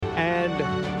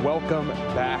Welcome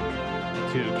back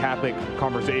to Catholic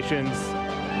Conversations.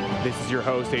 This is your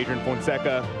host, Adrian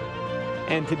Fonseca.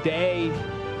 And today,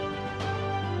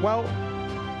 well,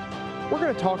 we're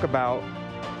going to talk about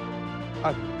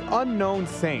an unknown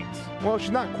saint. Well,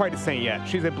 she's not quite a saint yet.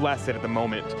 She's a blessed at the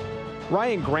moment.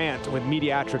 Ryan Grant with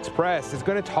Mediatrix Press is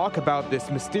going to talk about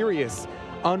this mysterious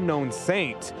unknown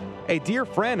saint, a dear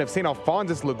friend of St.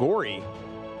 Alphonsus Liguori.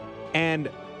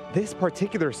 And this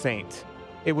particular saint,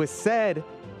 it was said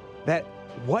that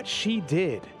what she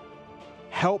did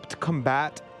helped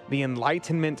combat the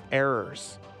Enlightenment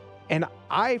errors. And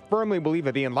I firmly believe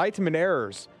that the Enlightenment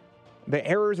errors, the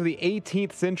errors of the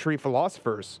 18th century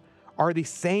philosophers, are the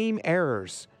same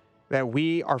errors that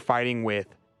we are fighting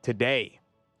with today.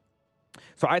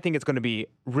 So I think it's going to be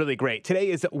really great.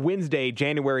 Today is Wednesday,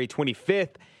 January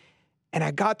 25th. And I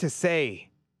got to say,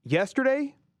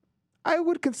 yesterday, I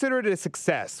would consider it a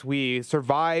success. We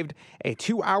survived a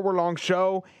 2-hour-long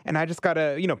show, and I just got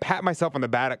to, pat myself on the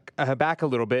back a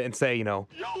little bit and say, Yo,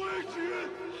 Adrian,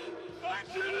 I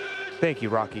did it! Thank you,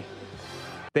 Rocky.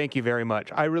 Thank you very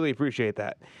much. I really appreciate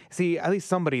that. See, at least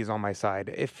somebody's on my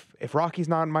side. If Rocky's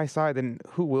not on my side, then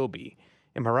who will be?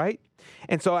 Am I right?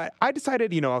 And so I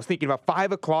decided, I was thinking about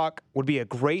 5 o'clock would be a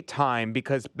great time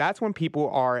because that's when people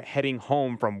are heading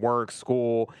home from work,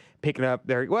 school, picking up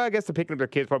their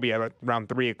kids probably around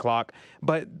 3 o'clock.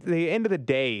 But the end of the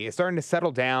day is starting to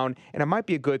settle down, and it might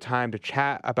be a good time to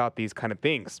chat about these kind of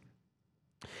things.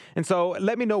 And so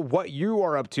let me know what you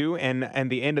are up to, and at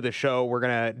the end of the show, we're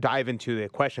going to dive into the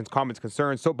questions, comments,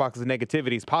 concerns, soapboxes,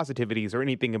 negativities, positivities, or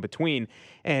anything in between,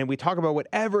 and we talk about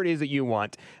whatever it is that you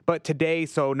want. But today,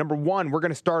 so number one, we're going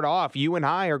to start off, you and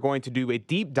I are going to do a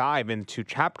deep dive into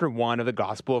chapter 1 of the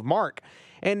Gospel of Mark.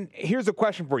 And here's a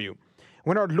question for you.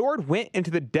 When our Lord went into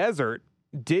the desert,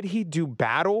 did he do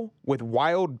battle with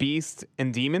wild beasts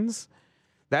and demons?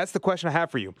 That's the question I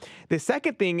have for you. The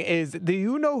second thing is, do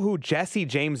you know who Jessie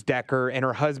James Decker and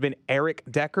her husband Eric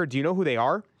Decker, do you know who they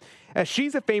are?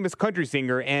 She's a famous country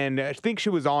singer, and I think she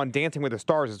was on Dancing with the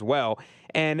Stars as well.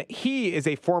 And he is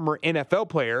a former NFL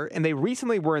player, and they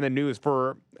recently were in the news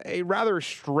for a rather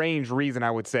strange reason, I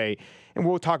would say. And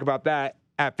we'll talk about that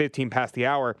at 15 past the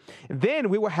hour. Then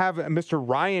we will have Mr.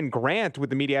 Ryan Grant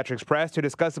with the Mediatrix Press to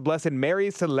discuss the Blessed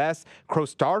Mary Celeste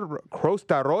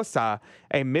Crostarosa,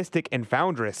 a mystic and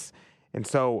foundress. And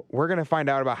so we're going to find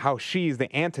out about how she's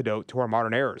the antidote to our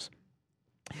modern errors.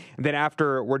 And then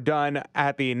after we're done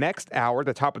at the next hour,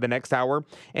 the top of the next hour,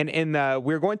 and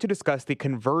we're going to discuss the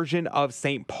conversion of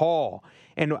St. Paul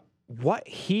and what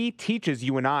he teaches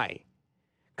you and I.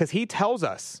 Because he tells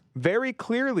us very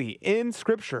clearly in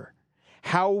Scripture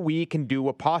how we can do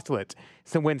apostolate.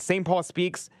 So when St. Paul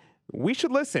speaks, we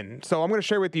should listen. So I'm going to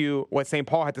share with you what St.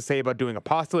 Paul had to say about doing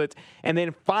apostolate. And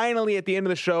then finally, at the end of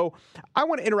the show, I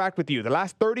want to interact with you. The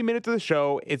last 30 minutes of the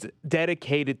show is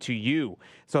dedicated to you.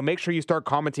 So make sure you start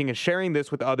commenting and sharing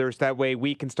this with others. That way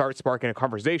we can start sparking a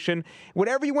conversation.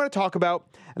 Whatever you want to talk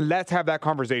about, let's have that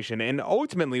conversation. And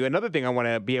ultimately, another thing I want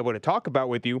to be able to talk about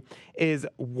with you is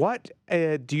what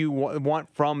do you want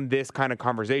from this kind of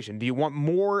conversation? Do you want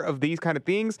more of these kind of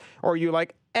things? Or are you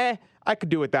like, I could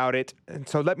do without it. And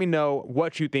so let me know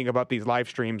what you think about these live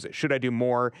streams. Should I do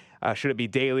more? Should it be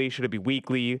daily? Should it be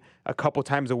weekly? A couple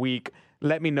times a week?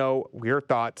 Let me know your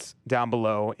thoughts down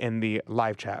below in the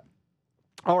live chat.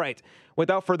 All right.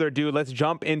 Without further ado, let's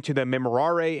jump into the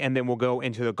Memorare, and then we'll go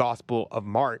into the Gospel of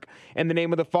Mark. In the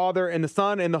name of the Father, and the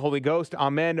Son, and the Holy Ghost,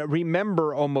 Amen.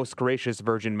 Remember, O most gracious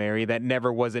Virgin Mary, that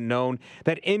never was it known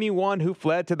that anyone who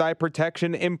fled to thy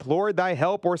protection, implored thy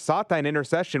help, or sought thine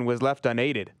intercession was left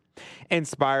unaided.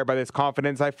 Inspired by this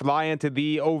confidence, I fly unto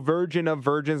thee, O Virgin of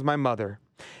Virgins, my mother.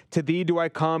 To thee do I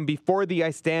come, before thee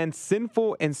I stand,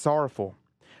 sinful and sorrowful.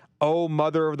 O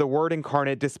Mother of the Word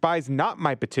incarnate, despise not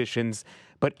my petitions,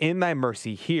 but in thy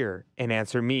mercy hear and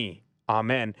answer me.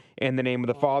 Amen. In the name of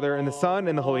the Father, and the Son,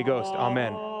 and the Holy Ghost.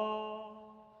 Amen.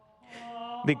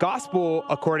 The Gospel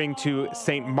according to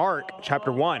St. Mark,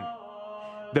 chapter 1.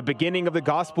 The beginning of the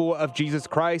Gospel of Jesus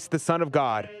Christ, the Son of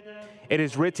God. It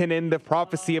is written in the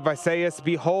prophecy of Isaiah,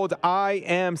 Behold, I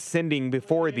am sending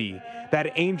before thee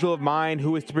that angel of mine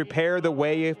who is to prepare the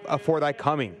way for thy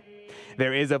coming.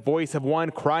 There is a voice of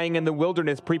one crying in the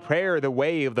wilderness, Prepare the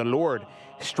way of the Lord,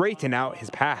 straighten out his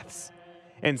paths.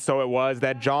 And so it was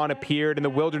that John appeared in the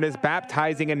wilderness,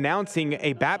 baptizing, announcing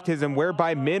a baptism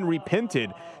whereby men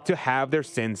repented to have their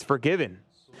sins forgiven.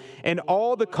 And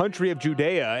all the country of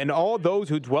Judea and all those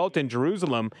who dwelt in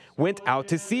Jerusalem went out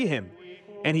to see him.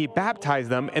 And he baptized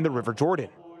them in the river Jordan,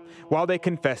 while they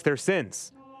confessed their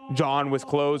sins. John was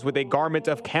clothed with a garment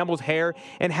of camel's hair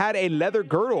and had a leather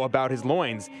girdle about his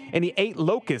loins, and he ate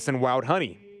locusts and wild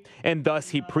honey. And thus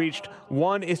he preached,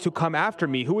 "One is to come after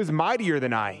me, who is mightier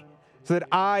than I, so that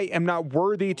I am not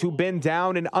worthy to bend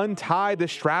down and untie the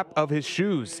strap of his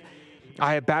shoes.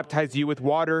 I have baptized you with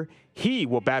water. He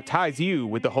will baptize you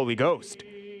with the Holy Ghost."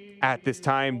 At this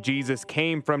time, Jesus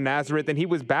came from Nazareth, and he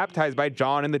was baptized by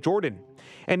John in the Jordan.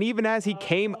 And even as he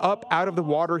came up out of the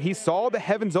water, he saw the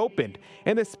heavens opened,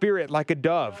 and the Spirit like a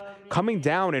dove coming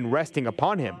down and resting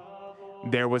upon him.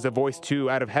 There was a voice too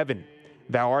out of heaven,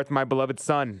 "Thou art my beloved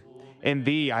Son, in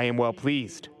thee I am well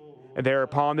pleased."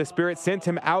 Thereupon the Spirit sent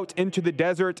him out into the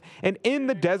desert, and in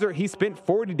the desert he spent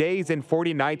 40 days and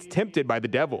 40 nights tempted by the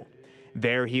devil.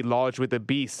 There he lodged with a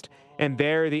beast, and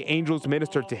there the angels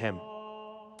ministered to him.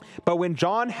 But when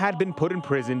John had been put in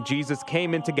prison, Jesus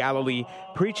came into Galilee,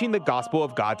 preaching the gospel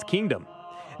of God's kingdom.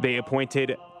 The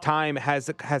appointed time has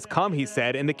come, he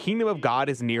said, and the kingdom of God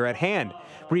is near at hand.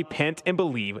 Repent and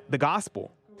believe the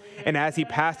gospel. And as he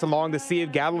passed along the Sea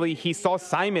of Galilee, he saw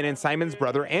Simon and Simon's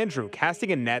brother Andrew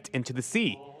casting a net into the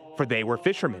sea, for they were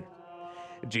fishermen.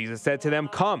 Jesus said to them,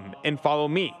 "Come and follow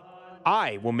me.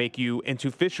 I will make you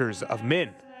into fishers of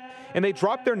men." And they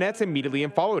dropped their nets immediately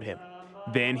and followed him.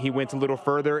 Then he went a little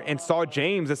further and saw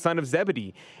James, the son of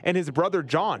Zebedee, and his brother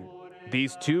John.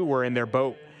 These two were in their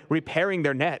boat, repairing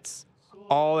their nets.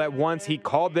 All at once he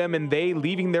called them, and they,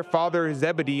 leaving their father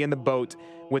Zebedee in the boat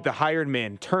with the hired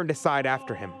men, turned aside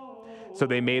after him. So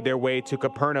they made their way to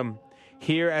Capernaum.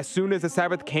 Here, as soon as the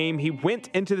Sabbath came, he went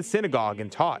into the synagogue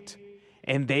and taught.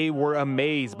 And they were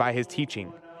amazed by his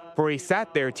teaching, for he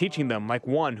sat there teaching them like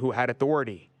one who had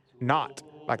authority, not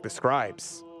like the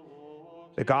scribes.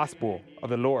 The gospel of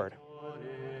the Lord.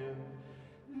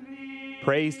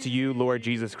 Praise to you, Lord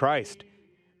Jesus Christ.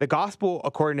 The gospel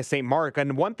according to St. Mark,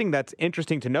 and one thing that's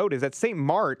interesting to note is that St.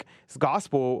 Mark's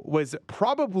gospel was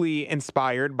probably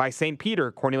inspired by St.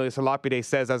 Peter. Cornelius a Lapide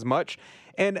says as much.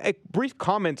 And a brief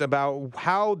comment about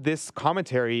how this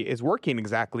commentary is working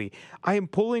exactly. I am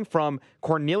pulling from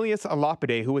Cornelius a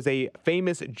Lapide, who was a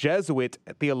famous Jesuit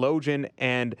theologian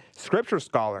and scripture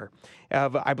scholar.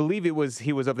 I believe he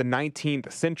was of the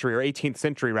 19th century, or 18th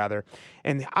century rather.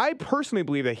 And I personally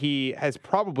believe that he has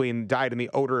probably died in the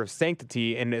odor of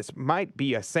sanctity and might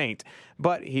be a saint,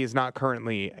 but he is not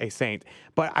currently a saint.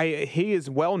 But he is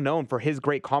well known for his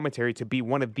great commentary to be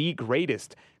one of the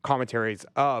greatest commentaries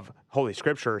of Holy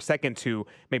Scripture, second to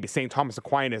maybe St. Thomas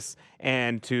Aquinas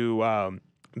and to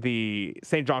the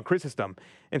St. John Chrysostom.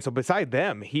 And so beside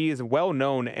them, he is well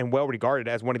known and well regarded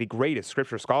as one of the greatest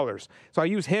scripture scholars. So I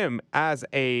use him as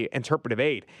a interpretive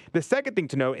aid. The second thing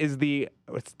to note is the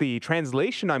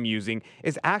translation I'm using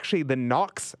is actually the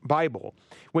Knox Bible,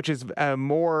 which is a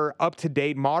more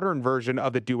up-to-date modern version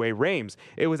of the Douay-Rheims.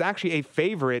 It was actually a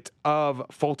favorite of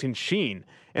Fulton Sheen.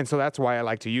 And so that's why I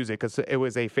like to use it, because it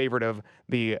was a favorite of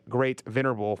the great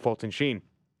venerable Fulton Sheen.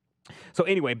 So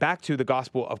anyway, back to the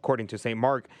gospel according to St.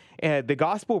 Mark. The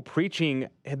gospel preaching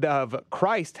of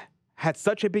Christ had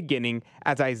such a beginning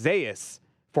as Isaiah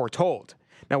foretold.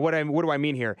 Now, what do I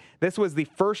mean here? This was the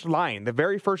first line, the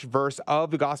very first verse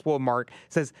of the Gospel of Mark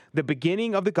says, "The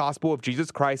beginning of the gospel of Jesus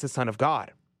Christ, the Son of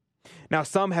God." Now,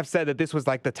 some have said that this was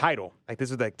like the title, like this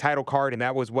was the title card, and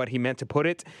that was what he meant to put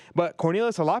it. But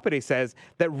Cornelius a Lapide says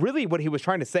that really what he was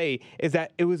trying to say is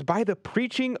that it was by the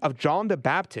preaching of John the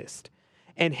Baptist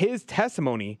and his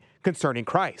testimony concerning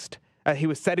Christ. He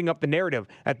was setting up the narrative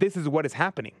that this is what is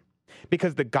happening.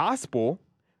 Because the gospel,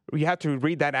 we have to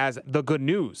read that as the good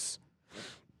news.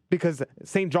 Because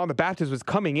St. John the Baptist was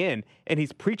coming in and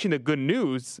he's preaching the good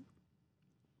news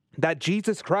that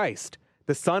Jesus Christ,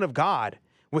 the Son of God,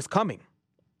 was coming.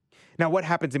 Now, what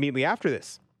happens immediately after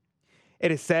this?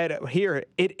 It is said here,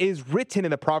 "It is written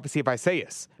in the prophecy of Isaiah,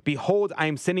 Behold, I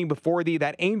am sending before thee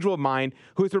that angel of mine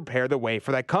who has prepared the way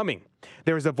for thy coming.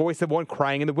 There is a voice of one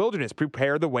crying in the wilderness,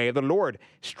 Prepare the way of the Lord,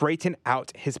 straighten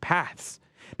out his paths."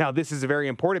 Now, this is very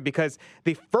important because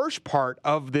the first part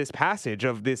of this passage,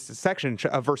 of this section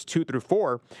of verse 2 through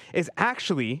 4, is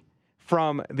actually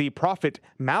from the prophet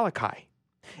Malachi.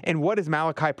 And what is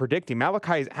Malachi predicting?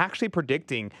 Malachi is actually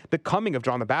predicting the coming of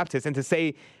John the Baptist, and to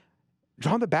say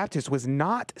John the Baptist was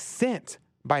not sent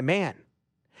by man.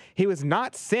 He was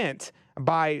not sent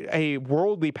by a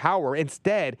worldly power.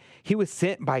 Instead, he was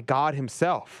sent by God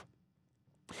himself.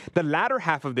 The latter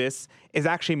half of this is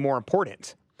actually more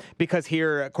important because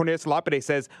here Cornelius a Lapide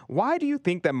says, why do you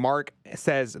think that Mark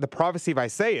says the prophecy of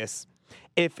Isaiah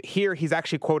if here he's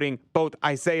actually quoting both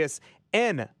Isaiah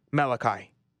and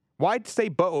Malachi? Why say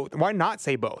both? Why not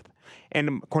say both?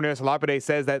 And Cornelius a Lapide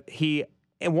says that he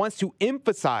wants to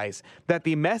emphasize that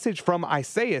the message from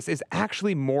Isaiah is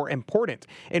actually more important.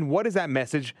 And what is that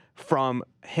message from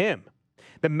him?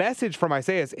 The message from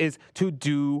Isaiah is to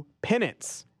do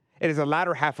penance. It is the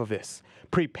latter half of this.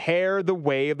 Prepare the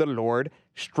way of the Lord,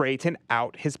 straighten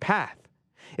out his path.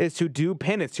 It is to do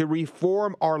penance, to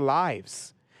reform our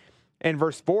lives. In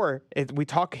verse 4, we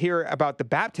talk here about the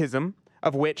baptism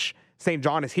of which St.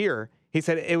 John is here. He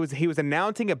said he was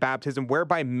announcing a baptism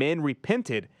whereby men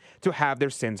repented to have their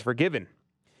sins forgiven.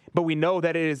 But we know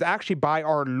that it is actually by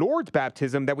our Lord's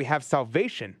baptism that we have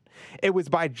salvation. It was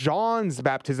by John's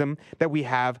baptism that we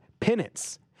have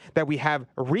penance, that we have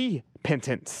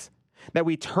repentance, that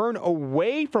we turn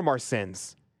away from our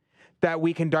sins, that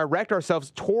we can direct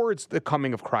ourselves towards the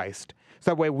coming of Christ.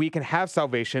 So that way we can have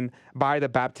salvation by the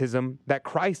baptism that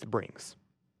Christ brings.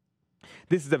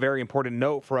 This is a very important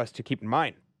note for us to keep in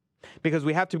mind, because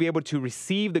we have to be able to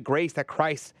receive the grace that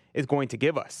Christ is going to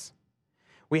give us.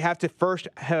 We have to first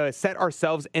set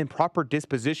ourselves in proper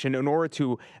disposition in order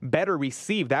to better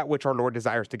receive that which our Lord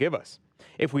desires to give us.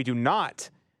 If we do not,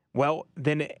 well,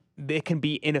 then it can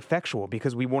be ineffectual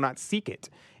because we will not seek it.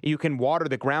 You can water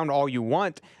the ground all you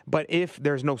want, but if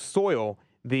there's no soil,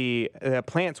 the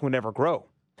plants will never grow.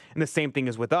 And the same thing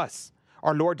is with us.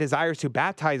 Our Lord desires to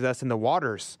baptize us in the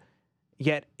waters,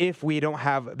 yet if we don't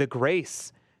have the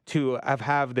grace to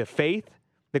have the faith,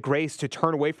 the grace to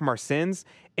turn away from our sins,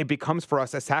 it becomes for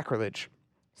us a sacrilege.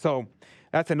 So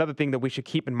that's another thing that we should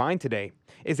keep in mind today,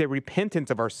 is a repentance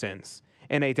of our sins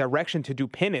and a direction to do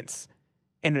penance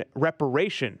and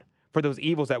reparation for those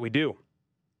evils that we do.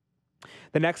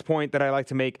 The next point that I like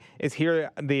to make is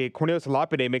here, the Cornelius a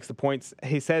Lapide makes the points.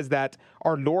 He says that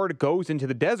our Lord goes into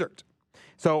the desert.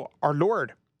 So our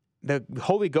Lord, the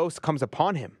Holy Ghost comes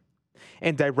upon him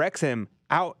and directs him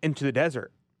out into the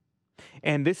desert.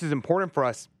 And this is important for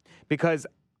us because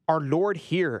our Lord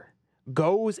here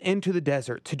goes into the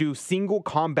desert to do single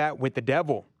combat with the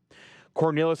devil.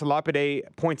 Cornelius a Lapide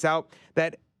points out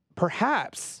that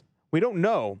perhaps, we don't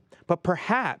know, but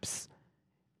perhaps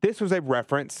this was a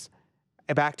reference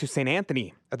back to St.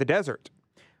 Anthony of the desert,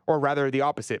 or rather the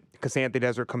opposite, because St. Anthony of the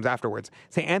desert comes afterwards.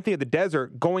 St. Anthony of the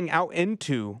desert going out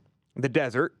into the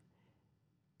desert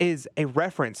is a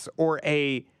reference or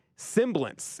a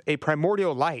semblance, a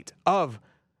primordial light of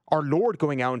our Lord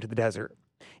going out into the desert.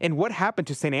 And what happened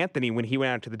to St. Anthony when he went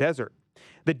out into the desert?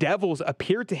 The devils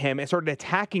appeared to him and started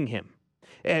attacking him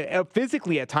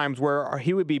physically at times, where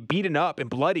he would be beaten up and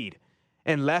bloodied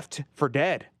and left for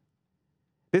dead.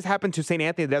 This happened to St.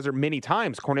 Anthony of the desert many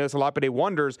times. Cornelius a Lapide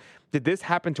wonders, did this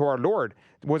happen to our Lord?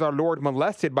 Was our Lord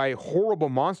molested by horrible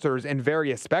monsters and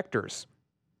various specters?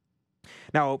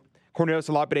 Now, Cornelius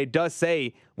a Lapide does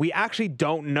say, we actually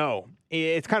don't know.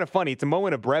 It's kind of funny. It's a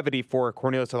moment of brevity for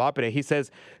Cornelius a Lapide. He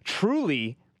says,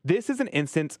 truly, this is an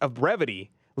instance of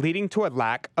brevity leading to a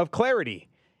lack of clarity.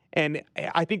 And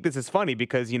I think this is funny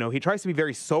because, he tries to be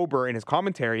very sober in his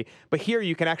commentary, but here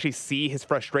you can actually see his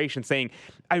frustration saying,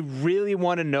 I really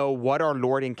want to know what our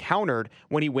Lord encountered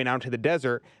when he went out to the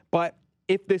desert. But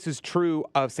if this is true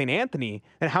of St. Anthony,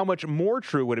 then how much more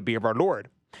true would it be of our Lord?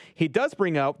 He does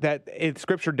bring out that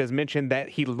Scripture does mention that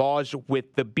he lodged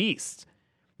with the beasts.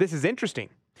 This is interesting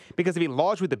because if he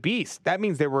lodged with the beasts, that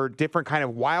means there were different kind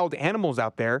of wild animals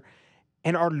out there,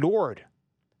 and our Lord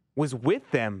was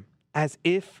with them as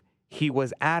if he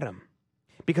was Adam.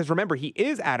 Because remember, he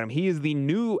is Adam. He is the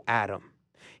new Adam.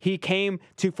 He came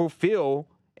to fulfill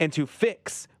and to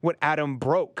fix what Adam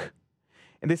broke.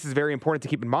 And this is very important to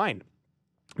keep in mind.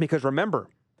 Because remember,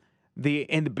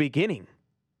 in the beginning,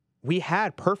 we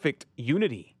had perfect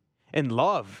unity and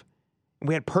love. And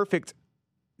we had perfect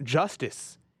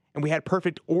justice. And we had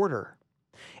perfect order.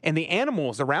 And the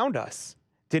animals around us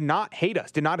did not hate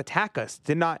us, did not attack us,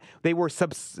 they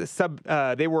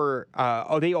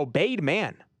obeyed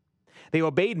man. They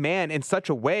obeyed man in such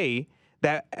a way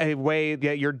that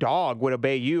your dog would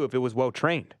obey you if it was well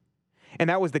trained. And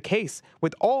that was the case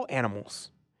with all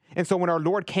animals. And so when our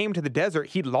Lord came to the desert,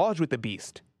 he lodged with the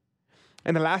beast.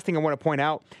 And the last thing I want to point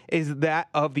out is that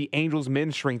of the angels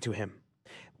ministering to him.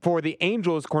 For the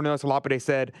angels, Cornelius a Lapide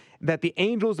said, that the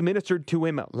angels ministered to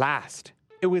him last.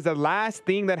 It was the last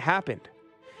thing that happened.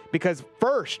 Because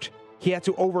first, he had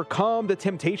to overcome the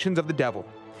temptations of the devil.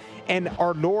 And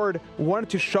our Lord wanted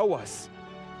to show us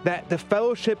that the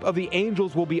fellowship of the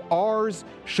angels will be ours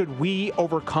should we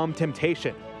overcome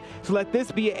temptation. So let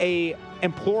this be an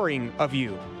imploring of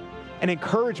you, an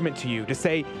encouragement to you to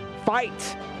say,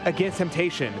 fight against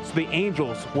temptation so the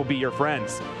angels will be your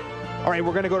friends. All right,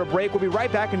 we're going to go to break. We'll be right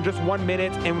back in just 1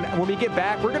 minute. And when we get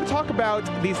back, we're going to talk about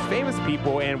these famous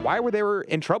people and why they were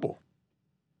in trouble.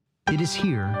 It is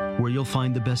here where you'll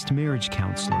find the best marriage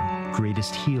counselor,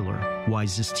 greatest healer,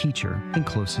 wisest teacher, and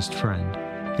closest friend.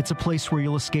 It's a place where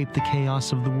you'll escape the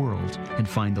chaos of the world and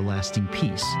find the lasting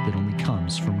peace that only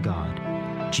comes from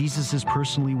God. Jesus is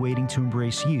personally waiting to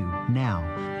embrace you now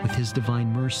with his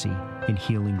divine mercy and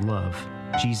healing love.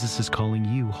 Jesus is calling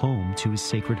you home to his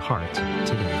sacred heart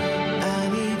today. I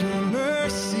need your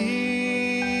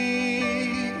mercy.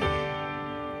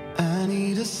 I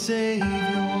need a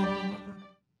Savior.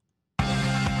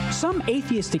 Some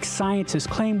atheistic scientists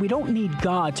claim we don't need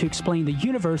God to explain the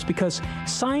universe because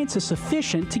science is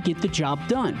sufficient to get the job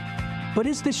done. But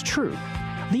is this true?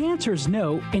 The answer is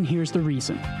no, and here's the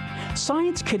reason.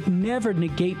 Science could never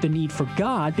negate the need for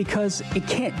God because it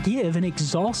can't give an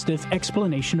exhaustive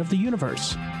explanation of the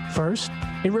universe. First,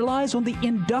 it relies on the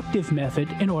inductive method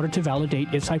in order to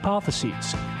validate its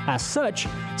hypotheses. As such,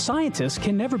 scientists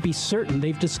can never be certain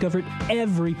they've discovered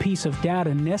every piece of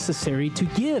data necessary to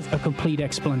give a complete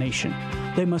explanation.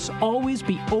 They must always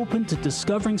be open to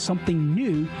discovering something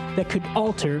new that could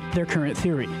alter their current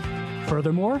theory.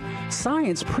 Furthermore,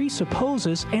 science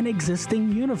presupposes an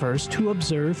existing universe to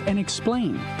observe and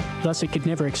explain. Thus, it could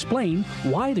never explain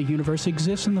why the universe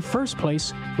exists in the first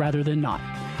place rather than not.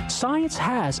 Science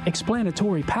has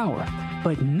explanatory power,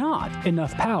 but not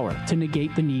enough power to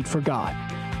negate the need for God.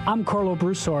 I'm Carlo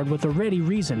Broussard with a ready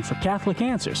reason for Catholic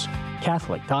Answers,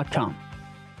 Catholic.com.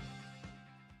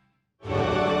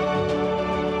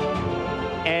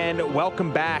 And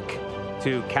welcome back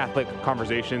to Catholic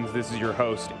Conversations. This is your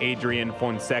host, Adrian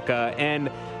Fonseca. And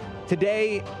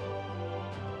today,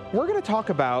 we're going to talk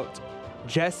about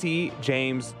Jessie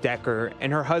James Decker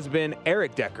and her husband,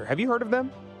 Eric Decker. Have you heard of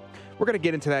them? We're going to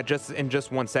get into that in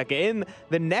just 1 second. In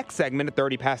the next segment at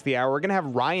 30 past the hour, we're going to have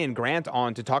Ryan Grant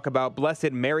on to talk about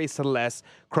Blessed Mary Celeste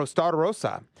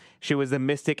Crostarosa. She was the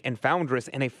mystic and foundress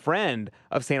and a friend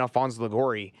of St. Alfonso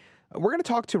Liguori. We're going to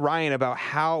talk to Ryan about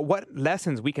what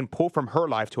lessons we can pull from her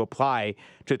life to apply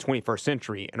to the 21st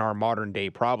century and our modern day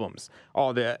problems.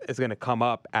 All that is going to come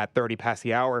up at 30 past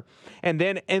the hour. And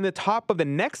then in the top of the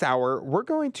next hour, we're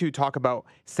going to talk about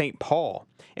St. Paul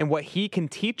and what he can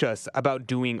teach us about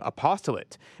doing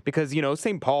apostolate. Because,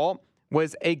 St. Paul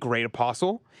was a great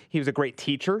apostle. He was a great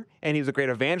teacher, and he was a great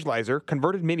evangelizer,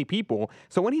 converted many people.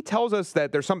 So when he tells us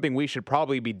that there's something we should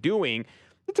probably be doing,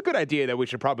 it's a good idea that we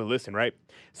should probably listen, right?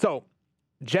 So,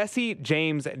 Jessie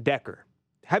James Decker.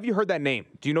 Have you heard that name?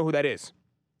 Do you know who that is?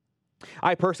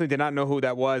 I personally did not know who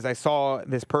that was. I saw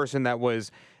this person that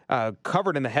was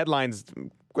covered in the headlines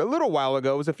a little while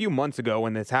ago. It was a few months ago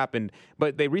when this happened,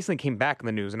 but they recently came back in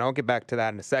the news, and I'll get back to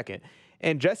that in a second.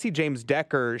 And Jessie James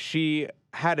Decker, she's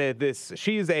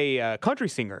a country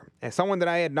singer, and someone that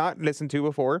I had not listened to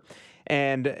before.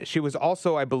 And she was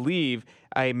also, I believe,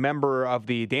 a member of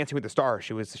the Dancing with the Stars.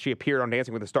 She appeared on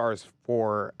Dancing with the Stars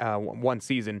for one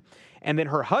season. And then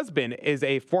her husband is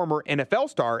a former NFL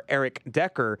star, Eric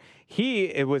Decker.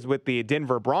 He was with the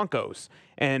Denver Broncos.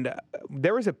 And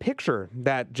there was a picture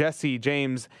that Jessie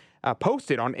James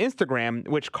posted on Instagram,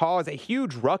 which caused a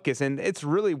huge ruckus. And it's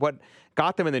really what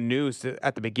got them in the news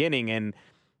at the beginning. And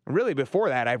really, before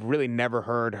that, I've really never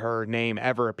heard her name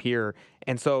ever appear.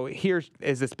 And so here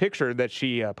is this picture that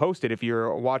she posted. If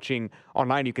you're watching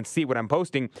online, you can see what I'm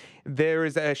posting.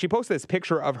 She posted this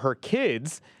picture of her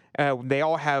kids. They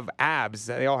all have abs.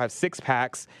 They all have six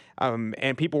packs.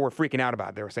 And people were freaking out about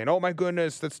it. They were saying, "Oh my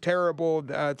goodness, that's terrible.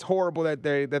 It's horrible that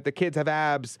the kids have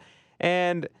abs."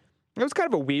 And it was kind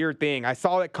of a weird thing. I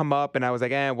saw it come up, and I was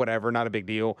like, whatever, not a big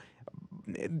deal.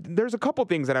 There's a couple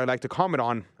things that I would like to comment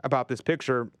on about this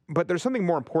picture, but there's something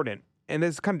more important, and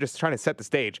this is kind of just trying to set the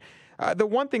stage. The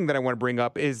one thing that I want to bring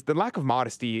up is the lack of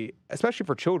modesty, especially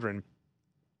for children.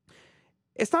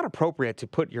 It's not appropriate to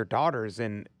put your daughters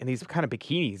in these kind of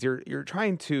bikinis.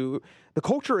 The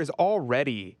culture is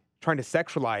already trying to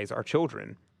sexualize our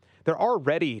children. They're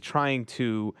already trying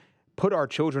to put our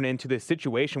children into this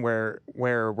situation where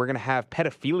we're going to have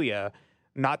pedophilia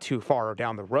not too far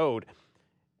down the road.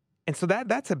 And so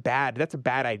that's a bad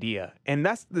idea. And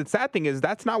that's the sad thing is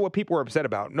that's not what people were upset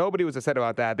about. Nobody was upset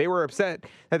about that. They were upset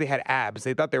that they had abs.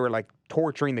 They thought they were like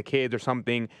torturing the kids or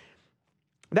something.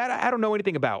 That I don't know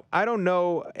anything about. I don't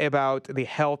know about the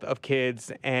health of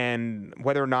kids and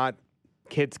whether or not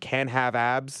kids can have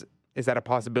abs. Is that a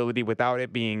possibility without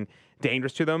it being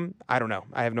dangerous to them? I don't know.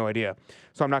 I have no idea.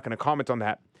 So I'm not going to comment on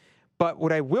that. But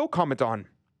what I will comment on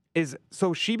is,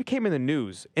 so she became in the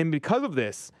news. And because of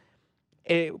this,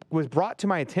 it was brought to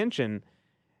my attention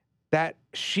that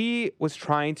she was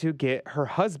trying to get her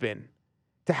husband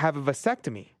to have a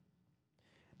vasectomy.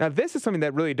 Now, this is something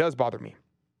that really does bother me.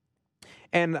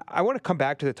 And I want to come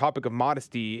back to the topic of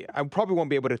modesty. I probably won't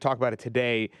be able to talk about it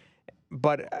today,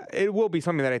 but it will be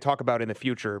something that I talk about in the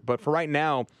future. But for right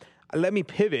now, let me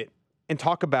pivot and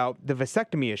talk about the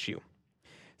vasectomy issue.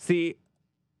 See,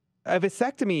 a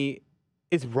vasectomy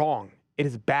is wrong. It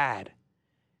is bad.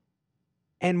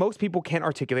 And most people can't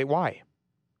articulate why.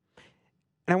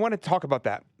 And I want to talk about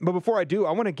that. But before I do,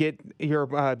 I want to get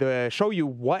show you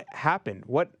what happened,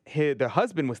 what the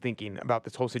husband was thinking about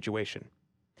this whole situation.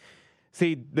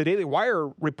 See, the Daily Wire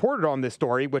reported on this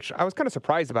story, which I was kind of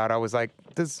surprised about. I was like,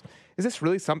 is this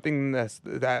really something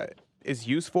that is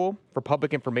useful for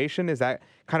public information? Is that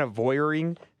kind of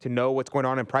voyeuring to know what's going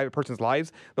on in private person's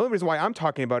lives? The only reason why I'm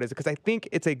talking about it is because I think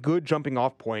it's a good jumping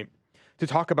off point to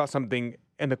talk about something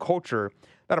in the culture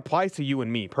that applies to you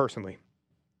and me personally.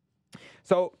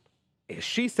 So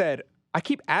she said, I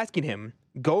keep asking him,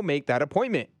 go make that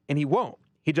appointment, and he won't.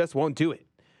 He just won't do it.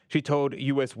 She told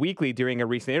US Weekly during a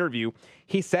recent interview,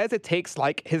 he says it takes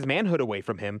like his manhood away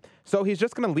from him, so he's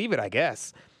just going to leave it, I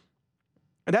guess.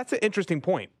 And that's an interesting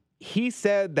point. He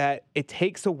said that it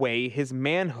takes away his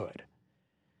manhood.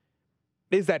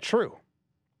 Is that true?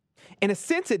 In a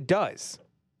sense, it does.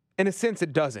 In a sense,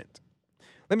 it doesn't.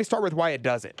 Let me start with why it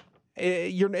doesn't.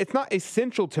 It's not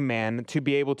essential to man to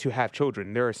be able to have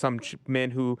children. There are some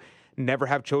men who never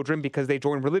have children because they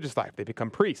join religious life. They become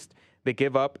priests. They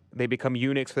give up. They become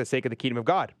eunuchs for the sake of the kingdom of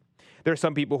God. There are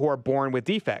some people who are born with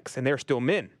defects, and they're still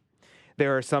men.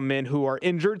 There are some men who are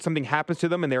injured. Something happens to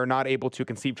them, and they are not able to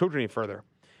conceive children any further.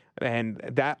 And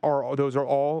those are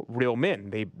all real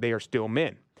men. They are still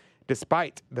men,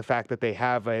 despite the fact that they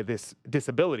have this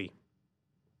disability.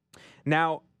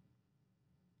 Now,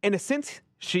 in a sense,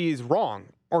 she's wrong,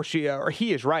 or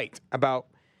he is right about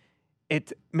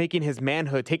it taking his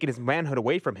manhood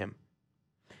away from him.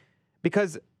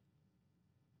 Because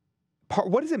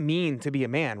what does it mean to be a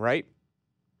man, right?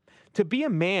 To be a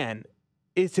man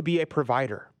is to be a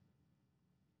provider.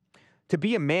 To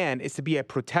be a man is to be a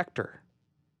protector.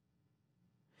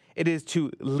 It is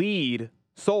to lead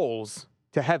souls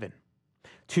to heaven,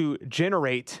 to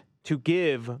generate, to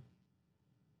give.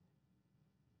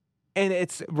 And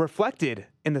it's reflected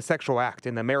in the sexual act,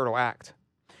 in the marital act.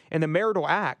 In the marital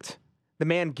act, the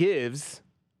man gives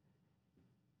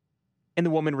and the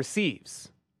woman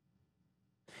receives.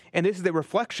 And this is a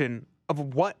reflection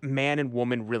of what man and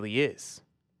woman really is,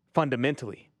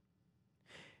 fundamentally.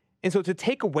 And so to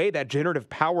take away that generative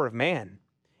power of man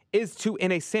is to,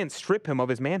 in a sense, strip him of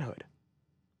his manhood.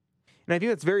 And I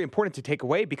think that's very important to take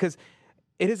away because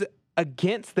it is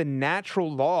against the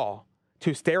natural law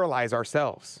to sterilize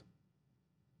ourselves.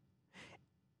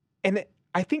 And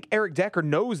I think Eric Decker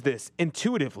knows this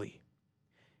intuitively.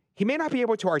 He may not be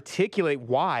able to articulate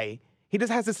why. He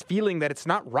just has this feeling that it's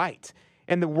not right.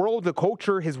 And the world, the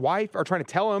culture, his wife are trying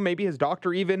to tell him, maybe his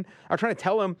doctor even, are trying to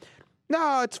tell him,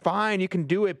 no, it's fine, you can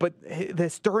do it. But the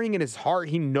stirring in his heart,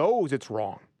 he knows it's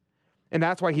wrong. And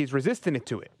that's why he's resistant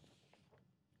to it.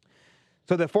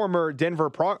 So the former Denver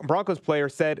Broncos player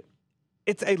said,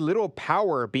 it's a little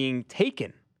power being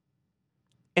taken.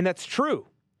 And that's true.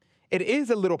 It is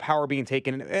a little power being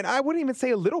taken. And I wouldn't even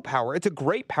say a little power. It's a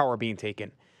great power being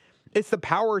taken. It's the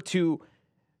power to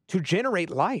generate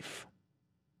life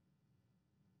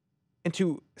and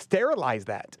to sterilize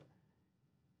that.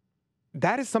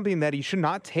 That is something that you should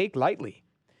not take lightly.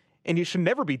 And it should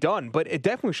never be done, but it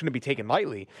definitely shouldn't be taken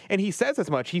lightly. And he says as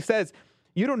much. He says,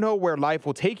 you don't know where life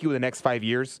will take you in the next 5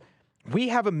 years. We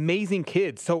have amazing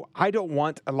kids, so I don't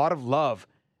want a lot of love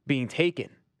being taken.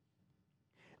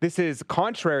 This is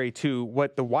contrary to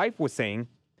what the wife was saying.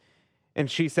 And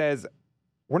she says,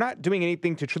 we're not doing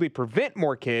anything to truly prevent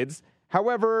more kids.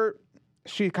 However,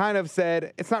 she kind of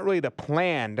said, it's not really the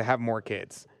plan to have more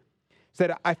kids.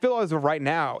 Said, I feel as of right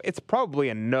now, it's probably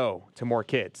a no to more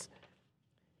kids.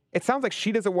 It sounds like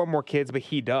she doesn't want more kids, but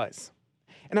he does.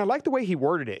 And I like the way he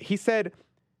worded it. He said,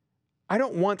 I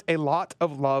don't want a lot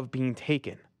of love being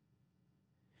taken.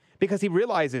 Because he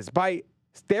realizes by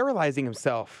sterilizing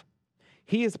himself,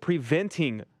 he is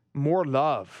preventing more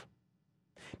love.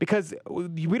 Because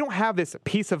we don't have this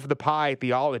piece of the pie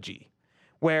theology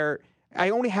where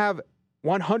I only have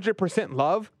 100%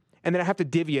 love and then I have to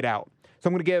divvy it out. So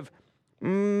I'm going to give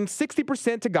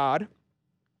 60% to God.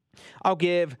 I'll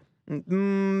give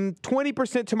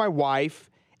 20% to my wife,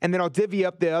 and then I'll divvy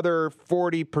up the other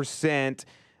 40%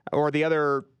 or the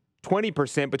other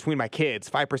 20% between my kids.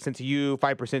 5% to you,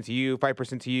 5% to you,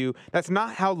 5% to you. That's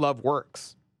not how love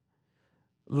works.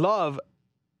 Love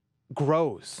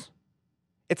grows.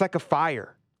 It's like a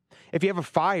fire. If you have a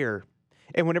fire,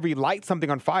 and whenever you light something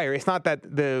on fire, it's not that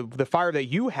the fire that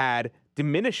you had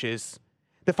diminishes.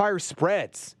 The fire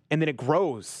spreads, and then it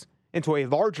grows into a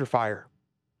larger fire.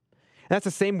 And that's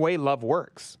the same way love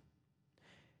works.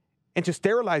 And to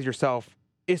sterilize yourself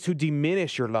is to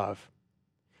diminish your love,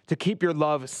 to keep your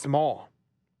love small.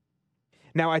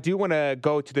 Now, I do want to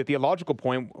go to the theological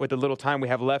point with the little time we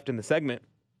have left in the segment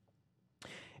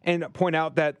and point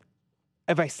out that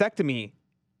a vasectomy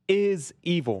is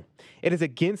evil. It is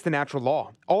against the natural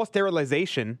law. All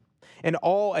sterilization and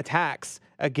all attacks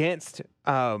against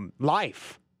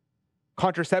life,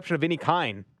 contraception of any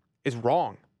kind, is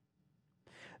wrong.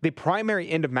 The primary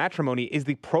end of matrimony is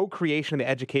the procreation and the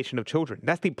education of children.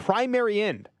 That's the primary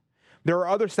end. There are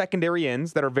other secondary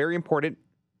ends that are very important,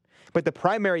 but the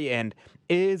primary end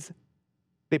is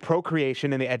the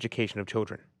procreation and the education of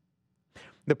children.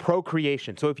 The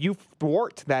procreation. So if you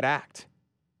thwart that act,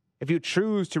 if you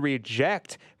choose to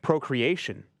reject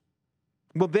procreation,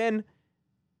 well, then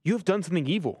you have done something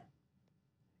evil.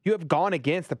 You have gone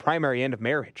against the primary end of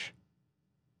marriage.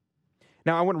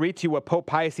 Now, I want to read to you what Pope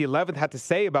Pius XI had to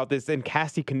say about this in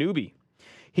Casti Connubii.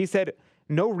 He said,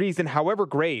 "No reason, however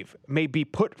grave, may be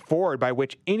put forward by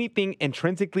which anything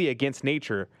intrinsically against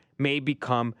nature may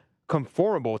become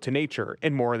conformable to nature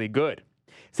and morally good.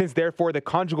 Since, therefore, the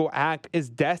conjugal act is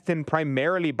destined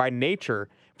primarily by nature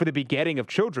for the begetting of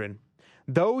children,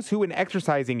 those who in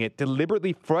exercising it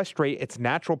deliberately frustrate its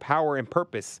natural power and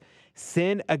purpose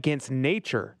sin against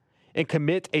nature and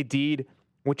commit a deed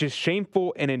which is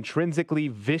shameful and intrinsically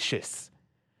vicious.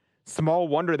 Small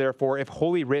wonder, therefore, if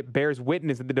Holy Writ bears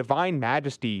witness that the divine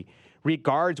majesty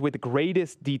regards with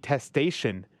greatest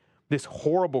detestation this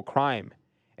horrible crime,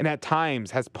 and at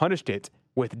times has punished it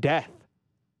with death.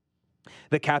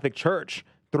 The Catholic Church,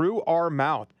 through our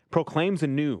mouth, proclaims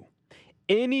anew,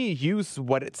 any use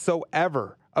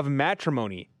whatsoever of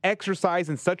matrimony exercised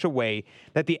in such a way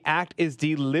that the act is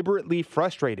deliberately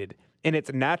frustrated in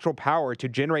its natural power to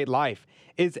generate life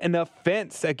is an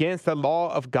offense against the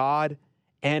law of God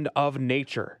and of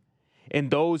nature, and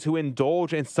those who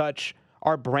indulge in such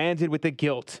are branded with the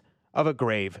guilt of a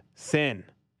grave sin."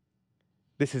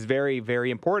 This is very,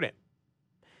 very important.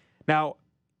 Now,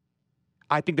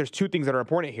 I think there's two things that are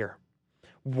important here.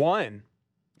 One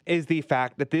is the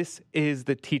fact that this is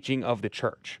the teaching of the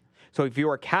church. So if you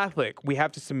are Catholic, we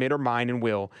have to submit our mind and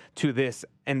will to this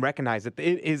and recognize that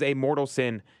it is a mortal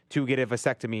sin to get a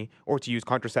vasectomy or to use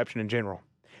contraception in general.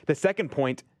 The second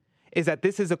point is that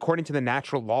this is according to the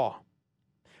natural law,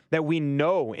 that we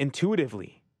know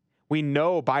intuitively, we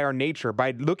know by our nature,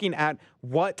 by looking at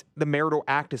what the marital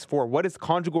act is for, what is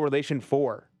conjugal relation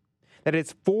for, that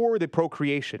it's for the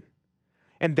procreation,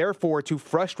 and therefore to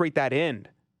frustrate that end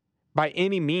by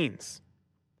any means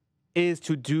is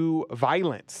to do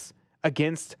violence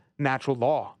against natural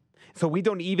law. So we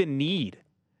don't even need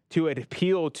to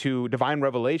appeal to divine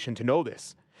revelation to know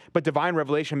this. But divine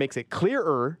revelation makes it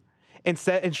clearer and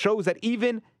shows that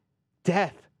even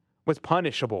death was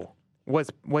punishable,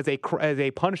 was a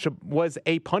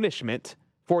punishment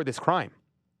for this crime.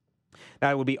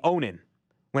 Now it would be Onan.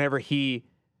 Whenever he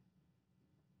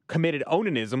committed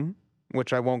onanism,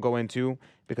 which I won't go into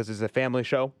because it's a family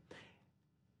show,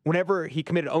 whenever he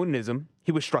committed onanism,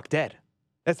 he was struck dead.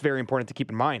 That's very important to keep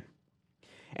in mind.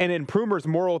 And in Prumer's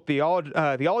Moral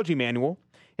Theology Manual,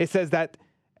 it says that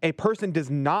a person does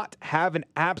not have an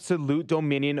absolute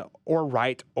dominion or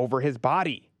right over his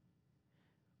body.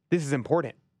 This is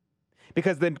important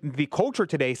because the culture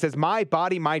today says, my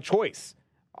body, my choice.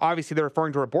 Obviously, they're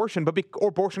referring to abortion, but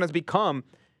abortion has become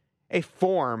a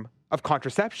form of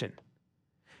contraception.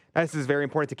 Now, this is very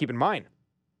important to keep in mind.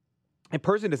 A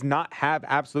person does not have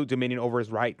absolute dominion over his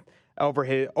right, over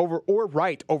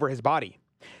his body.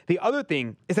 The other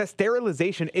thing is that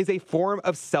sterilization is a form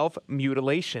of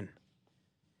self-mutilation.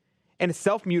 And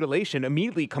self-mutilation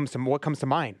immediately comes to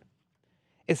mind.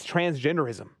 It's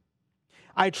transgenderism.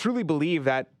 I truly believe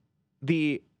that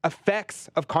the effects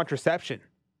of contraception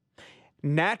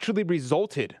naturally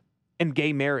resulted in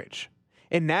gay marriage.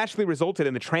 It naturally resulted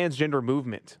in the transgender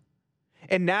movement.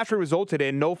 It naturally resulted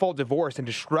in no-fault divorce and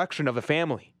destruction of the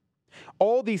family.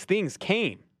 All these things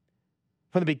came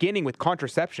from the beginning with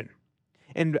contraception.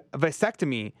 And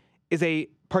vasectomy is a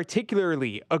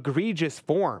particularly egregious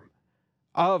form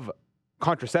of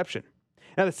contraception.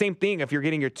 Now, the same thing if you're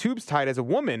getting your tubes tied as a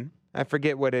woman. I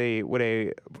forget what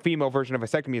a female version of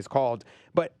vasectomy is called,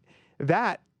 but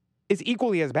that is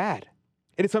equally as bad.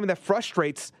 It is something that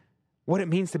frustrates what it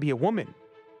means to be a woman.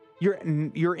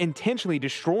 You're intentionally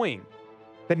destroying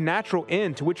the natural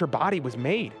end to which your body was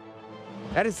made.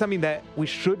 That is something that we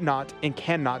should not and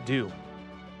cannot do.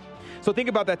 So think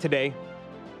about that today.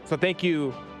 So thank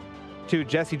you to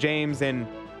Jesse James and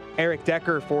Eric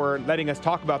Decker for letting us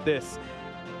talk about this,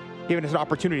 giving us an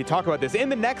opportunity to talk about this. In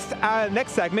the next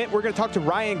segment, we're going to talk to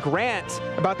Ryan Grant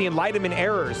about the Enlightenment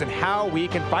errors and how we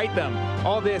can fight them.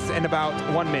 All this in about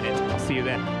 1 minute. I'll see you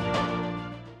then.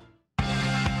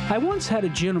 I once had a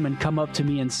gentleman come up to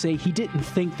me and say he didn't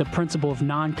think the principle of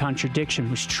non-contradiction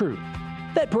was true,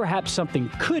 that perhaps something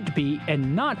could be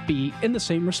and not be in the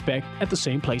same respect at the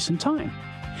same place and time.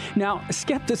 Now,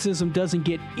 skepticism doesn't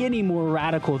get any more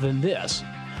radical than this.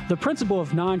 The principle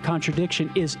of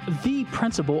non-contradiction is the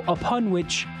principle upon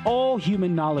which all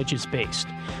human knowledge is based.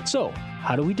 So,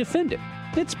 how do we defend it?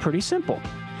 It's pretty simple.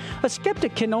 A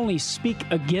skeptic can only speak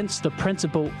against the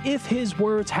principle if his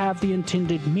words have the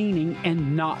intended meaning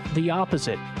and not the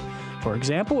opposite. For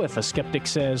example, if a skeptic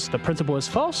says the principle is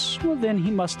false, well, then he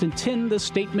must intend the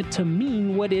statement to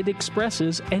mean what it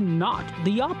expresses and not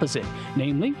the opposite,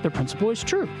 namely, the principle is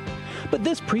true. But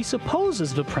this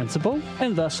presupposes the principle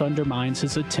and thus undermines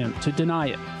his attempt to deny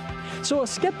it. So a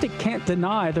skeptic can't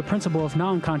deny the principle of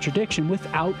non-contradiction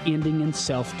without ending in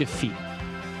self-defeat.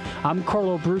 I'm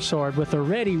Carlo Broussard with a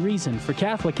ready reason for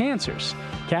Catholic Answers,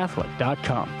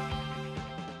 Catholic.com.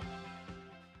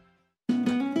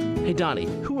 Hey, Donnie,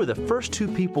 who were the first two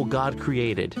people God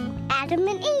created? Adam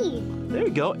and Eve. There you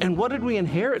go. And what did we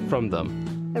inherit from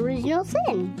them? Original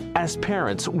sin. As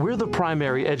parents, we're the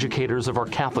primary educators of our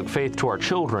Catholic faith to our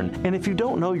children. And if you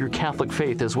don't know your Catholic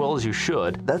faith as well as you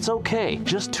should, that's okay.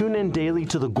 Just tune in daily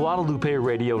to the Guadalupe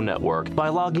Radio Network by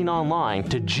logging online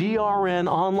to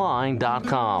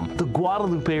grnonline.com. The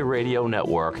Guadalupe Radio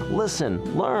Network.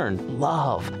 Listen, learn,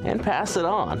 love, and pass it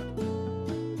on.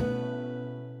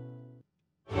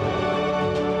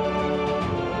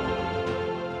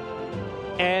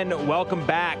 And welcome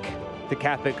back to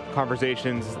Catholic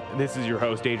Conversations. This is your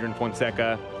host, Adrian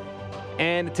Fonseca.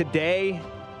 And today,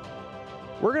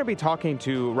 we're going to be talking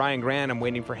to Ryan Grant. I'm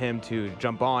waiting for him to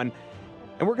jump on.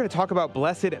 And we're going to talk about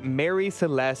Blessed Mary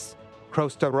Celeste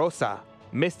Crostarosa,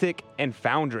 mystic and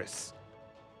foundress.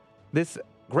 This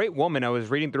great woman, I was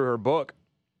reading through her book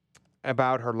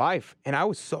about her life, and I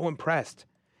was so impressed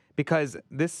because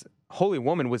this holy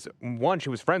woman was, she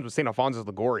was friends with St. Alphonsus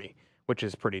Liguori, which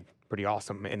is pretty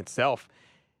awesome in itself.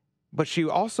 But she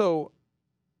also,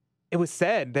 it was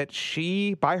said that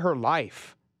she, by her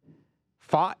life,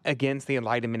 fought against the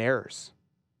Enlightenment errors.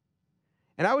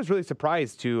 And I was really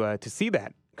surprised to see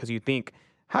that, because you think,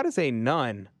 how does a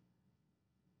nun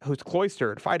who's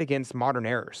cloistered fight against modern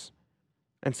errors?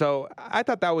 And so I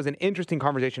thought that was an interesting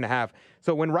conversation to have.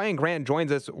 So when Ryan Grant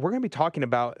joins us, we're going to be talking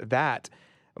about that.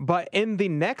 But in the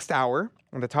next hour,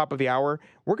 on the top of the hour,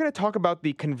 we're going to talk about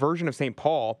the conversion of St.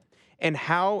 Paul and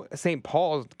how St.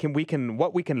 Paul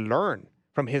what we can learn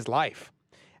from his life,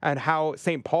 and how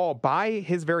St. Paul, by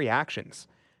his very actions,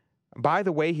 by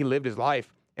the way he lived his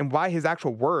life, and by his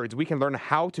actual words, we can learn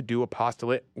how to do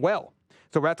apostolate well.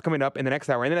 So that's coming up in the next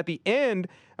hour. And then at the end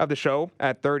of the show,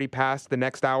 at 30 past the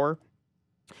next hour,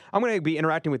 I'm going to be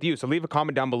interacting with you. So leave a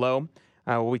comment down below.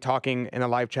 We'll be talking in a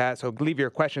live chat, so leave your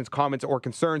questions, comments, or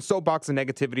concerns, soapbox of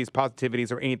negativities, positivities,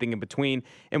 or anything in between,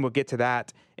 and we'll get to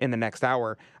that in the next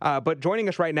hour. But joining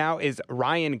us right now is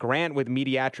Ryan Grant with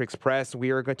Mediatrix Press. We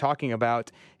are talking about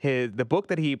the book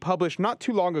that he published not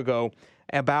too long ago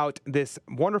about this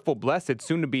wonderful blessed,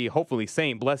 soon-to-be, hopefully,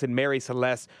 saint, Blessed Mary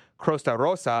Celeste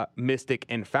Crostarosa, mystic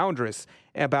and foundress,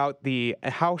 about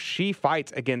how she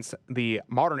fights against the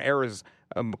modern errors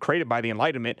created by the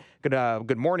Enlightenment.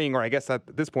 Good morning, or I guess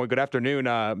at this point, good afternoon,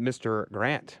 Mr.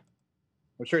 Grant.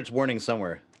 I'm sure it's morning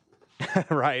somewhere.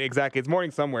 Right, exactly. It's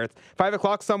morning somewhere. It's 5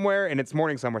 o'clock somewhere, and it's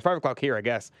morning somewhere. 5 o'clock here, I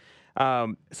guess.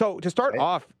 So to start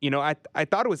off, I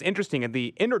thought it was interesting in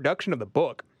the introduction of the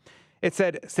book. It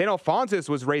said, St. Alphonsus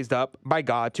was raised up by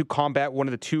God to combat one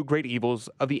of the two great evils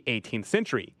of the 18th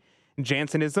century,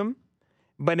 Jansenism.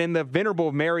 But in the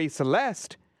Venerable Mary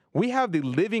Celeste, we have the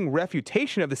living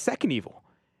refutation of the second evil,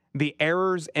 the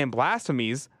errors and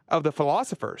blasphemies of the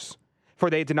philosophers,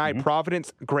 for they denied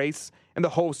providence, grace, and the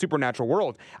whole supernatural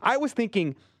world. I was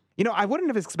thinking, I wouldn't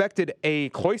have expected a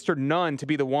cloistered nun to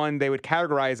be the one they would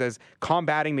categorize as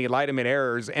combating the Enlightenment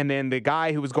errors, and then the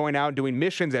guy who was going out doing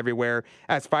missions everywhere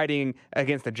as fighting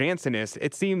against the Jansenists.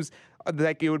 It seems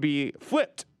like it would be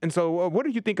flipped. And so what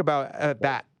do you think about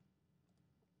that?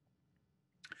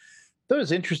 That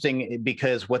was interesting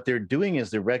because what they're doing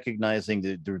is they're recognizing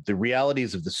the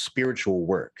realities of the spiritual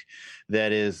work.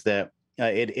 That is that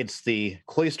it's the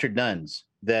cloistered nuns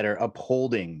that are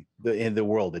upholding the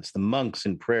world. It's the monks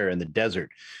in prayer in the desert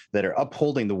that are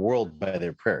upholding the world by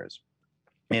their prayers.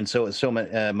 And so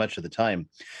much of the time,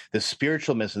 the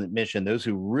spiritual mission, those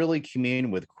who really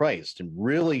commune with Christ and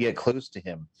really get close to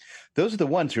him, those are the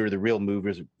ones who are the real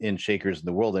movers and shakers in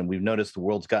the world. And we've noticed the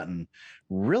world's gotten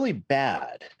really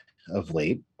bad of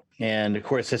late. And of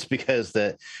course, it's because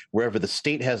that wherever the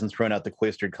state hasn't thrown out the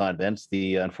cloistered convents,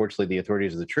 unfortunately, the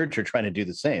authorities of the church are trying to do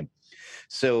the same.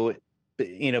 So,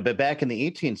 but back in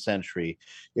the 18th century,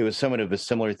 it was somewhat of a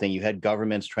similar thing. You had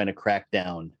governments trying to crack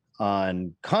down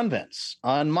on convents,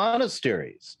 on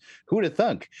monasteries. Who would have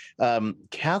thunk?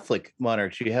 Catholic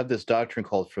monarchs, you have this doctrine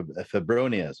called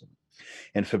Febronianism,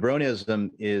 And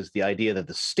Febronianism is the idea that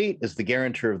the state is the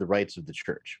guarantor of the rights of the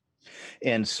church.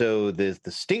 And so the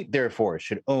state, therefore,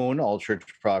 should own all church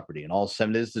property and all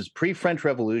some. This is pre-French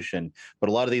Revolution, but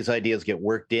a lot of these ideas get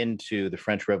worked into the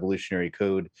French Revolutionary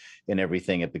Code and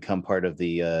everything. It become part of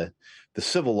the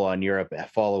civil law in Europe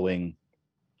following,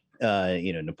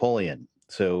 Napoleon.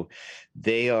 So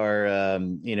they are,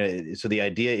 so the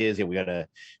idea is that we got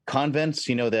convents,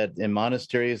 that in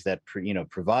monasteries that,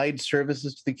 provide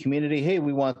services to the community. Hey,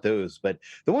 we want those. But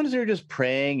the ones that are just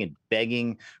praying and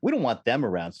begging, we don't want them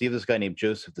around. So you have this guy named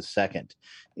Joseph II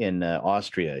in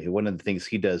Austria. One of the things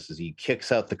he does is he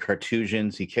kicks out the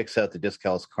Carthusians. He kicks out the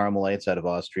Discalced Carmelites out of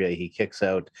Austria. He kicks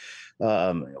out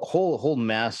a whole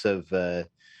mass of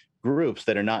groups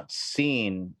that are not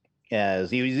seen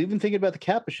as. He was even thinking about the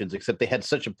Capuchins, except they had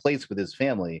such a place with his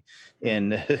family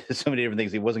and so many different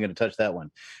things. He wasn't going to touch that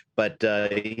one. But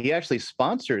he actually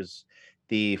sponsors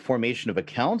the formation of a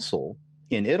council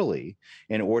in Italy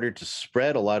in order to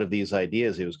spread a lot of these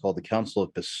ideas. It was called the Council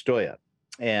of Pistoia.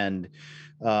 And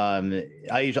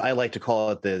I like to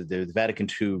call it the Vatican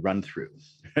II run through,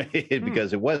 right?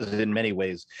 Because it was in many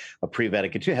ways a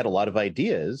pre-Vatican II. It had a lot of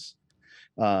ideas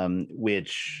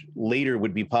which later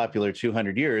would be popular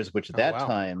 200 years, which at that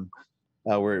time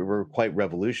were quite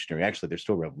revolutionary. Actually, they're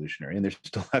still revolutionary, and they're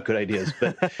still not good ideas.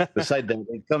 But beside them,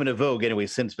 they come into vogue anyway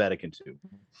since Vatican II,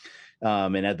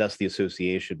 and that's the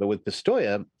association. But with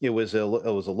Pistoia, it was a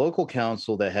local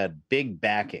council that had big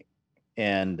backing,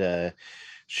 and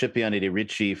Scipione de'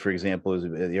 Ricci, for example, is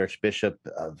the Archbishop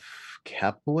of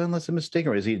Capua, unless I'm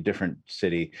mistaken, or is he a different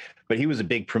city? But he was a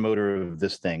big promoter of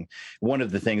this thing. One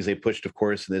of the things they pushed, of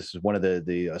course, and this is one of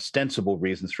the ostensible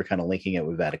reasons for kind of linking it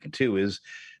with Vatican II, is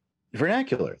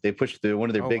vernacular. They pushed one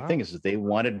of their big things is they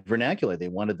wanted vernacular. They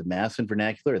wanted the Mass in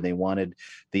vernacular, and they wanted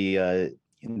the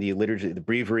liturgy, the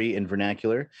breviary in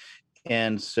vernacular.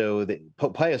 And so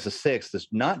Pope Pius VI is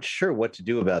not sure what to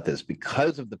do about this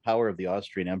because of the power of the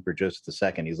Austrian Emperor Joseph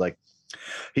II.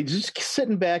 He's just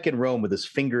sitting back in Rome with his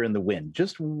finger in the wind,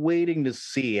 just waiting to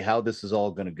see how this is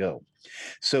all going to go.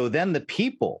 So then the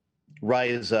people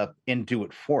rise up and do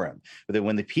it for him. But then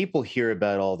when the people hear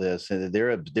about all this,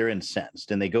 they're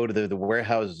incensed, and they go to the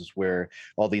warehouses where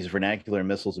all these vernacular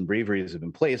missals and breviaries have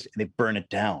been placed, and they burn it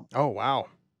down. Oh, wow.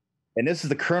 And this is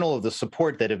the kernel of the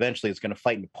support that eventually is going to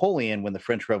fight Napoleon when the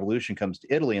French Revolution comes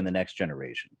to Italy in the next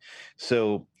generation.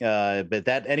 So, but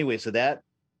that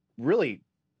really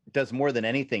does more than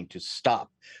anything to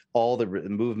stop all the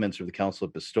movements of the Council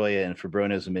of Pistoia and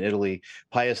Febronianism in Italy.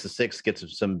 Pius VI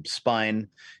gets some spine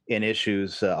and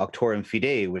issues Auctorem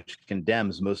Fidei, which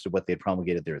condemns most of what they had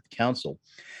promulgated there at the council,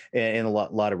 and a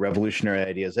lot of revolutionary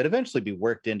ideas that eventually be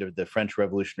worked into the French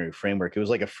revolutionary framework. It was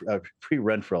like a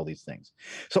pre-run for all these things.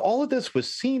 So all of this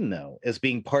was seen, though, as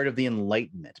being part of the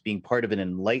Enlightenment, being part of an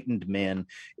enlightened man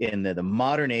in the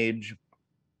modern age.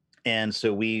 And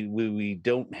so we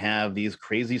don't have these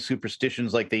crazy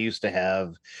superstitions like they used to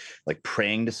have, like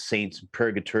praying to saints in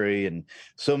purgatory and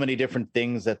so many different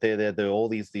things that all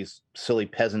these silly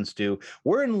peasants do.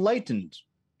 We're enlightened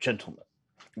gentlemen.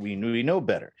 We know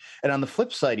better. And on the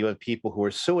flip side, you have people who are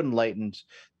so enlightened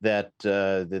that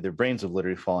their brains have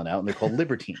literally fallen out, and they're called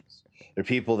libertines. They're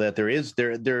people that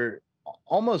they're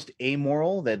almost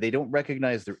amoral, that they don't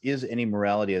recognize there is any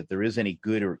morality, that there is any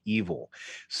good or evil.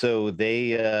 So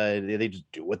they just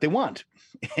do what they want.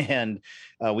 And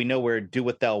we know where do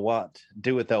what thou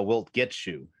wilt gets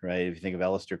you, right? If you think of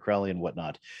Aleister Crowley and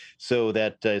whatnot. So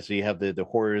so you have the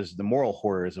horrors, the moral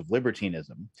horrors of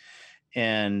libertinism,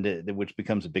 and which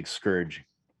becomes a big scourge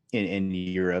in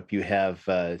Europe. You have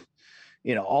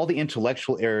all the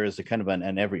intellectual errors are kind of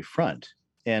on every front.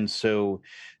 And so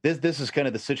this is kind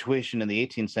of the situation in the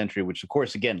 18th century, which, of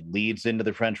course, again, leads into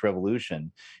the French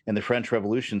Revolution. And the French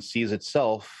Revolution sees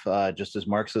itself, just as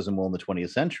Marxism will in the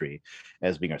 20th century,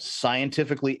 as being a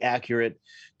scientifically accurate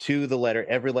to the letter.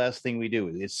 Every last thing we do.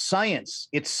 It's science.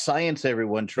 It's science,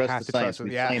 everyone. Trust the science.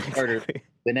 We science harder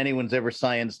than anyone's ever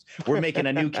scienced. We're making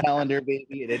a new calendar,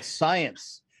 baby, and it's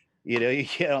science.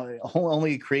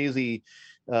 Only crazy,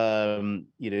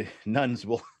 nuns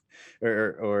will...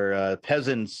 or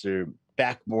peasants or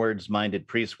backwards-minded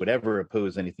priests would ever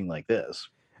oppose anything like this.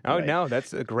 Oh, right? No,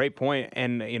 that's a great point.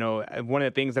 And, one of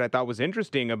the things that I thought was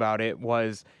interesting about it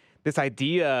was this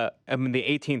idea in the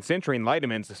 18th century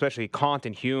Enlightenments, especially Kant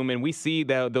and Hume, and we see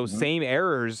those same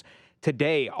errors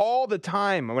today all the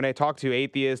time. When I talk to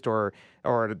atheists or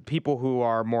people who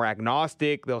are more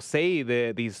agnostic, they'll say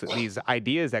these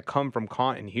ideas that come from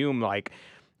Kant and Hume, like,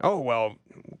 oh, well,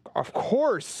 of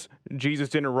course Jesus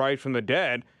didn't rise from the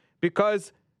dead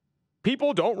because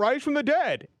people don't rise from the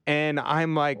dead. And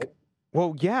I'm like,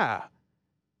 well, yeah,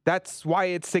 That's why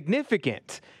it's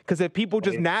significant. Because if people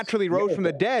just naturally rose from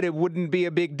the dead, it wouldn't be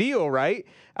a big deal, right?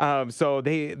 So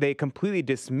they completely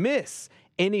dismiss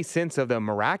any sense of the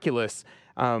miraculous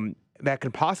that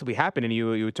could possibly happen. And you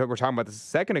were talking about this a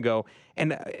second ago.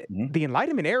 And the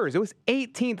Enlightenment errors, it was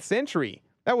 18th century.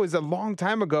 That was a long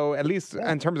time ago, at least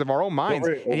in terms of our own minds.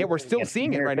 And yet we're still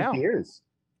seeing it right now. Years.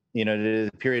 You know,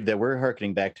 the period that we're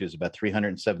hearkening back to is about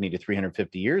 370 to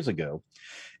 350 years ago.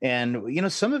 And, you know,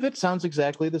 some of it sounds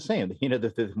exactly the same. You know,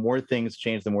 the more things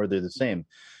change, the more they're the same.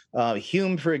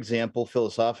 Hume, for example,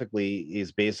 philosophically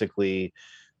is basically,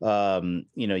 you know,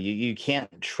 you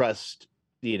can't trust,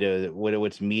 you know,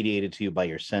 what's mediated to you by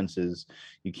your senses.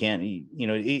 You can't, you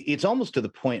know, it's almost to the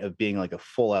point of being like a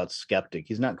full out skeptic.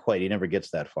 He's not quite, he never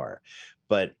gets that far.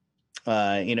 But,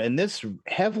 you know, and this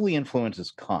heavily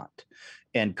influences Kant.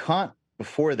 And Kant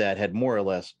before that had more or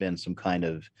less been some kind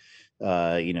of,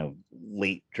 you know,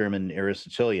 late German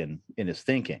Aristotelian in his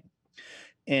thinking.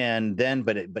 And then,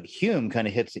 but Hume kind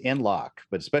of hits in Locke,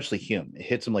 but especially Hume, it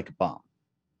hits him like a bomb.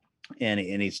 And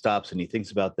he stops and he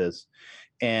thinks about this.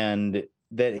 And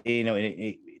that, you know,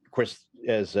 of course,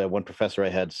 as one professor I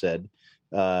had said,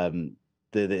 and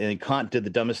Kant did the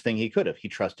dumbest thing he could have. He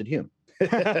trusted Hume.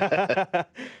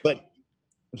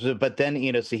 But then,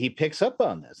 you know, so he picks up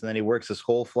on this and then he works this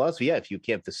whole philosophy. Yeah,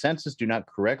 if the senses do not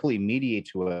correctly mediate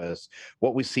to us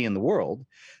what we see in the world,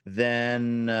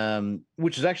 then,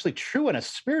 which is actually true on a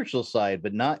spiritual side,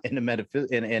 but not in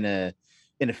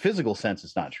a physical sense,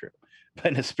 it's not true.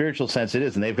 But in a spiritual sense, it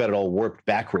is. And they've got it all warped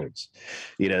backwards,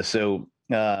 you know, so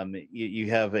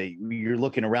you're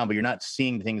looking around, but you're not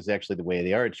seeing things actually the way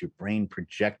they are. It's your brain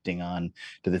projecting on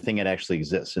to the thing that actually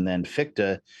exists. And then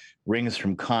Fichte rings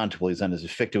from Kant while he's on his.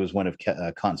 Fichte was one of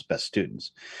Kant's best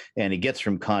students, and he gets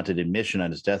from Kant an admission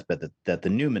on his deathbed that the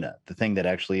noumena, the thing that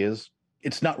actually is,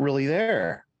 it's not really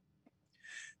there.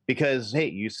 Because, hey,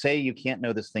 you say you can't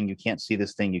know this thing, you can't see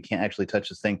this thing, you can't actually touch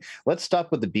this thing. Let's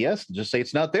stop with the BS and just say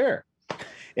it's not there.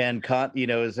 And Kant, you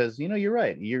know, says, you know, you're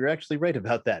right. You're actually right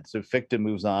about that. So Fichte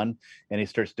moves on and he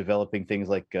starts developing things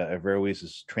like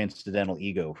Averroes' transcendental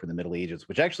ego for the Middle Ages,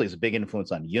 which actually is a big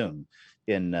influence on Jung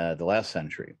in the last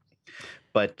century.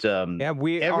 But yeah,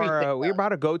 we're about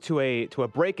to go to a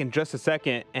break in just a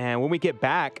second, and when we get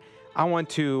back, I want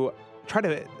to try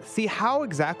to see how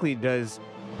exactly does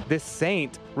this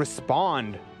saint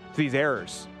respond to these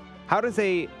errors. How does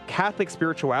a Catholic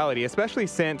spirituality, especially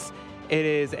since it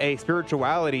is a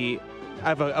spirituality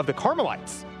of the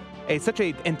Carmelites, such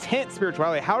an intense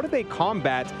spirituality, how do they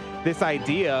combat this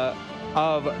idea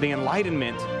of the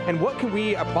Enlightenment, and what can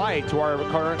we apply to our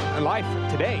current life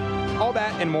today? All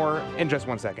that and more in just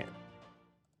 1 second.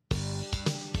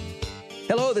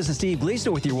 Hello, this is Steve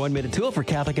Gleason with your 1-minute tool for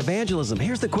Catholic evangelism.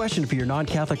 Here's the question for your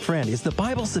non-Catholic friend. Is the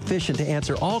Bible sufficient to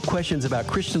answer all questions about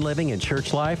Christian living and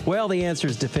church life? Well, the answer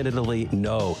is definitively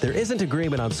no. There isn't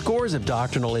agreement on scores of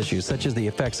doctrinal issues, such as the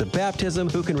effects of baptism,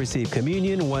 who can receive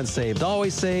communion, once saved,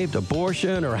 always saved,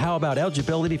 abortion, or how about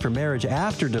eligibility for marriage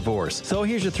after divorce. So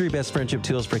here's your 3 best friendship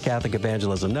tools for Catholic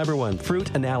evangelism. Number 1,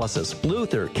 fruit analysis.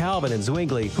 Luther, Calvin, and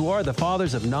Zwingli, who are the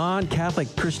fathers of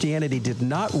non-Catholic Christianity, did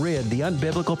not rid the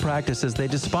unbiblical practices they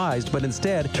despised, but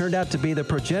instead turned out to be the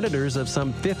progenitors of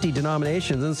some 50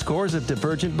 denominations and scores of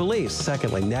divergent beliefs.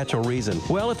 Secondly, natural reason.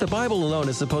 Well, if the Bible alone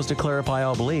is supposed to clarify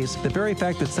all beliefs, the very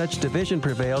fact that such division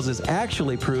prevails is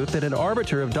actually proof that an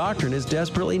arbiter of doctrine is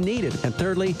desperately needed. And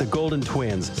thirdly, the golden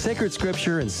twins. Sacred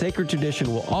scripture and sacred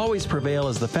tradition will always prevail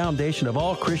as the foundation of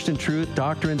all Christian truth,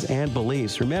 doctrines, and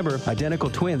beliefs. Remember,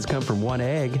 identical twins come from one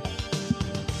egg.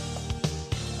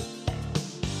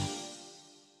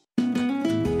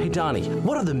 Donnie,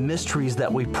 what are the mysteries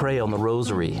that we pray on the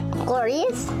rosary?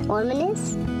 Glorious,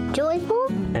 luminous, joyful,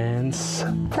 And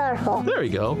sorrowful. There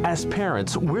you go. As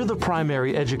parents, we're the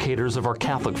primary educators of our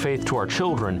Catholic faith to our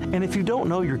children, and if you don't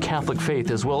know your Catholic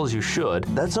faith as well as you should,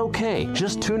 that's okay.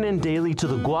 Just tune in daily to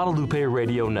the Guadalupe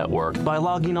Radio Network by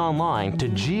logging online to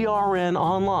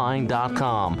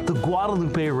grnonline.com. The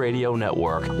Guadalupe Radio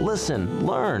Network. Listen,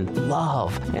 learn,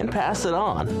 love, and pass it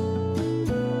on.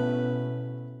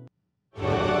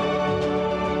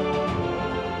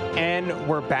 And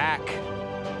we're back.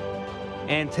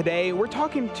 And today we're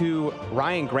talking to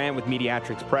Ryan Grant with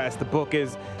Mediatrix Press. The book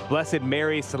is Blessed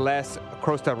Mary Celeste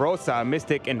Crosta Rosa,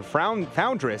 Mystic and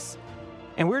Foundress.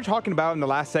 And we were talking about in the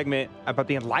last segment about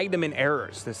the Enlightenment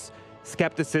errors, this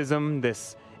skepticism,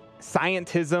 this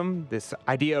scientism, this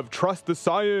idea of trust the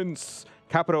science,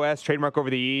 capital S, trademark over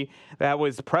the E, that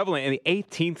was prevalent in the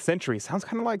 18th century. Sounds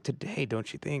kind of like today,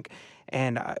 don't you think?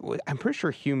 And I'm pretty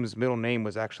sure Hume's middle name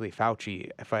was actually Fauci,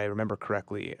 if I remember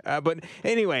correctly. But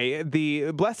anyway,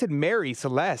 the Blessed Mary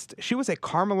Celeste, she was a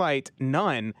Carmelite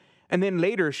nun And then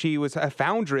later, she was a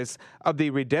foundress of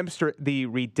the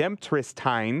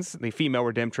Redemptoristines, the female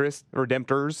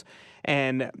Redemptors,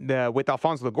 and with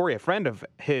Alfonso Liguori, a friend of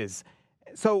his.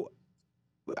 So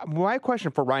my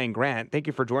question for Ryan Grant, thank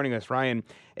you for joining us, Ryan,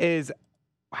 is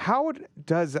how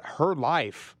does her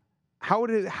life, how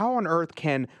on earth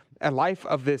can a life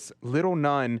of this little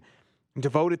nun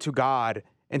devoted to God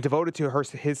and devoted to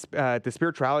the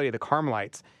spirituality of the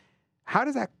Carmelites, how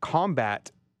does that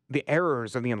combat the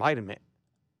errors of the Enlightenment?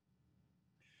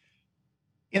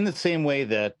 In the same way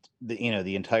that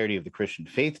the entirety of the Christian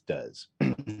faith does,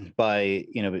 by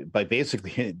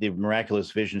basically the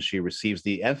miraculous visions she receives,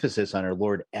 the emphasis on our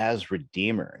Lord as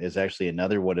Redeemer is actually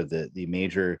another one of the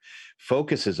major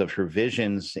focuses of her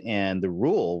visions, and the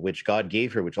rule which God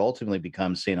gave her, which ultimately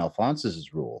becomes St.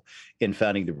 Alphonsus' rule in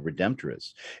founding the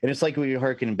Redemptorists. And it's like we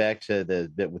hearken back to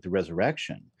with the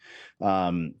resurrection,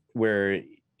 where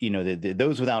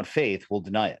those without faith will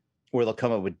deny it, or they'll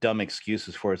come up with dumb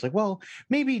excuses for it. It's like, well,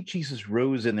 maybe Jesus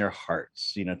rose in their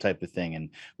hearts, type of thing. And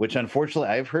which, unfortunately,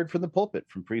 I've heard from the pulpit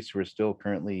from priests who are still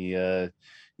currently,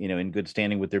 in good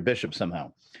standing with their bishop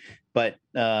somehow. But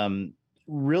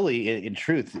really, in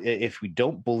truth, if we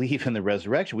don't believe in the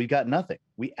resurrection, we've got nothing.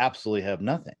 We absolutely have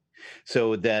nothing.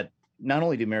 So that not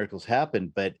only do miracles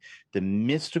happen, but the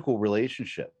mystical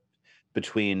relationship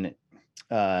between,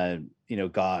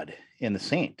 God and the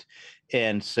saint.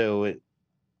 And so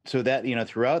that,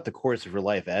 throughout the course of her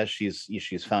life, as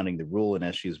she's founding the rule, and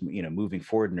as she's, moving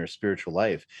forward in her spiritual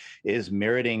life, is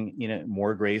meriting,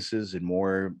 more graces and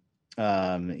more,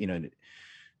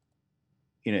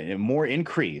 more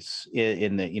increase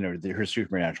in her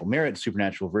supernatural merit,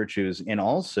 supernatural virtues, and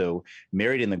also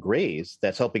merit in the grace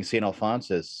that's helping St.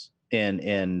 Alphonsus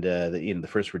and the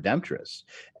first Redemptorists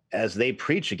as they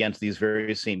preach against these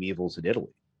very same evils in Italy.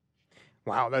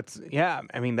 Wow, that's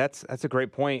a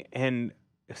great point. And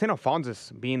St.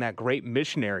 Alphonsus being that great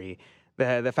missionary,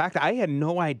 the fact that I had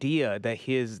no idea that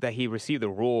he received the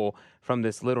rule from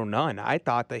this little nun. I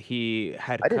thought that he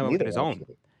had come up with his own.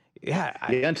 Yeah,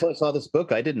 until I saw this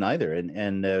book, I didn't either,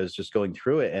 and I was just going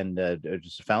through it, and I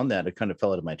just found that it kind of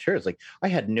fell out of my chair. It's like I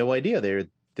had no idea they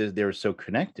were so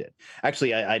connected.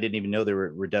 Actually, I didn't even know there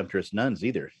were Redemptorist nuns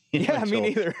either. Yeah, me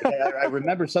neither. I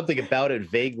remember something about it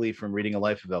vaguely from reading A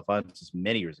Life of Alphonsus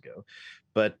many years ago.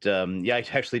 But I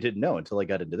actually didn't know until I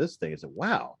got into this thing. I said,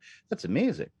 wow, that's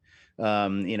amazing.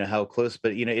 How close.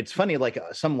 But, it's funny, like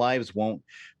some lives won't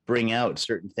bring out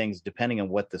certain things depending on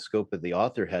what the scope of the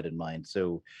author had in mind.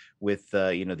 So with,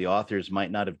 the authors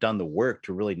might not have done the work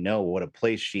to really know what a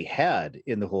place she had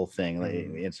in the whole thing,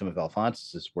 in some of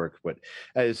Alphonsus's work. But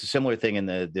it's a similar thing in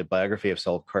the biography of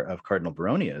Cardinal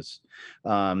Baronius.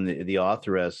 The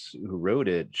authoress who wrote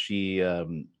it, she... a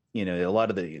lot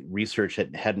of the research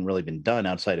hadn't really been done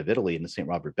outside of Italy in the St.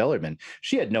 Robert Bellarmine.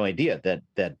 She had no idea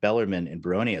that Bellarmine and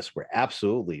Baronius were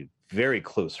absolutely very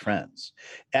close friends,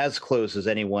 as close as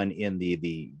anyone in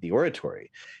the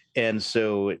oratory. And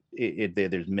so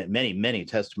there's many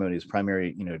testimonies,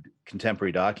 primary,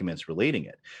 contemporary documents relating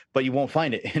it, but you won't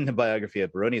find it in the biography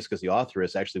of Baronius because the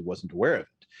authoress actually wasn't aware of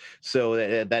it. So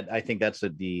that I think that's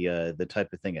the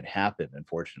type of thing that happened,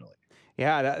 unfortunately.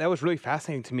 Yeah, that was really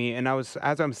fascinating to me. And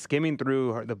as I'm skimming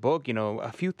through the book,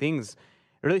 a few things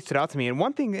really stood out to me. And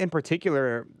one thing in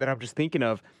particular that I'm just thinking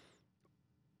of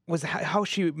was how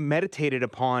she meditated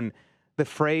upon the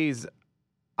phrase,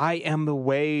 I am the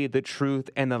way, the truth,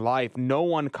 and the life. No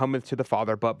one cometh to the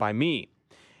Father but by me.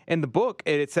 In the book,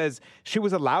 it says she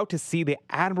was allowed to see the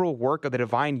admirable work of the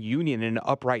divine union in an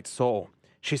upright soul.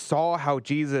 She saw how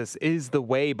Jesus is the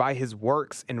way by his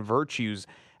works and virtues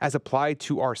as applied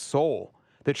to our soul,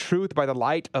 the truth by the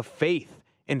light of faith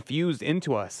infused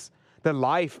into us, the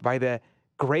life by the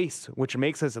grace which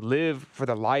makes us live for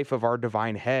the life of our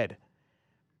divine head.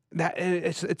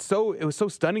 It was so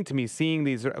stunning to me seeing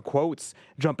these quotes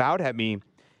jump out at me,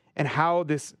 and how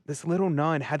this little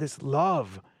nun had this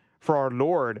love for our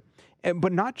Lord,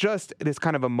 but not just this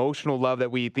kind of emotional love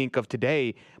that we think of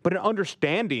today, but an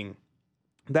understanding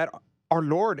that our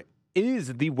Lord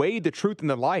is the way, the truth, and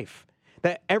the life.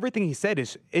 That everything he said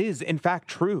is in fact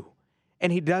true.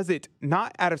 And he does it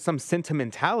not out of some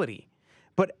sentimentality,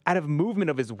 but out of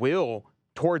movement of his will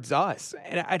towards us.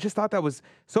 And I just thought that was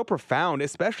so profound,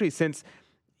 especially since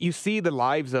you see the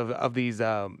lives of these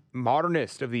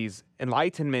modernists, of these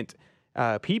Enlightenment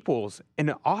peoples,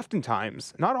 and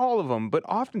oftentimes, not all of them, but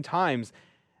oftentimes,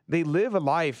 they live a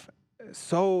life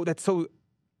that's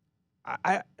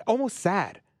almost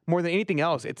sad. More than anything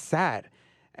else, it's sad.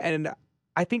 And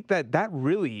I think that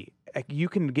really, you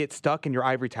can get stuck in your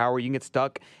ivory tower, you can get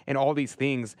stuck in all these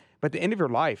things, but at the end of your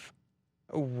life,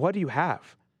 what do you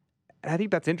have? I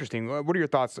think that's interesting. What are your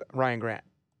thoughts, Ryan Grant?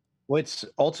 Well, it's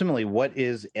ultimately what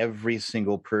is every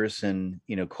single person,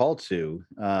 called to.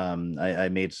 I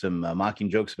made some mocking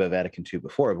jokes about Vatican II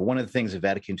before, but one of the things that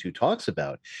Vatican II talks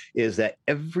about is that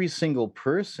every single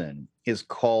person is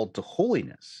called to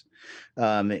holiness.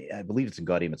 I believe it's in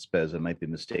Gaudium et Spes. I might be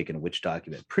mistaken which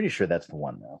document. Pretty sure that's the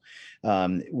one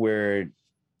though, where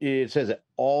it says that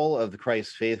all of the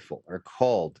Christ faithful are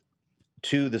called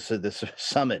to the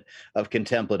summit of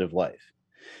contemplative life.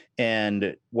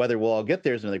 And whether we'll all get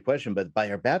there is another question, but by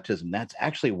our baptism, that's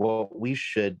actually what we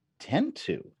should tend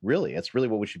to, really. That's really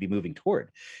what we should be moving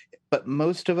toward. But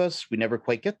most of us, we never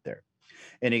quite get there.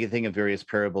 And you can think of various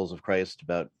parables of Christ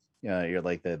about, you're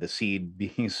like the seed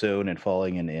being sown and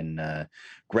falling in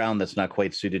ground that's not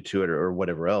quite suited to it or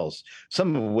whatever else,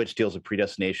 some of which deals with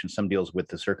predestination, some deals with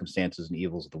the circumstances and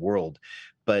evils of the world.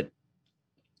 But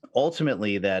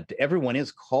ultimately, that everyone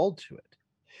is called to it.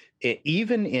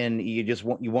 Even in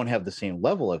you won't have the same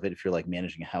level of it if you're like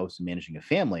managing a house and managing a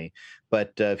family,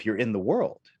 but if you're in the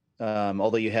world,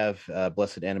 although you have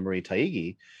Blessed Anna Marie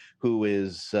Taigi, who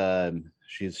is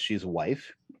she's a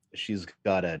wife, she's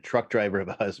got a truck driver of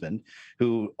a husband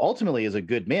who ultimately is a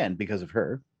good man because of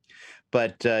her,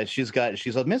 but she's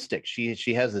a mystic.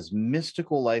 She has this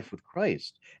mystical life with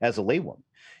Christ as a laywoman,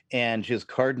 and she has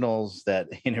cardinals that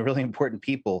really important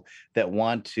people that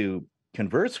want to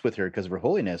converse with her because of her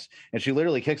holiness, and she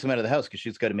literally kicks him out of the house because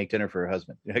she's got to make dinner for her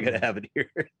husband. I got to have it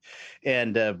here.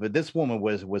 And but this woman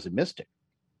was a mystic,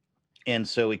 and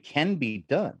so it can be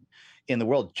done in the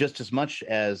world just as much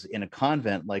as in a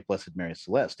convent like Blessed Mary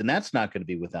Celeste, and that's not going to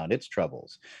be without its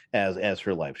troubles, as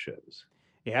her life shows.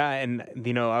 Yeah, and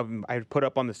I put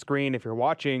up on the screen, if you're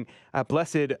watching,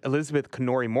 Blessed Elizabeth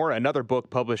Knorri Mora, another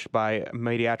book published by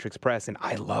Mediatrix Press, and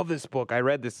I love this book. I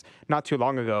read this not too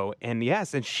long ago, and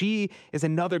yes, and she is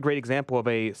another great example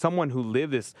of someone who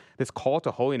lived this call to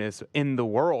holiness in the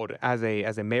world as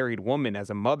a married woman,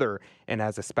 as a mother, and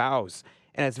as a spouse.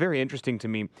 And it's very interesting to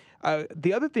me.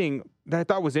 The other thing that I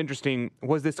thought was interesting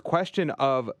was this question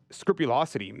of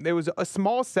scrupulosity. There was a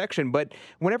small section, but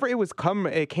whenever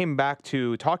it came back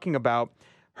to talking about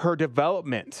her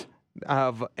development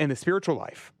in the spiritual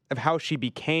life, of how she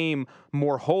became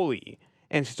more holy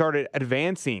and she started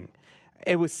advancing,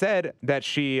 it was said that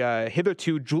she,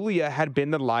 hitherto, Julia had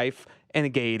been the life and the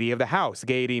gaiety of the house,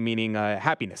 gaiety meaning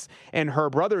happiness. And her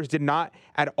brothers did not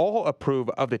at all approve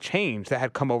of the change that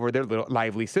had come over their little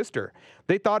lively sister.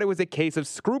 They thought it was a case of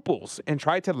scruples and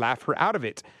tried to laugh her out of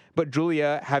it. But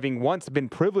Julia, having once been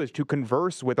privileged to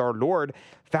converse with our Lord,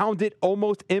 found it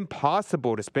almost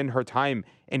impossible to spend her time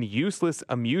in useless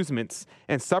amusements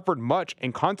and suffered much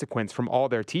in consequence from all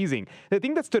their teasing. The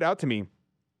thing that stood out to me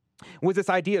was this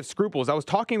idea of scruples. I was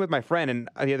talking with my friend, and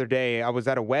the other day I was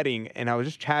at a wedding, and I was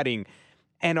just chatting,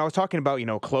 and I was talking about,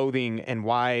 clothing and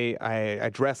why I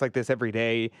dress like this every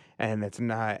day, and it's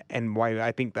not, and why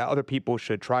I think that other people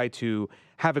should try to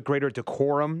have a greater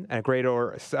decorum and a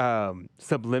greater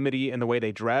sublimity in the way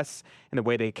they dress and the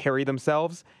way they carry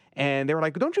themselves. And they were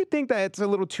like, "Don't you think that it's a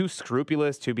little too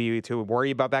scrupulous to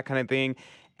worry about that kind of thing?"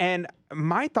 And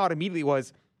my thought immediately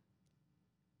was,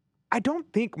 I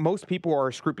don't think most people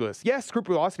are scrupulous. Yes,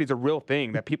 scrupulosity is a real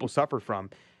thing that people suffer from.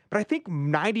 But I think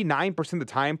 99% of the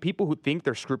time, people who think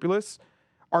they're scrupulous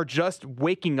are just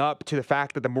waking up to the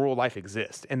fact that the moral life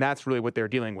exists. And that's really what they're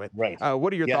dealing with. Right.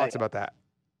 What are your thoughts about that?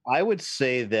 I would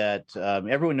say that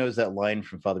everyone knows that line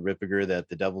from Father Ripperger that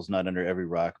the devil's not under every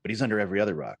rock, but he's under every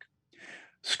other rock.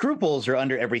 Scruples are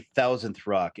under every thousandth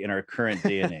rock in our current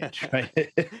day and age,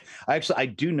 right? I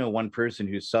do know one person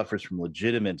who suffers from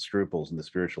legitimate scruples in the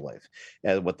spiritual life,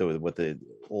 what the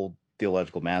old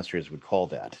theological masters would call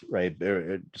that, right?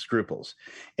 Scruples.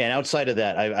 And outside of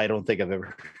that, I don't think I've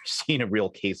ever seen a real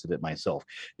case of it myself,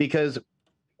 because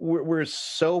we're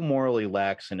so morally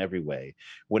lax in every way.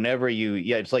 Whenever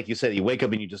it's like you said, you wake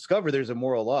up and you discover there's a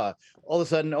moral law. All of a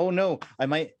sudden, oh no, I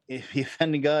might be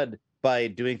offending God by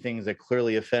doing things that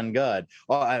clearly offend God.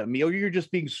 You're just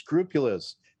being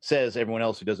scrupulous, says everyone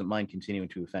else who doesn't mind continuing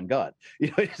to offend God.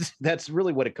 That's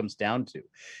really what it comes down to,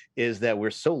 is that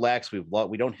we're so lax,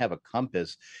 we don't have a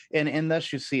compass, and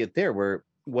thus you see it there, where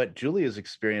what Julia's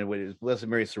experienced, what is Blessed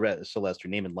Mary Celeste, her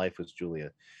name in life was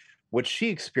Julia. What she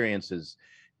experiences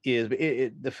is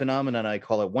the phenomenon I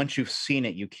call it, once you've seen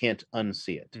it, you can't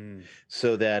unsee it.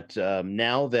 So that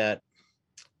now that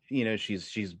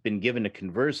she's been given to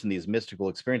converse in these mystical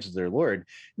experiences with their Lord,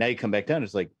 now you come back down,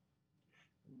 it's like,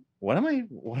 what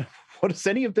does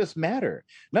any of this matter?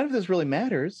 None of this really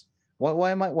matters.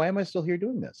 Why am I still here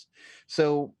doing this?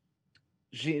 So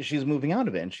she's moving out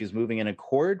of it, and she's moving in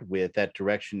accord with that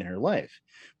direction in her life.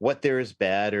 What there is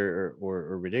bad or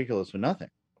ridiculous or nothing.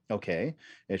 Okay.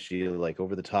 Is she like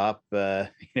over the top,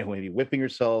 maybe whipping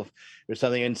herself or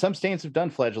something? And some saints have done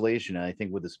flagellation. And I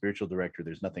think with the spiritual director,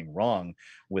 there's nothing wrong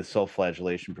with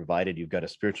self-flagellation, provided you've got a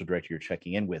spiritual director you're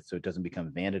checking in with, so it doesn't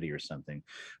become vanity or something.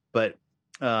 But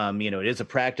it is a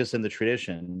practice in the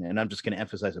tradition, and I'm just going to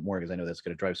emphasize it more because I know that's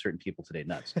going to drive certain people today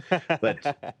nuts.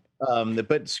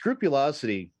 But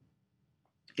scrupulosity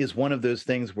is one of those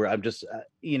things where I'm just,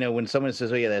 when someone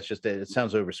says, "Oh yeah, that's just it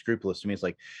sounds over scrupulous to me," it's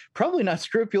like probably not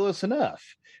scrupulous enough,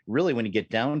 really, when you get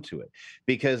down to it,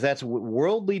 because that's what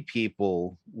worldly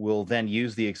people will then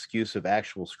use the excuse of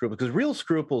actual scruples, because real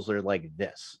scruples are like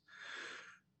this.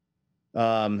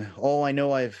 I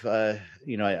know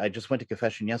I just went to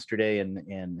confession yesterday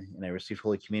and I received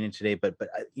Holy Communion today, but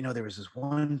there was this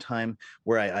one time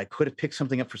where I could have picked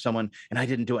something up for someone and I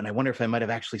didn't do it. And I wonder if I might've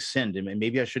actually sinned, and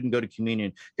maybe I shouldn't go to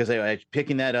communion because I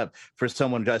picking that up for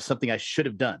someone does something I should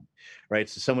have done. Right.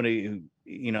 So someone who,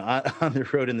 on the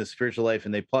road in the spiritual life,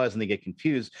 and they pause and they get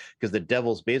confused because the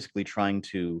devil's basically trying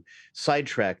to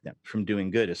sidetrack them from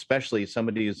doing good, especially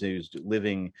somebody who's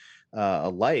living a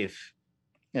life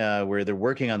where they're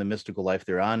working on the mystical life.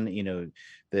 They're on,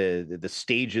 the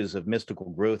stages of mystical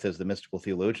growth, as the mystical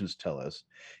theologians tell us.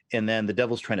 And then the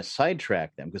devil's trying to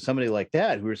sidetrack them, because somebody like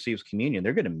that who receives communion,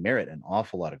 they're going to merit an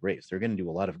awful lot of grace. They're going to do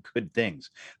a lot of good things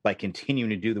by continuing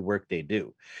to do the work they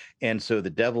do. And so the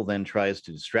devil then tries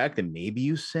to distract them. Maybe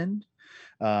you sinned.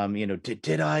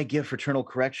 Did I give fraternal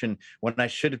correction when I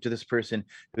should have to this person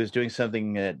who was doing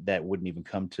something that wouldn't even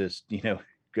come to,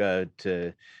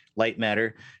 to light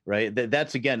matter, right?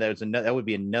 That would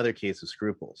be another case of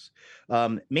scruples.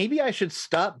 Maybe I should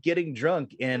stop getting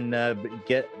drunk and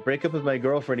break up with my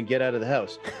girlfriend and get out of the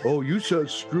house. Oh, you said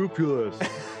scrupulous.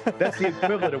 That's the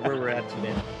equivalent of where we're at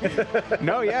today.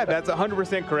 No, yeah, that's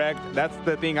 100% correct. That's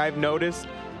the thing I've noticed.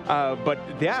 But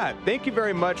yeah, thank you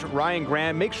very much, Ryan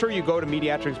Graham. Make sure you go to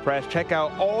Mediatrix Press, check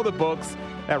out all the books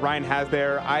that Ryan has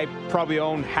there. I probably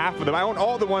own half of them. I own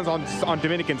all the ones on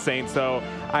Dominican saints, so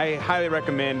I highly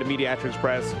recommend Mediatrix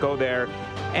Press. Go there.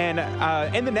 And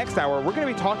in the next hour, we're going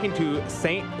to be talking to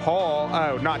St. Paul.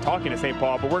 Not talking to St.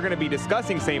 Paul, but we're going to be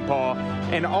discussing St. Paul,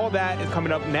 and all that is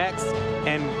coming up next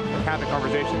and Catholic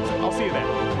Conversations. I'll see you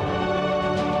then.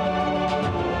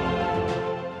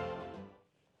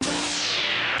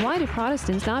 Why do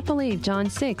Protestants not believe John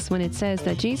 6 when it says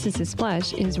that Jesus'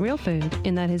 flesh is real food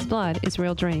and that his blood is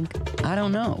real drink? I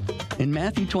don't know. In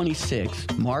Matthew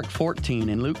 26, Mark 14,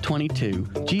 and Luke 22,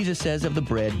 Jesus says of the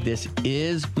bread, "This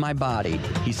is my body."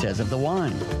 He says of the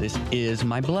wine, "This is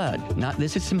my blood." Not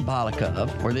 "this is symbolic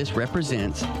of" or "this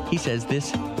represents." He says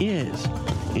 "this is."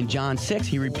 In John 6,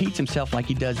 he repeats himself like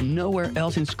he does nowhere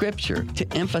else in Scripture to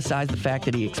emphasize the fact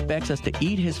that he expects us to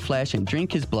eat his flesh and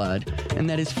drink his blood, and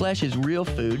that his flesh is real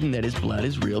food and that his blood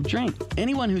is real drink.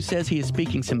 Anyone who says he is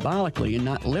speaking symbolically and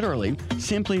not literally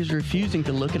simply is refusing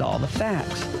to look at all the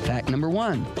facts. Fact number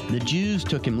 1, the Jews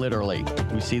took him literally.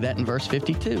 We see that in verse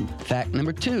 52. Fact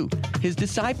number 2, his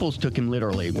disciples took him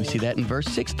literally. We see that in verse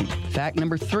 60. Fact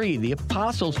number 3, the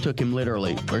apostles took him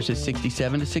literally, verses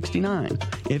 67 to 69.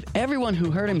 If everyone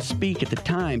who heard him speak at the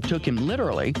time took him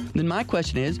literally, then my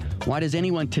question is, why does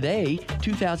anyone today,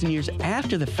 2,000 years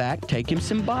after the fact, take him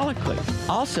symbolically?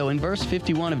 Also, in verse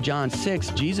 51 of John 6,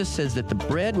 Jesus says that the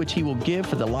bread which he will give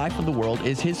for the life of the world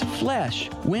is his flesh.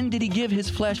 When did he give his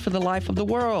flesh for the life of the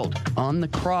world? On the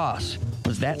cross.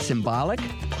 Was that symbolic?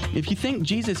 If you think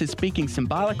Jesus is speaking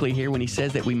symbolically here when he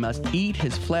says that we must eat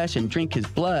his flesh and drink his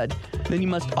blood, then you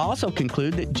must also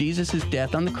conclude that Jesus'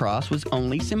 death on the cross was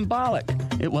only symbolic.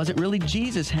 It wasn't really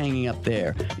Jesus hanging up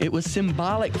there. It was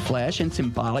symbolic flesh and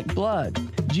symbolic blood.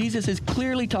 Jesus is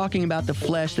clearly talking about the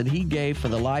flesh that he gave for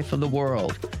the life of the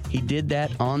world. He did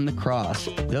that on the cross.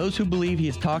 Those who believe he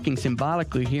is talking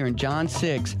symbolically here in John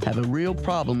 6 have a real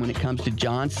problem when it comes to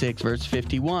John 6, verse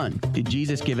 51. Did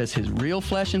Jesus give us his real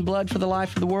flesh and blood for the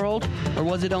life of the world, or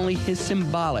was it only his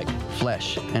symbolic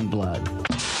flesh and blood?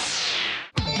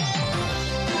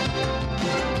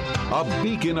 A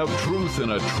beacon of truth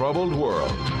in a troubled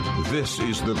world. This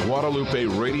is the Guadalupe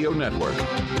Radio Network,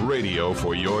 radio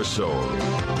for your soul.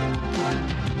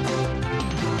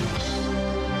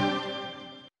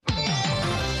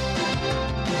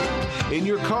 In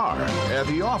your car, at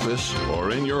the office,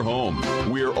 or in your home,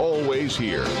 we're always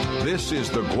here. This is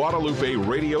the Guadalupe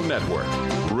Radio Network,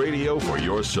 radio for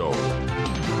your soul.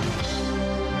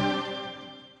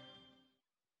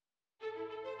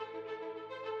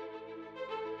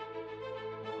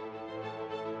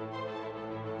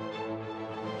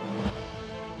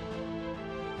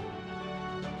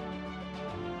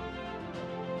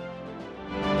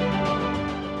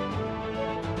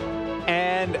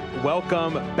 And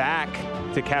welcome back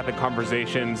to Catholic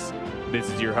Conversations. This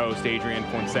is your host, Adrian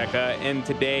Fonseca, and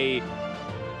today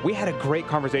we had a great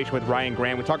conversation with Ryan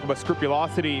Grant. We talked about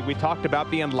scrupulosity. We talked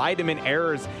about the Enlightenment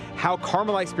errors, how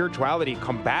Carmelite spirituality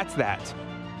combats that.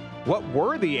 What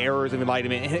were the errors of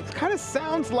Enlightenment? And it kind of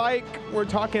sounds like we're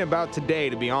talking about today,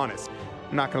 to be honest.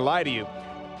 I'm not going to lie to you.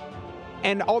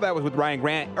 And all that was with Ryan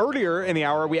Grant. Earlier in the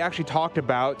hour, we actually talked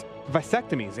about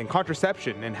vasectomies and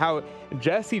contraception and how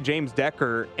Jesse James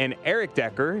Decker and Eric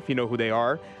Decker, if you know who they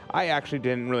are, I actually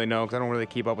didn't really know because I don't really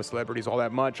keep up with celebrities all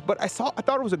that much, but I thought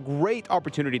it was a great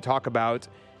opportunity to talk about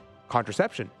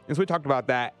contraception. And so we talked about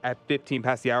that at 15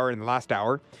 past the hour in the last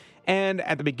hour. And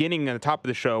at the beginning and the top of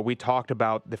the show, we talked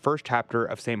about the first chapter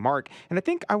of St. Mark. And I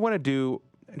think I want to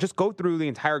just go through the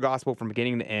entire gospel from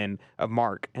beginning to end of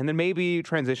Mark, and then maybe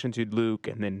transition to Luke,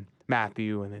 and then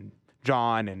Matthew, and then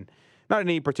John, and not in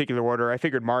any particular order. I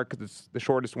figured Mark because it's the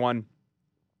shortest one.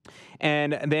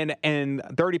 And then in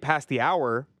 30 past the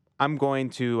hour, I'm going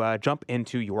to jump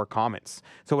into your comments.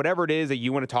 So whatever it is that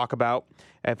you want to talk about,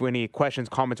 if any questions,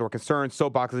 comments, or concerns,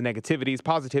 soapboxes, negativities,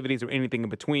 positivities, or anything in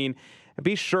between,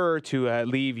 be sure to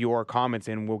leave your comments,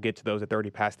 and we'll get to those at 30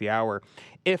 past the hour.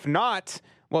 If not,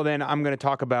 well, then I'm going to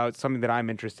talk about something that I'm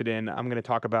interested in. I'm going to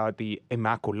talk about the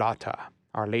Immaculata,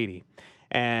 Our Lady.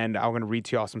 And I'm going to read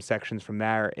to y'all some sections from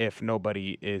there if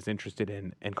nobody is interested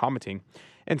in commenting.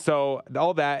 And so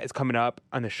all that is coming up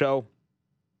on the show.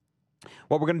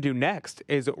 What we're going to do next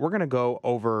is we're going to go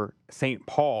over St.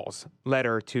 Paul's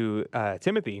letter to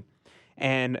Timothy.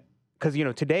 And because,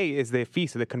 today is the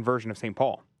feast of the conversion of St.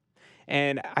 Paul.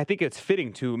 And I think it's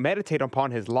fitting to meditate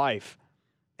upon his life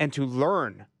and to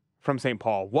learn from St.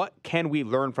 Paul. What can we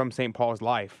learn from St. Paul's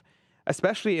life,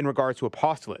 especially in regards to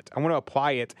apostolate? I want to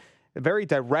apply it very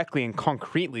directly and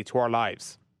concretely to our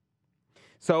lives.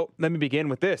 So let me begin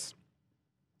with this.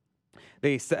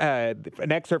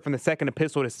 An excerpt from the second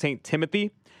epistle to St.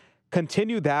 Timothy.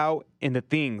 Continue thou in the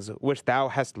things which thou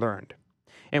hast learned,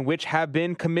 and which have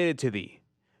been committed to thee,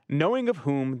 knowing of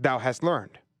whom thou hast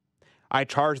learned. I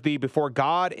charge thee before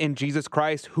God and Jesus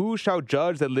Christ, who shall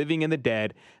judge the living and the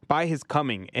dead by his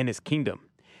coming and his kingdom.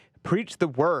 Preach the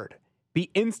word. Be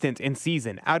instant in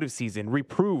season, out of season.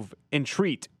 Reprove,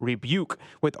 entreat, rebuke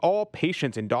with all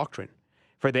patience and doctrine.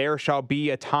 For there shall be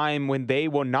a time when they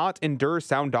will not endure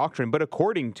sound doctrine, but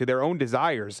according to their own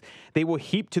desires, they will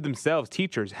heap to themselves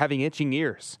teachers having itching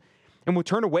ears, and will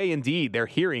turn away indeed their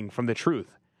hearing from the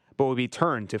truth, but will be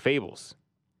turned to fables.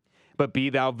 But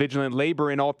be thou vigilant, labor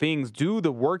in all things, do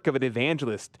the work of an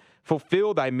evangelist,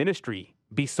 fulfill thy ministry,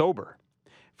 be sober.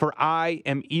 For I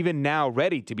am even now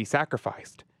ready to be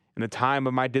sacrificed, and the time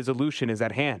of my dissolution is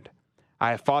at hand.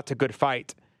 I have fought a good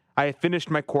fight, I have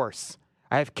finished my course,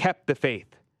 I have kept the faith.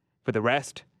 For the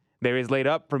rest, there is laid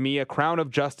up for me a crown of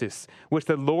justice, which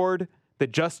the Lord, the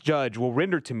just judge, will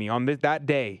render to me on that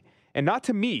day, and not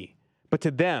to me, but to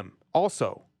them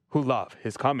also who love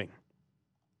his coming.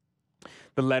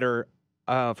 The letter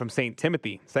from St.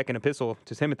 Timothy, second epistle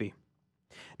to Timothy.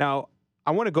 Now,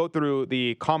 I want to go through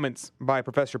the comments by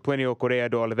Professor Plinio Correa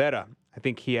de Oliveira. I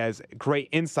think he has great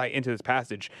insight into this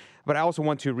passage. But I also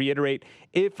want to reiterate,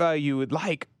 if you would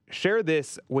like, share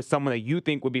this with someone that you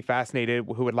think would be fascinated,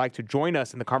 who would like to join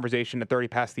us in the conversation at 30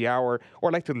 past the hour,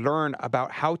 or like to learn about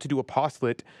how to do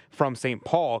apostolate from St.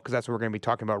 Paul, because that's what we're going to be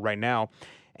talking about right now.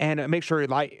 And make sure you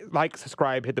like,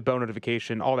 subscribe, hit the bell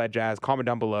notification, all that jazz, comment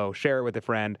down below, share it with a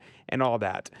friend, and all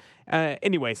that.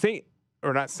 Anyway,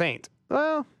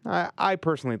 well, I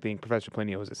personally think Professor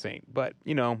Plinio is a saint, but,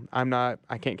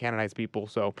 I can't canonize people.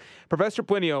 So Professor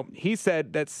Plinio, he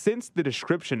said that since the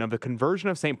description of the conversion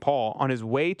of St. Paul on his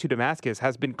way to Damascus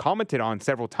has been commented on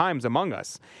several times among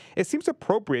us, it seems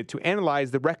appropriate to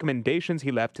analyze the recommendations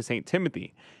he left to St.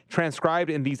 Timothy, transcribed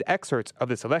in these excerpts of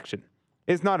the selection.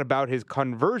 It's not about his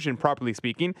conversion, properly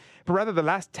speaking, but rather the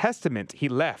last testament he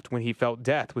left when he felt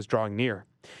death was drawing near.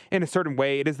 In a certain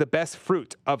way, it is the best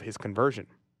fruit of his conversion.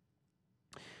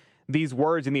 These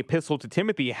words in the epistle to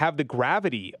Timothy have the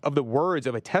gravity of the words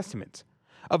of a testament,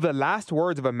 of the last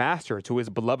words of a master to his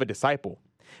beloved disciple,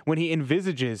 when he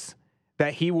envisages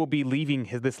that he will be leaving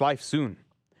this life soon.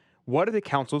 What are the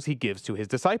counsels he gives to his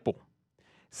disciple?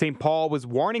 St. Paul was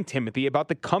warning Timothy about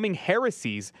the coming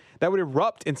heresies that would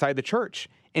erupt inside the church.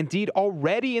 Indeed,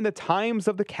 already in the times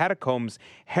of the catacombs,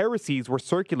 heresies were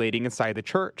circulating inside the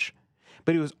church.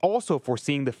 But he was also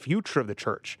foreseeing the future of the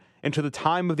church until the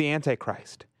time of the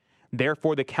Antichrist.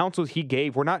 Therefore, the counsels he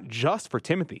gave were not just for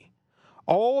Timothy.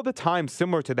 All the times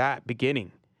similar to that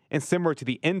beginning and similar to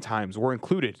the end times were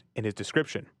included in his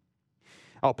description.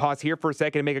 I'll pause here for a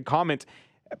second and make a comment.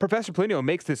 Professor Plinio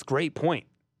makes this great point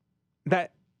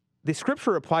that the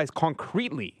scripture applies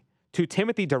concretely to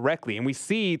Timothy directly, and we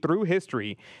see through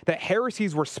history that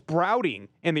heresies were sprouting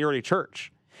in the early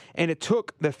church, and it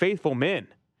took the faithful men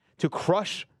to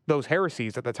crush those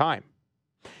heresies at the time.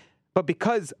 But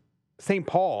because St.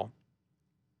 Paul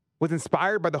was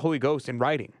inspired by the Holy Ghost in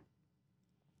writing,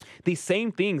 these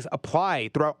same things apply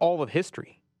throughout all of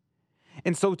history.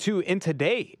 And so too, in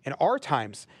today, in our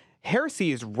times,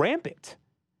 heresy is rampant.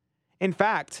 In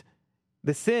fact,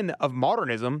 the sin of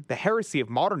modernism, the heresy of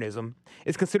modernism,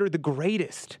 is considered the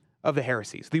greatest of the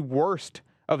heresies, the worst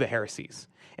of the heresies.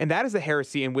 And that is the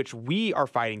heresy in which we are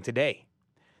fighting today.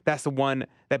 That's the one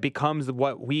that becomes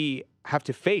what we have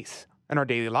to face in our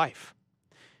daily life.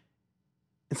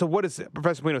 And so what does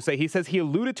Professor Bueno say? He says he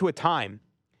alluded to a time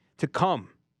to come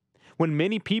when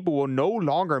many people will no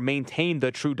longer maintain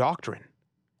the true doctrine.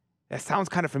 That sounds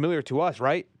kind of familiar to us,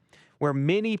 right? Where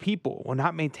many people will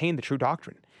not maintain the true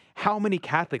doctrine. How many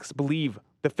Catholics believe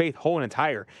the faith whole and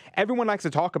entire? Everyone likes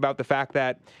to talk about the fact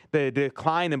that the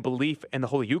decline in belief in the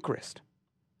Holy Eucharist.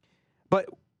 But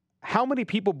how many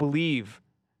people believe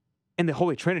in the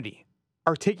Holy Trinity,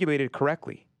 articulated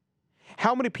correctly?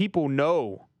 How many people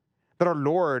know that our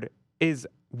Lord is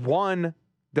one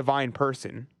divine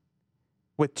person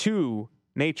with two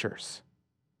natures,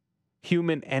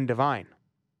 human and divine?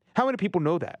 How many people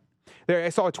know that? I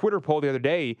saw a Twitter poll the other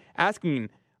day asking,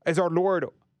 is our Lord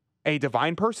a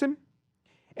divine person,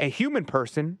 a human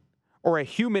person, or a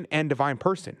human and divine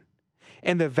person?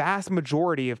 And the vast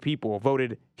majority of people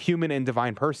voted human and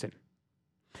divine person.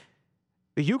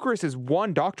 The Eucharist is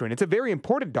one doctrine. It's a very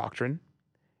important doctrine.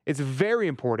 It's very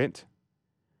important,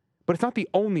 but it's not the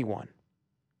only one.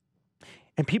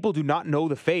 And people do not know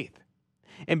the faith.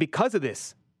 And because of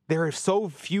this, there are so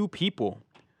few people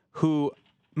who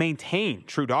maintain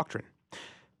true doctrine.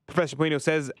 Professor Bueno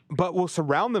says, but will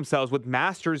surround themselves with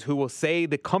masters who will say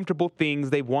the comfortable things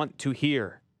they want to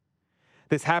hear.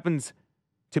 This happens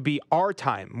to be our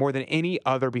time more than any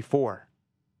other before.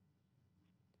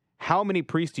 How many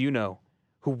priests do you know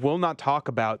who will not talk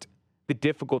about the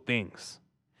difficult things?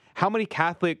 How many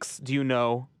Catholics do you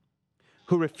know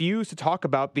who refuse to talk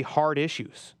about the hard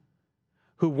issues?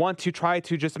 Who want to try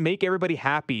to just make everybody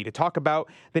happy, to talk about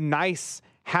the nice,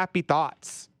 happy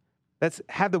thoughts? Let's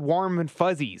have the warm and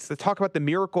fuzzies. Let's talk about the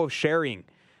miracle of sharing.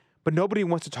 But nobody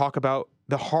wants to talk about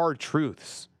the hard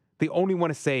truths. They only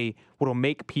want to say what will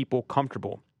make people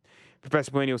comfortable.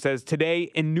 Professor Bueno says, today,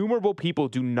 innumerable people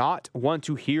do not want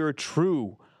to hear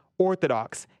true,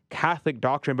 orthodox, Catholic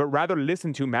doctrine, but rather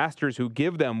listen to masters who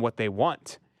give them what they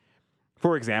want.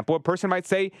 For example, a person might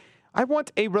say, I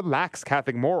want a relaxed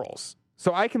Catholic morals,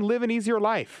 so I can live an easier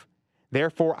life.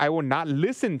 Therefore, I will not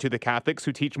listen to the Catholics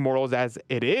who teach morals as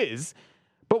it is,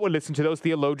 but will listen to those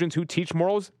theologians who teach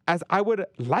morals as I would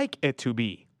like it to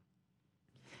be.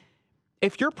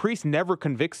 If your priest never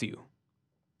convicts you,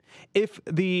 if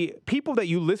the people that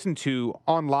you listen to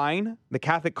online, the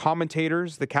Catholic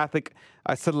commentators, the Catholic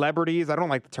celebrities, I don't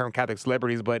like the term Catholic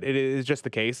celebrities, but it is just the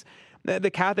case, the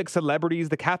Catholic celebrities,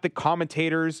 the Catholic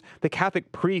commentators, the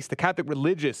Catholic priests, the Catholic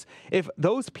religious, if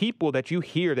those people that you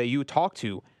hear, that you talk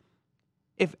to,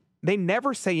 if they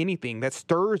never say anything that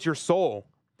stirs your soul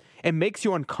and makes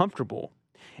you uncomfortable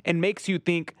and makes you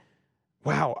think,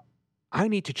 wow, I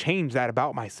need to change that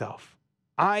about myself.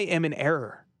 I am in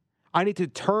error. I need to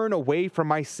turn away from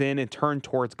my sin and turn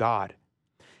towards God.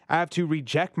 I have to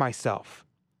reject myself.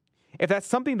 If that's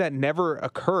something that never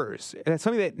occurs, if that's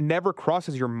something that never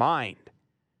crosses your mind,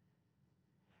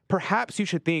 perhaps you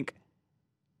should think,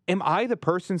 am I the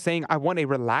person saying I want a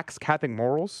relaxed Catholic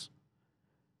morals?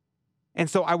 And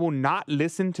so I will not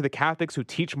listen to the Catholics who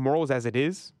teach morals as it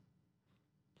is,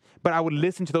 but I would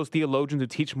listen to those theologians who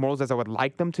teach morals as I would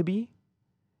like them to be?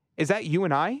 Is that you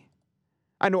and I?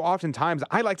 I know oftentimes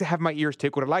I like to have my ears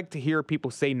tickled. I like to hear people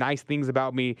say nice things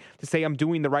about me, to say I'm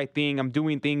doing the right thing, I'm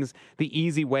doing things the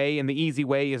easy way, and the easy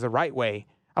way is the right way.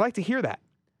 I like to hear that,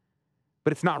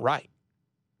 but it's not right.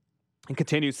 And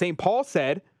continues, St. Paul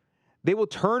said, they will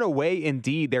turn away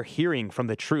indeed their hearing from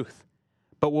the truth,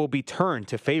 but will be turned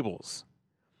to fables.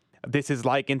 This is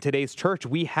like in today's church.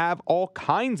 We have all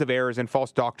kinds of errors and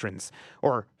false doctrines,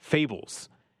 or fables,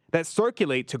 that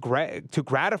circulate to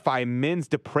gratify men's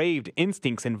depraved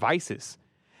instincts and vices.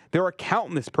 There are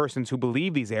countless persons who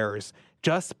believe these errors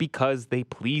just because they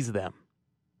please them.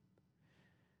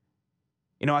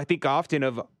 You know, I think often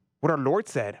of what our Lord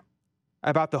said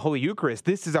about the Holy Eucharist.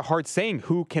 This is a hard saying.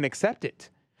 Who can accept it?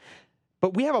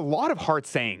 But we have a lot of hard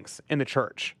sayings in the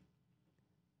church.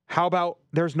 How about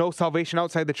there's no salvation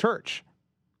outside the church?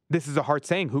 This is a hard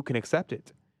saying. Who can accept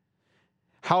it?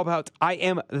 How about I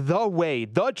am the way,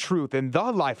 the truth, and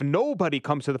the life. Nobody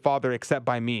comes to the Father except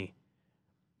by me.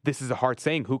 This is a hard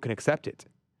saying. Who can accept it?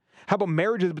 How about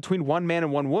marriages between one man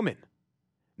and one woman?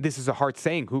 This is a hard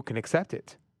saying. Who can accept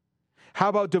it? How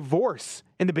about divorce?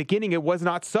 In the beginning, it was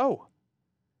not so.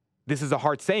 This is a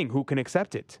hard saying. Who can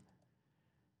accept it?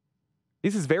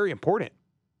 This is very important.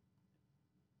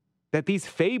 That these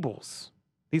fables,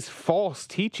 these false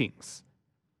teachings,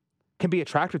 can be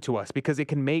attractive to us because it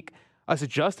can make us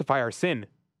justify our sin.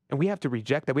 And we have to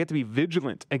reject that. We have to be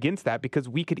vigilant against that because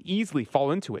we could easily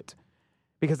fall into it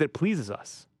because it pleases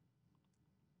us.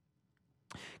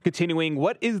 Continuing,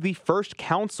 what is the first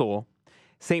counsel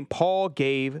St. Paul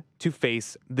gave to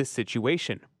face this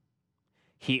situation?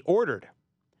 He ordered,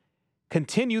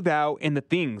 "Continue thou in the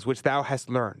things which thou hast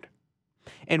learned,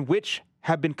 and which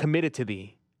have been committed to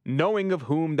thee, knowing of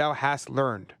whom thou hast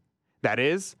learned." That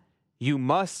is, you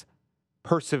must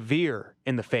persevere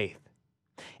in the faith.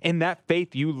 In that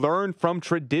faith you learn from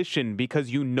tradition because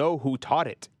you know who taught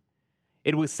it.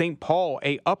 It was St. Paul,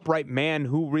 an upright man,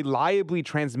 who reliably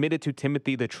transmitted to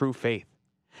Timothy the true faith.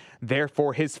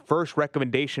 Therefore, his first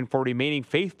recommendation for remaining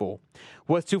faithful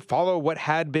was to follow what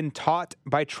had been taught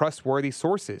by trustworthy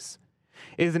sources.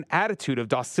 It is an attitude of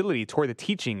docility toward the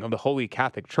teaching of the Holy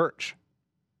Catholic Church.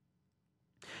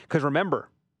 Because remember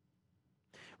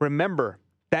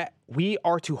that we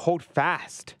are to hold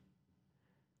fast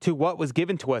to what was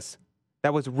given to us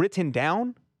that was written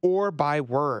down or by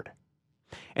word.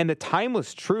 And the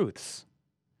timeless truths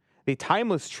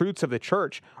of the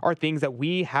church are things that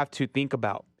we have to think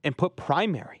about and put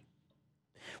primary.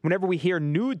 Whenever we hear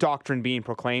new doctrine being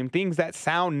proclaimed, things that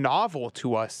sound novel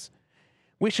to us,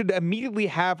 we should immediately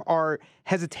have our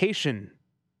hesitation.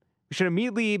 We should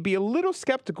immediately be a little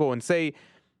skeptical and say,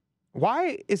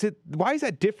 why is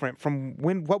that different from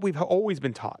what we've always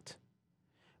been taught?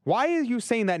 Why are you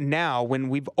saying that now when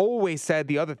we've always said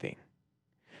the other thing?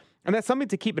 And that's something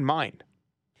to keep in mind.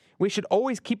 We should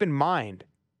always keep in mind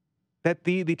that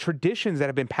the traditions that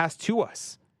have been passed to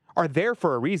us are there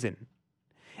for a reason.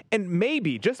 And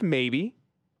maybe, just maybe,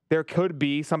 there could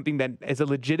be something that is a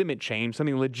legitimate change,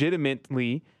 something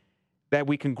legitimately that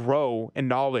we can grow in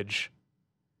knowledge.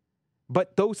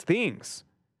 But those things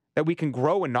that we can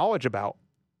grow in knowledge about,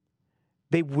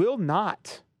 they will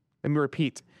not, let me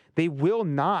repeat, they will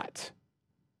not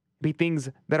be things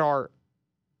that are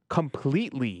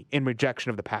completely in rejection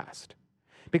of the past.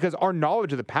 Because our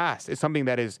knowledge of the past is something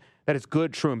that is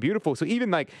good, true, and beautiful. So even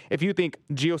like if you think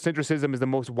geocentrism is the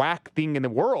most whack thing in the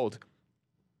world,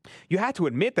 you have to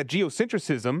admit that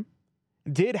geocentrism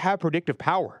did have predictive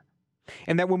power.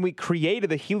 And that when we created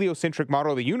the heliocentric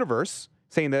model of the universe,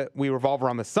 saying that we revolve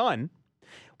around the sun,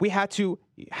 we had to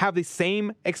have the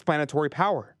same explanatory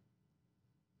power.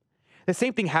 The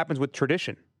same thing happens with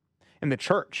tradition in the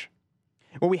church.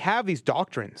 When we have these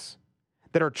doctrines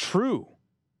that are true,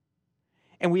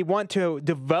 and we want to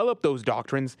develop those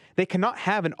doctrines, they cannot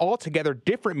have an altogether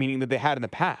different meaning than they had in the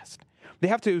past. They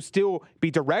have to still be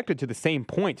directed to the same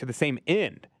point, to the same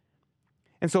end.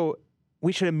 And so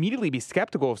we should immediately be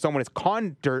skeptical if someone is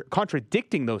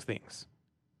contradicting those things.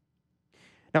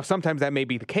 Now, sometimes that may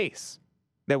be the case,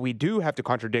 that we do have to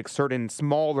contradict certain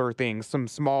smaller things, some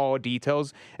small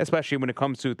details, especially when it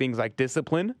comes to things like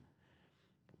discipline.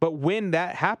 But when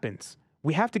that happens,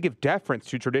 we have to give deference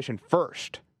to tradition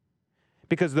first,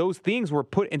 because those things were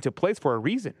put into place for a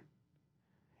reason.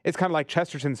 It's kind of like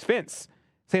Chesterton's fence,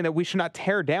 saying that we should not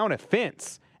tear down a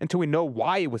fence until we know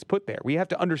why it was put there. We have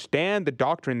to understand the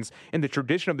doctrines and the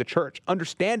tradition of the church,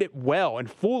 understand it well and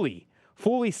fully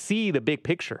see the big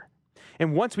picture.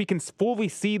 And once we can fully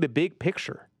see the big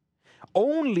picture,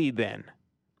 only then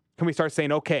can we start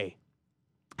saying, okay,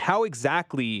 how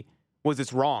exactly was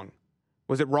this wrong?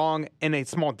 Was it wrong in a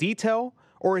small detail?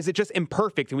 Or is it just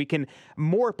imperfect and we can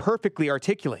more perfectly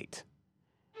articulate?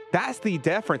 That's the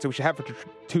deference that we should have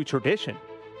to tradition,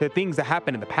 the things that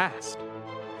happened in the past.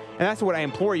 And that's what I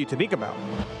implore you to think about.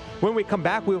 When we come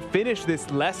back, we'll finish this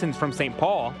lessons from St.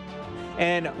 Paul.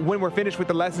 And when we're finished with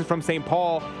the lessons from St.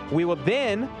 Paul, we will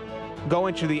then go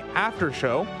into the after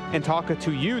show and talk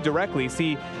to you directly,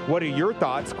 see what are your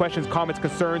thoughts, questions, comments,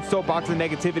 concerns, soapboxes,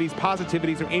 negativities,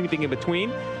 positivities, or anything in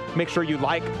between. Make sure you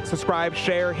like, subscribe,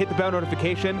 share, hit the bell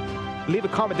notification, leave a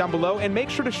comment down below, and make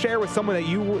sure to share with someone that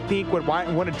you think would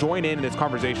want to join in this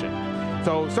conversation.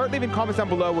 So start leaving comments down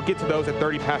below. We'll get to those at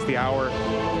 30 past the hour.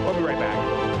 We'll be right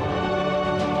back.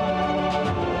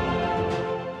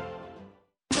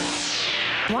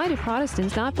 Why do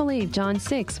Protestants not believe John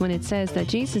 6 when it says that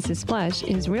Jesus' flesh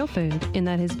is real food and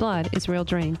that his blood is real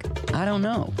drink? I don't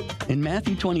know. In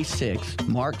Matthew 26,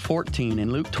 Mark 14, and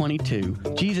Luke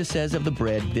 22, Jesus says of the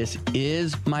bread, "This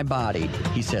is my body."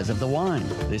 He says of the wine,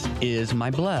 "This is my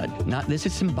blood." Not this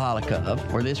is symbolic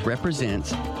of, or this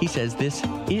represents. He says this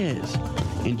is.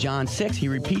 In John 6, he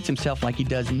repeats himself like he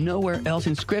does nowhere else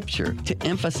in Scripture to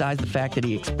emphasize the fact that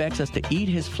he expects us to eat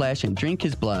his flesh and drink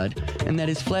his blood, and that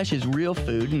his flesh is real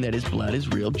food and that his blood is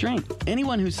real drink.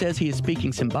 Anyone who says he is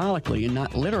speaking symbolically and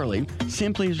not literally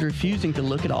simply is refusing to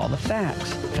look at all the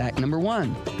facts. Fact number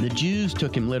 1, the Jews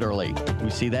took him literally. We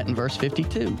see that in verse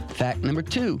 52. Fact number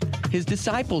 2, his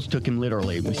disciples took him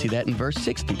literally. We see that in verse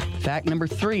 60. Fact number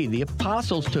 3, the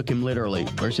apostles took him literally,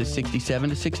 verses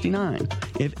 67 to 69.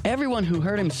 If everyone who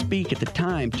heard him speak at the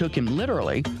time took him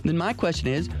literally, then my question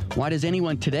is, why does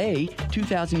anyone today,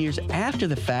 2,000 years after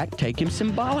the fact, take him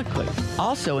symbolically?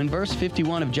 Also, in verse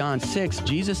 51 of John 6,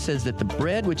 Jesus says that the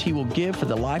bread which he will give for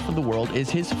the life of the world is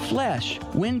his flesh.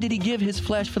 When did he give his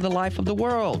flesh for the life of the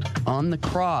world? On the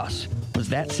cross. Was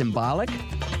that symbolic?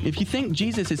 If you think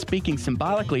Jesus is speaking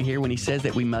symbolically here when he says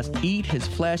that we must eat his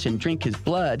flesh and drink his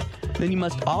blood, then you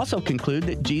must also conclude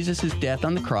that Jesus' death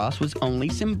on the cross was only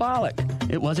symbolic.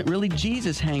 It wasn't really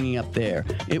Jesus hanging up there.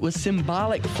 It was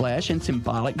symbolic flesh and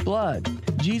symbolic blood.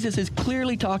 Jesus is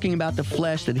clearly talking about the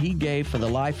flesh that he gave for the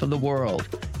life of the world.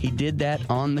 He did that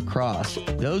on the cross.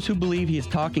 Those who believe he is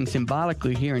talking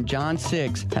symbolically here in John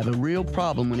 6 have a real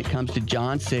problem when it comes to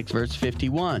John 6, verse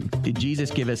 51. Did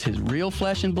Jesus give us his real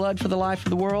flesh and blood for the life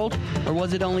of the world, or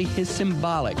was it only his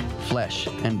symbolic flesh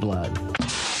and blood?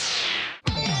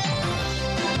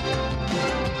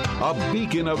 A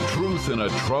beacon of truth in a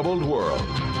troubled world.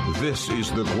 This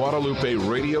is the Guadalupe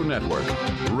Radio Network,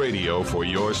 radio for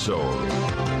your soul.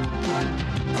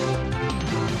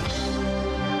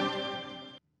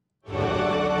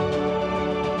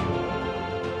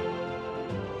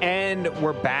 And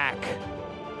we're back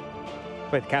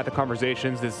with Catholic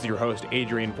Conversations. This is your host,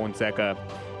 Adrian Fonseca.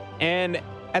 And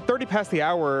at 30 past the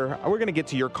hour, we're going to get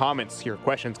to your comments, your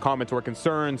questions, comments, or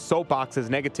concerns, soapboxes,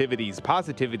 negativities,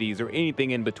 positivities, or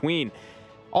anything in between.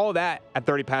 All that at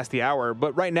 30 past the hour.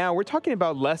 But right now, we're talking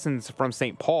about lessons from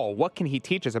St. Paul. What can he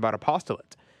teach us about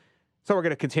apostolate? So we're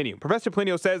going to continue. Professor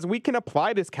Plinio says we can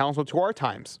apply this counsel to our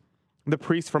times. The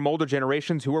priests from older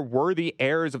generations who were worthy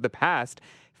heirs of the past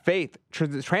faith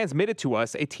transmitted to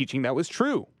us a teaching that was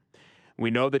true. We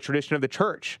know the tradition of the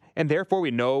church, and therefore we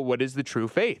know what is the true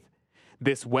faith.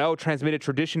 This well-transmitted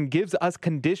tradition gives us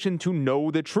condition to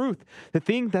know the truth. The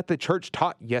thing that the church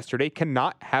taught yesterday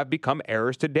cannot have become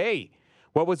errors today.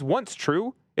 What was once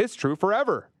true is true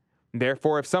forever.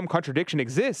 Therefore, if some contradiction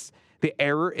exists, the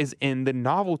error is in the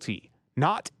novelty,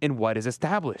 not in what is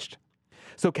established.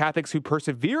 So Catholics who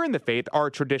persevere in the faith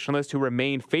are traditionalists who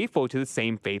remain faithful to the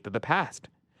same faith of the past.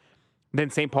 Then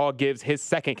St. Paul gives his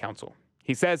second counsel.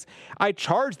 He says, I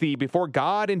charge thee before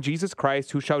God and Jesus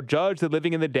Christ, who shall judge the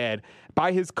living and the dead,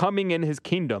 by his coming in his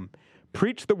kingdom.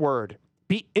 Preach the word.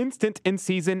 Be instant in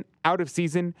season, out of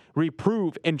season.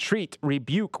 Reprove, entreat,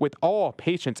 rebuke with all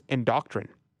patience and doctrine.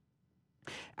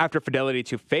 After fidelity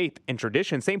to faith and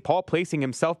tradition, St. Paul, placing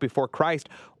himself before Christ,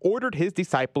 ordered his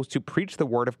disciples to preach the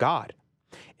word of God.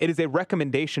 It is a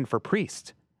recommendation for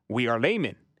priests. We are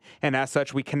laymen, and as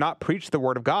such, we cannot preach the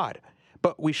word of God.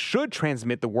 But we should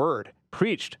transmit the word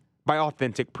preached by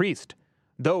authentic priests,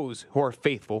 those who are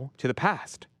faithful to the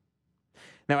past.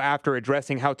 Now, after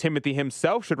addressing how Timothy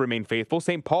himself should remain faithful,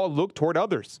 St. Paul looked toward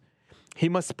others. He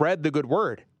must spread the good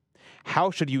word. How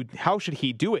should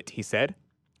he do it? He said,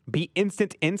 be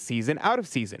instant in season, out of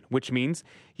season, which means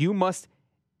you must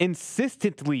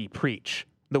insistently preach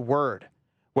the word,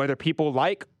 whether people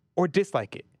like or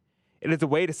dislike it. It is a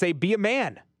way to say, be a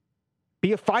man,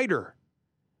 be a fighter.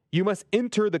 You must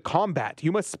enter the combat.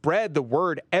 You must spread the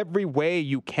word every way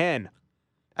you can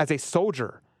as a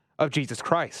soldier of Jesus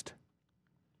Christ.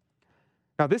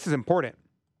 Now, this is important.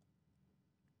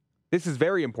 This is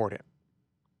very important.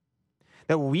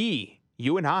 That we,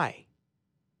 you and I,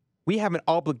 we have an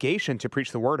obligation to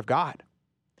preach the word of God.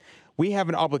 We have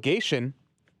an obligation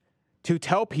to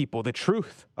tell people the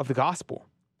truth of the gospel,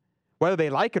 whether they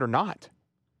like it or not.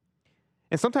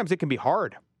 And sometimes it can be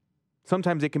hard.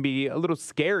 Sometimes it can be a little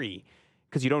scary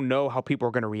because you don't know how people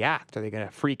are going to react. Are they going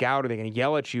to freak out? Are they going to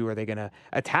yell at you? Are they going to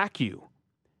attack you?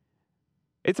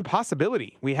 It's a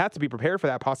possibility. We have to be prepared for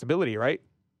that possibility, right?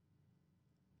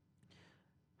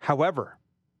 However,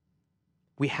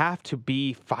 we have to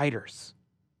be fighters.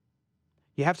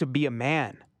 You have to be a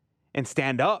man and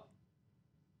stand up.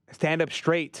 Stand up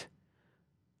straight.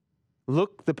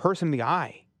 Look the person in the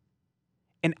eye.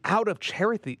 And out of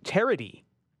charity,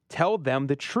 tell them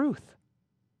the truth,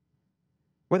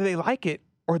 whether they like it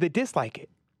or they dislike it.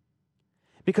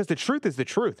 Because the truth is the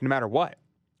truth, no matter what.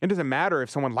 It doesn't matter if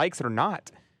someone likes it or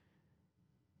not.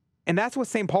 And that's what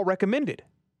St. Paul recommended.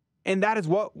 And that is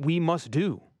what we must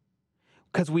do.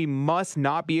 Because we must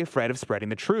not be afraid of spreading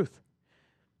the truth.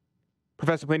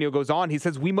 Professor Plinio goes on. He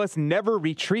says, we must never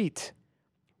retreat.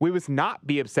 We must not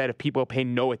be upset if people pay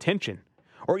no attention,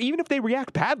 or even if they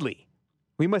react badly.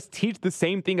 We must teach the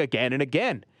same thing again and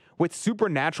again with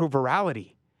supernatural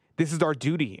virality. This is our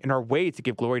duty and our way to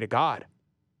give glory to God.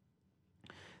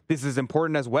 This is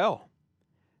important as well,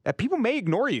 that people may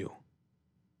ignore you.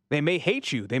 They may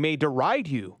hate you. They may deride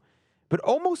you. But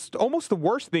almost the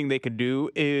worst thing they could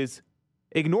do is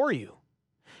ignore you.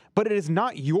 But it is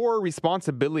not your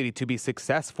responsibility to be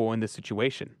successful in this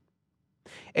situation.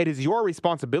 It is your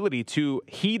responsibility to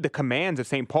heed the commands of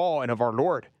St. Paul and of our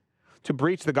Lord, to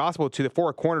preach the gospel to the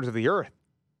four corners of the earth.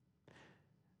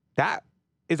 That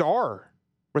is our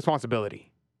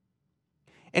responsibility.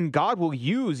 And God will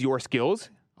use your skills.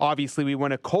 Obviously, we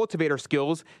want to cultivate our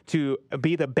skills to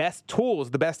be the best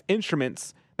tools, the best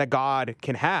instruments that God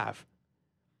can have.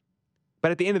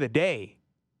 But at the end of the day,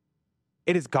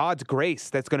 it is God's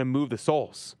grace that's going to move the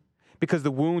souls, because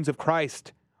the wounds of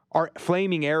Christ are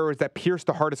flaming arrows that pierce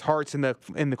the hardest hearts and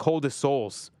the coldest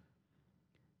souls.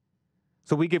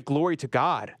 So we give glory to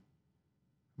God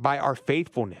by our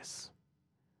faithfulness,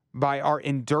 by our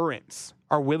endurance,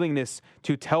 our willingness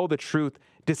to tell the truth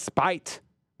despite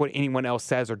what anyone else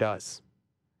says or does.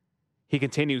 He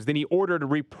continues, then he ordered,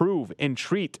 reprove,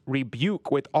 entreat,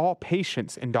 rebuke with all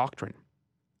patience and doctrine.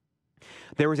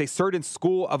 There is a certain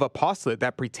school of apostolate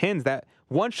that pretends that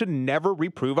one should never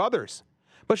reprove others,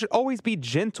 but should always be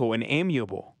gentle and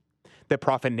amiable. The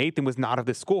prophet Nathan was not of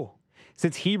this school,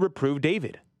 since he reproved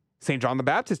David. St. John the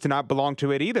Baptist did not belong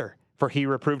to it either, for he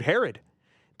reproved Herod.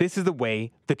 This is the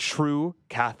way the true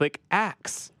Catholic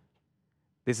acts.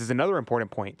 This is another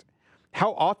important point.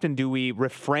 How often do we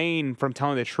refrain from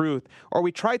telling the truth, or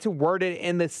we try to word it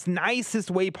in the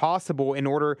nicest way possible in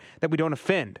order that we don't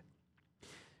offend?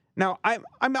 Now,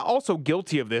 I'm also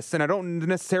guilty of this, and I don't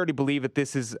necessarily believe that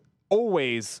this is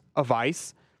always a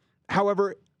vice.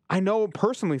 However, I know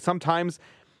personally sometimes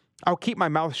I'll keep my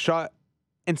mouth shut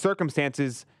in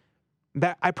circumstances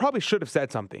that I probably should have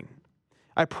said something.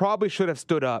 I probably should have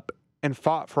stood up and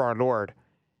fought for our Lord,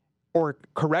 or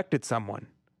corrected someone,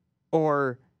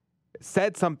 or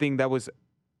said something that was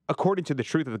according to the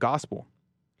truth of the gospel.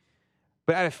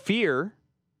 But out of fear,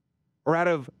 or out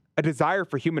of a desire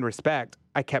for human respect,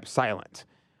 I kept silent.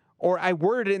 Or I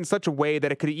worded it in such a way that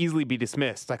it could easily be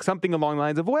dismissed, like something along the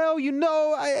lines of, well,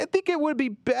 I think it would be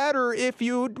better if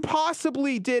you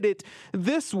possibly did it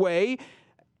this way.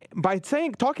 By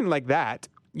talking like that,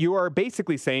 you are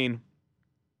basically saying,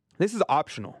 this is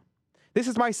optional. This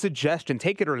is my suggestion.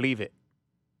 Take it or leave it.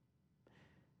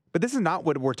 But this is not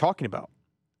what we're talking about.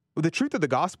 The truth of the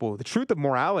gospel, the truth of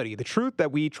morality, the truth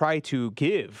that we try to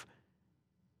give,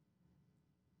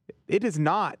 it is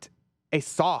not a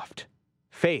soft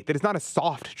faith. It is not a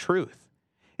soft truth.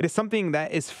 It is something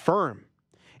that is firm.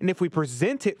 And if we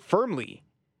present it firmly,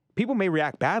 people may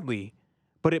react badly,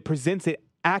 but it presents it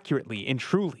accurately and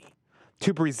truly.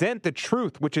 To present the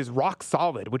truth, which is rock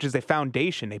solid, which is a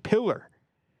foundation, a pillar,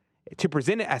 to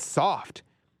present it as soft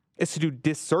is to do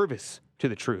disservice to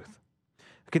the truth.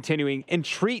 Continuing,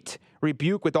 entreat,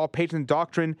 rebuke with all patience and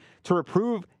doctrine. To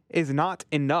reprove is not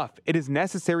enough. It is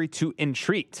necessary to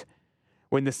entreat.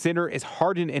 When the sinner is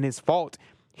hardened in his fault,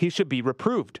 he should be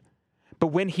reproved. But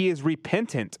when he is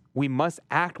repentant, we must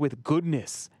act with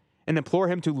goodness and implore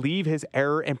him to leave his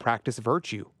error and practice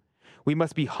virtue. We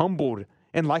must be humbled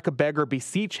and like a beggar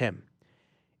beseech him.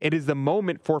 It is the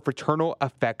moment for fraternal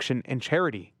affection and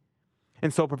charity.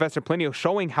 And so Professor Plinio,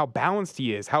 showing how balanced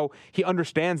he is, how he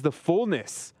understands the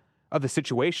fullness of the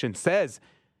situation, says,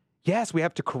 yes, we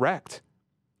have to correct.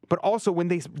 But also when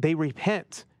they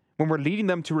repent, when we're leading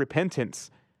them to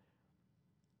repentance,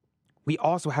 we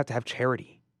also have to have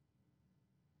charity.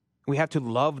 We have to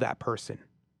love that person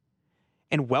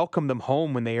and welcome them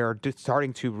home when they are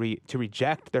starting to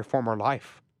reject their former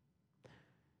life.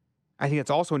 I think that's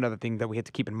also another thing that we have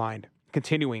to keep in mind.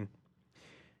 Continuing,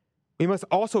 we must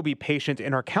also be patient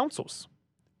in our counsels.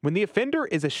 When the offender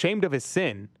is ashamed of his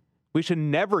sin, we should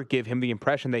never give him the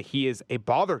impression that he is a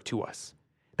bother to us,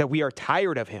 that we are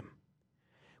tired of him.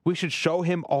 We should show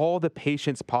him all the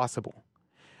patience possible.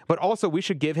 But also, we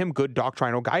should give him good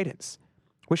doctrinal guidance.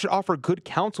 We should offer good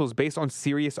counsels based on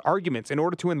serious arguments in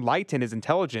order to enlighten his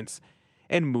intelligence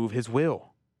and move his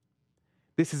will.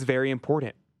 This is very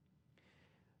important.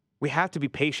 We have to be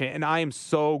patient, and I am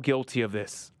so guilty of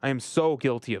this. I am so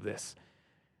guilty of this.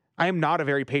 I am not a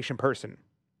very patient person.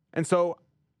 And so,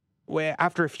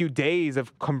 after a few days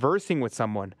of conversing with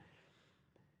someone,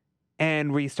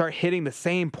 and we start hitting the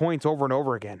same points over and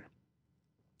over again,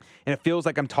 and it feels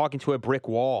like I'm talking to a brick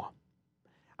wall,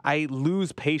 I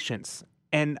lose patience.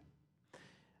 And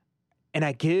and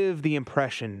I give the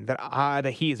impression that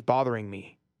he is bothering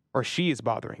me or she is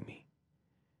bothering me.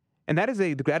 And that is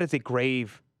a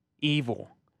grave evil,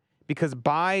 because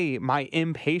by my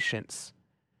impatience,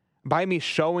 by me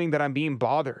showing that I'm being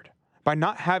bothered, by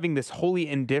not having this holy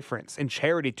indifference and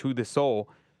charity to the soul,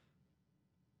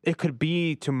 it could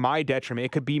be to my detriment.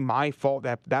 It could be my fault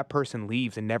that that person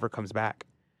leaves and never comes back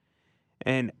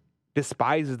and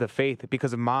despises the faith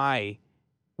because of my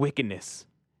wickedness.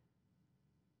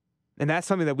 And that's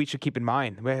something that we should keep in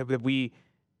mind, that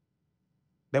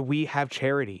we have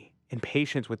charity and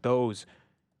patience with those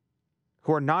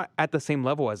who are not at the same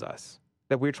level as us,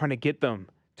 that we're trying to get them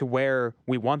to where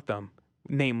we want them,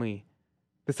 namely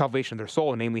the salvation of their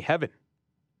soul, namely heaven.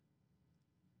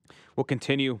 We'll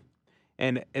continue,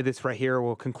 and this right here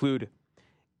will conclude.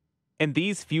 In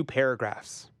these few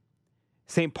paragraphs,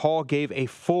 St. Paul gave a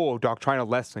full doctrinal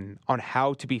lesson on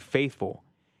how to be faithful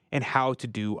and how to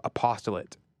do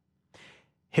apostolate.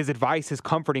 His advice is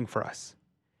comforting for us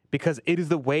because it is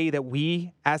the way that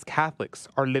we as Catholics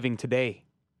are living today.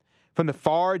 From the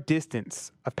far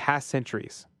distance of past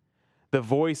centuries, the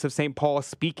voice of St. Paul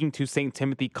speaking to St.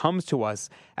 Timothy comes to us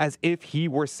as if he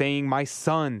were saying, "My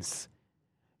sons,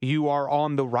 you are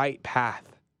on the right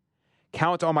path.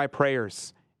 Count on my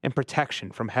prayers and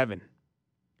protection from heaven."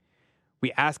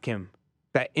 We ask him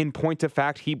that in point of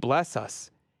fact, he bless us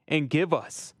and give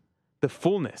us the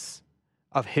fullness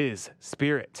of his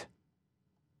Spirit.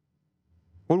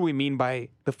 What do we mean by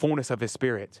the fullness of his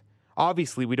Spirit?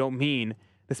 Obviously, we don't mean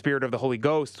the Spirit of the Holy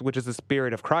Ghost, which is the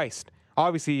Spirit of Christ.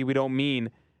 Obviously, we don't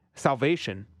mean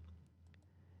salvation.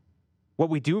 What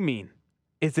we do mean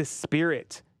is this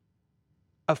spirit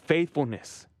of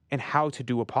faithfulness and how to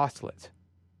do apostolate.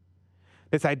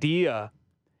 This idea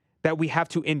that we have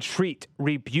to entreat,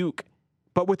 rebuke,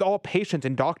 but with all patience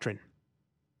and doctrine.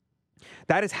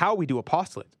 That is how we do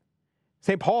apostolate.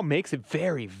 St. Paul makes it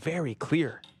very, very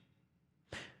clear.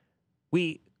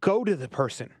 We go to the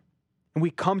person and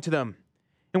we come to them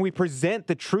and we present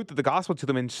the truth of the gospel to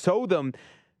them and show them,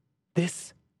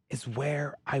 this is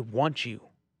where I want you.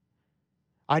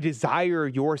 I desire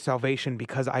your salvation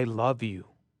because I love you.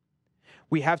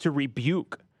 We have to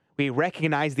rebuke. We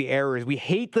recognize the errors. We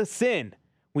hate the sin.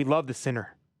 We love the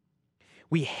sinner.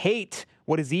 We hate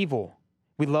what is evil.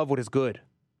 We love what is good.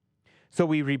 So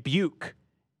we rebuke.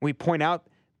 We point out,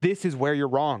 this is where you're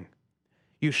wrong.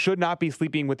 You should not be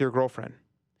sleeping with your girlfriend.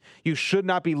 You should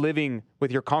not be living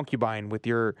with your concubine, with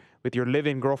your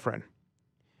live-in girlfriend.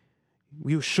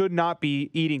 You should not be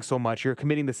eating so much. You're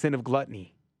committing the sin of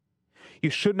gluttony.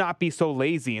 You should not be so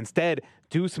lazy. Instead,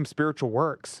 do some spiritual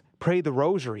works. Pray the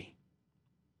rosary.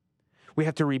 We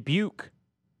have to rebuke.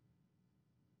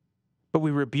 But we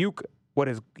rebuke what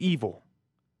is evil.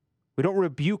 We don't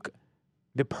rebuke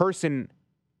the person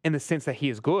in the sense that he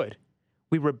is good.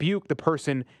 We rebuke the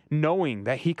person knowing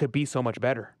that he could be so much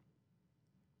better.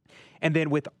 And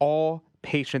then with all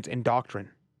patience and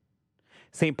doctrine,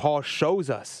 St. Paul shows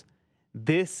us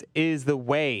this is the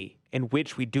way in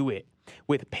which we do it,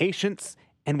 with patience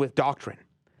and with doctrine.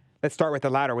 Let's start with the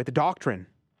latter, with the doctrine.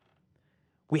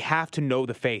 We have to know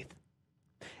the faith.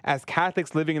 As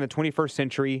Catholics living in the 21st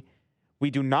century,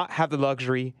 we do not have the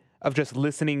luxury of just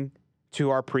listening to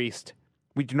our priest.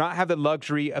 We do not have the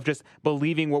luxury of just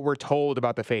believing what we're told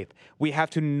about the faith. We have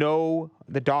to know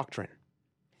the doctrine.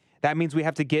 That means we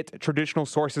have to get traditional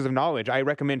sources of knowledge. I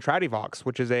recommend Tradivox,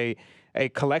 which is a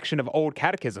collection of old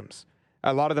catechisms.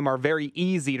 A lot of them are very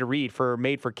easy to read,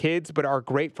 made for kids, but are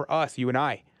great for us, you and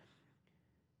I.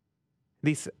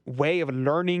 This way of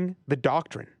learning the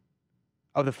doctrine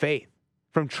of the faith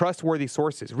from trustworthy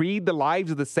sources. Read the lives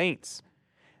of the saints.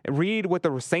 Read what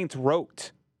the saints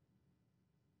wrote.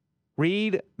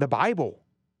 Read the Bible.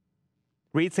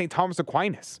 Read St. Thomas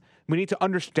Aquinas. We need to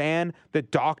understand the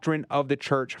doctrine of the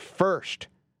church first,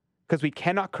 because we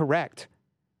cannot correct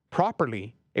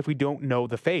properly if we don't know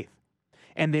the faith.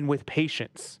 And then with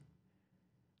patience.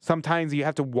 Sometimes you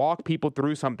have to walk people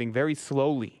through something very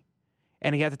slowly,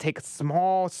 and you have to take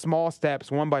small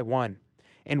steps one by one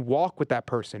and walk with that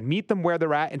person, meet them where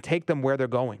they're at and take them where they're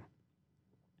going.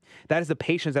 That is the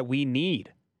patience that we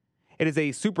need. It is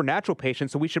a supernatural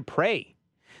patience, so we should pray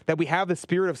that we have the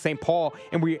spirit of St. Paul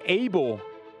and we're able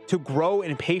to grow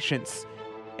in patience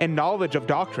and knowledge of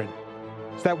doctrine.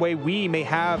 So that way we may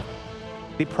have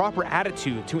the proper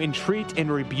attitude to entreat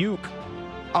and rebuke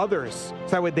others,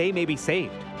 so that way they may be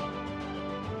saved.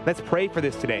 Let's pray for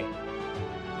this today.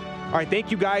 All right, thank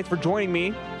you guys for joining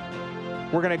me.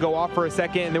 We're going to go off for a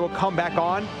second, and then we'll come back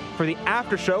on for the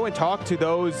after show and talk to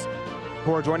those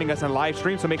who are joining us on live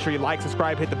stream. So make sure you like,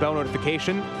 subscribe, hit the bell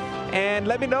notification, and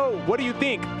let me know, what do you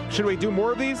think? Should we do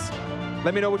more of these?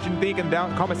 Let me know what you think in the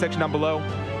comment section down below.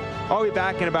 I'll be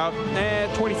back in about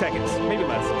 20 seconds, maybe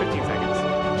less, 15 seconds.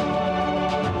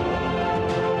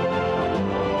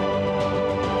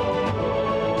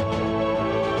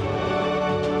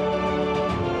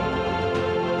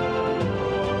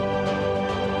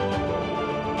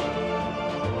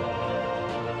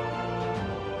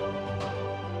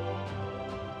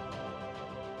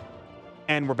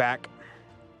 And we're back.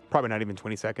 Probably not even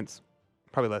 20 seconds.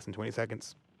 Probably less than 20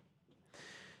 seconds.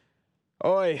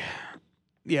 Oi.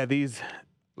 Yeah, these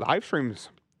live streams,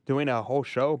 doing a whole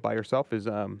show by yourself is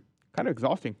kind of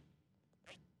exhausting.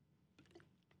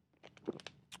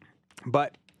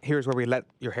 But here's where we let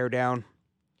your hair down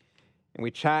and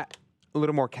we chat a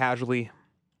little more casually.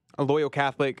 A loyal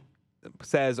Catholic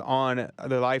says on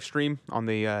the live stream, on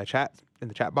the chat, in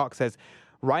the chat box, says,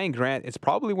 Ryan Grant is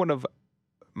probably one of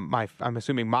I'm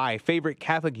assuming my favorite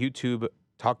Catholic YouTube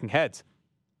talking heads.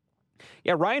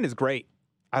 Yeah, Ryan is great.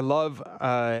 I love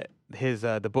his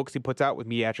the books he puts out with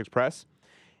Mediatrix Press.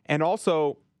 And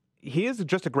also, he is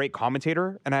just a great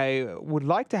commentator, and I would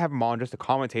like to have him on just to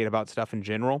commentate about stuff in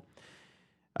general.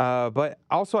 But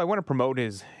also, I want to promote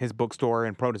his bookstore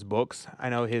and promote his books. I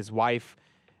know his wife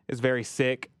is very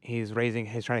sick. He's trying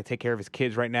to take care of his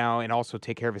kids right now and also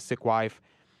take care of his sick wife.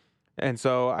 And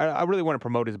so I really want to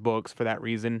promote his books for that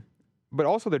reason. But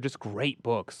also, they're just great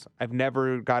books. I've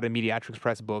never got a Mediatrix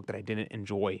Press book that I didn't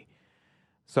enjoy.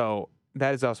 So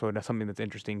that is also something that's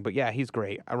interesting. But yeah, he's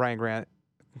great. Ryan Grant,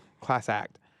 class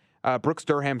act. Brooks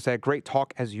Durham said, great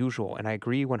talk as usual. And I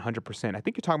agree 100%. I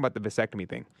think you're talking about the vasectomy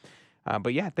thing.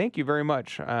 But yeah, thank you very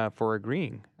much for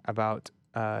agreeing about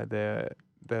the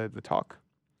talk.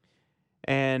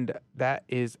 And that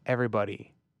is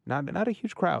everybody. Not a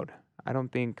huge crowd. I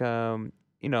don't think,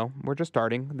 we're just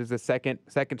starting. This is the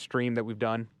second stream that we've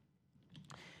done.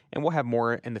 And we'll have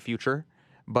more in the future.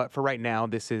 But for right now,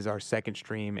 this is our second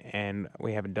stream, and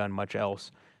we haven't done much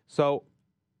else. So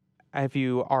if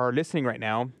you are listening right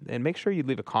now, then make sure you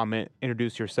leave a comment,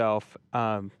 introduce yourself.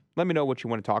 Let me know what you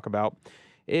want to talk about.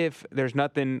 If there's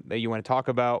nothing that you want to talk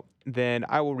about, then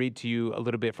I will read to you a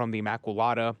little bit from the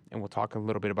Immaculata, and we'll talk a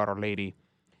little bit about Our Lady.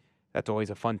 That's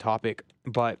always a fun topic.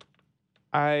 But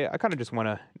I kind of just want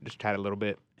to just chat a little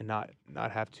bit and not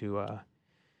have to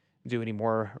do any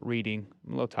more reading.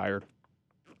 I'm a little tired.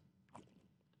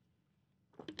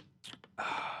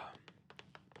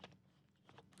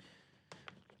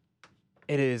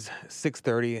 It is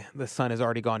 6:30. The sun has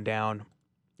already gone down.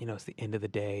 It's the end of the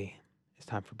day. It's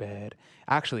time for bed.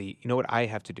 Actually, you know what I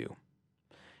have to do?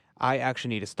 I actually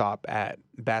need to stop at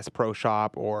Bass Pro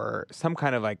Shop or some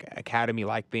kind of like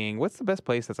academy-like thing. What's the best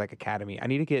place that's like academy? I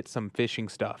need to get some fishing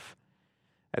stuff.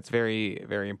 That's very,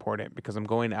 very important because I'm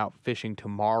going out fishing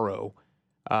tomorrow,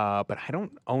 but I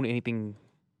don't own anything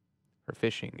for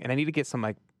fishing. And I need to get some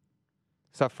like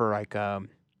stuff for like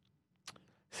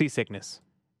seasickness.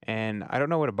 And I don't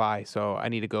know what to buy, so I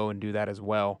need to go and do that as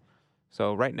well.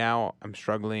 So right now I'm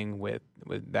struggling with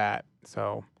that.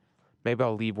 So maybe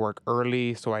I'll leave work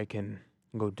early so I can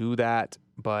go do that.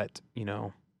 But,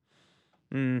 not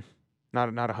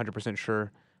 100%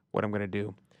 sure what I'm going to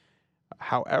do.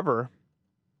 However,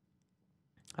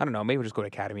 I don't know. Maybe we'll just go to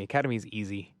Academy. Academy is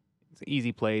easy. It's an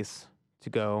easy place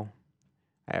to go.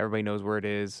 Everybody knows where it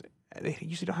is. They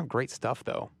usually don't have great stuff,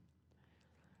 though.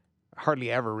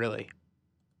 Hardly ever, really.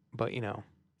 But,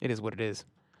 it is what it is.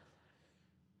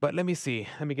 But let me see.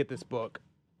 Let me get this book.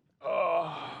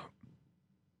 Oh.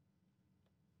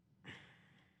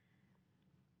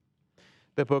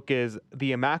 The book is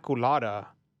The Immaculata,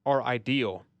 or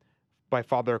Ideal, by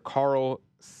Father Carl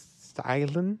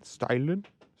Stylen.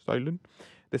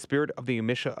 The Spirit of the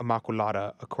Missa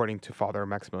Immaculata, according to Father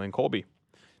Maximilian Kolbe.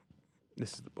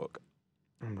 This is the book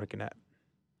I'm looking at.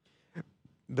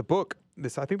 The book,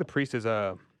 I think the priest is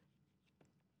a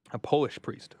Polish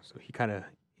priest, so he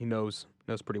knows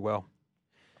pretty well.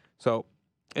 So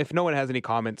if no one has any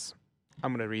comments,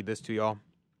 I'm gonna read this to y'all.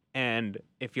 And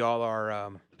if y'all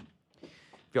are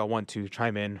if y'all want to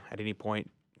chime in at any point,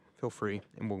 feel free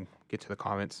and we'll get to the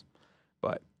comments.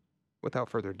 But without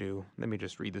further ado, let me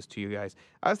just read this to you guys.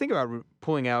 I was thinking about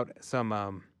pulling out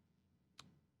some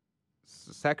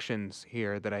sections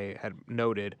here that I had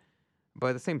noted, but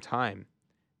at the same time,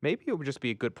 maybe it would just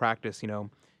be a good practice,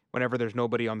 whenever there's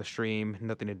nobody on the stream,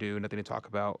 nothing to do, nothing to talk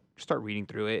about, just start reading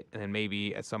through it, and then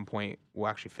maybe at some point we'll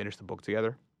actually finish the book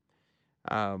together.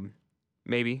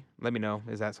 Maybe. Let me know.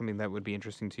 Is that something that would be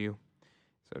interesting to you?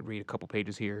 So I'd read a couple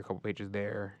pages here, a couple pages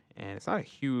there, and it's not a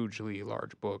hugely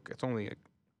large book. It's only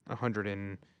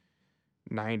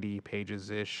 190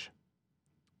 pages-ish.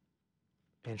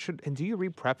 And do you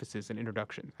read prefaces and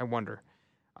introductions? I wonder.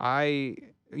 I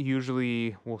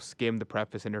usually will skim the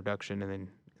preface introduction and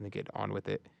then get on with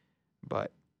it,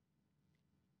 but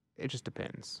it just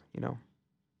depends, you know?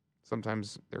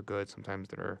 Sometimes they're good, sometimes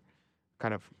they're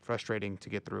kind of frustrating to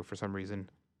get through for some reason.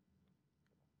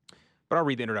 But I'll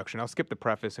read the introduction. I'll skip the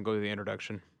preface and go to the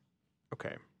introduction.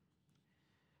 Okay.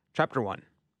 Chapter 1.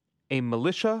 A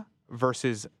militia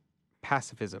versus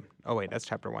pacifism. Oh, wait, that's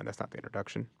chapter 1. That's not the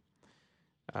introduction.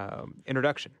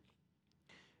 Introduction.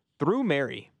 Through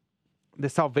Mary, the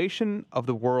salvation of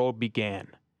the world began,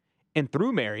 and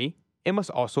through Mary, it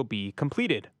must also be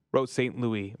completed, wrote St.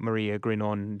 Louis Maria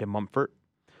Grignon de Montfort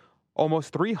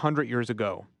almost 300 years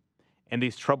ago. In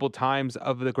these troubled times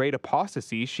of the great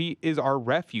apostasy, she is our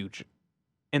refuge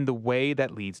and the way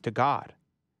that leads to God.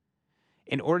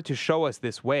 In order to show us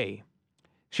this way,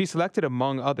 she selected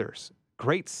among others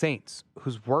great saints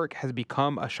whose work has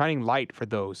become a shining light for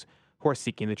those who are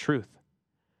seeking the truth.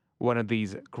 One of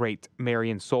these great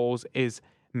Marian souls is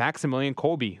Maximilian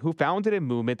Kolbe, who founded a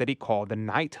movement that he called the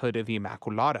Knighthood of the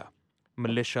Immaculata,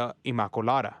 Militia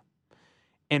Immaculata.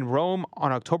 In Rome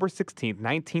on October 16,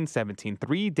 1917,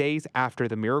 3 days after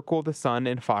the miracle of the sun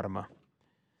in Fatima.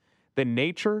 The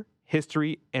nature,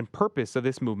 history, and purpose of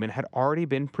this movement had already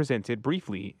been presented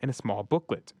briefly in a small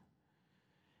booklet.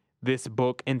 This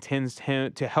book intends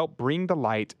to help bring to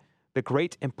light the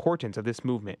great importance of this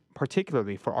movement,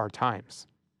 particularly for our times.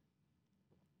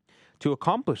 To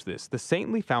accomplish this, the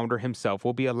saintly founder himself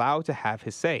will be allowed to have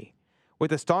his say.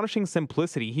 With astonishing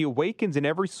simplicity, he awakens in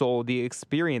every soul the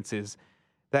experiences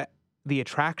that the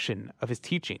attraction of his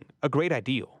teaching, a great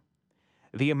ideal.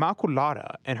 The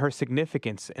Immaculata and her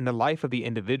significance in the life of the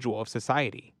individual, of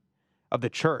society, of the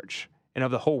church, and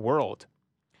of the whole world.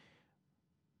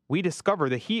 We discover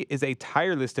that he is a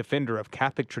tireless defender of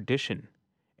Catholic tradition,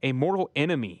 a mortal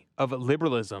enemy of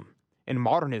liberalism and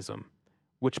modernism,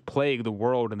 which plague the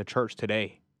world and the church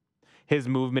today. His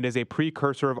movement is a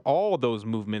precursor of all those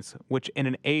movements which, in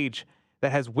an age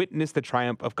that has witnessed the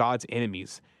triumph of God's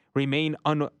enemies, remain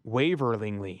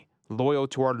unwaveringly loyal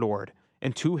to our Lord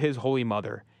and to his Holy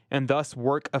Mother, and thus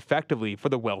work effectively for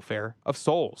the welfare of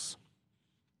souls.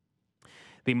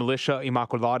 The Militia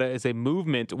Immaculata is a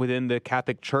movement within the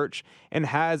Catholic Church and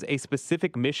has a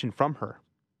specific mission from her.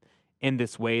 In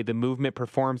this way, the movement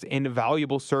performs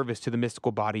invaluable service to the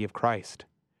mystical body of Christ.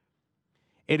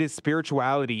 It is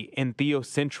spirituality and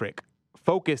theocentric,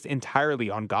 focused entirely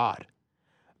on God.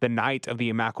 The Knight of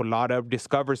the Immaculata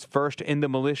discovers first in the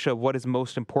militia what is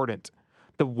most important,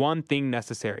 the one thing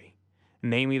necessary,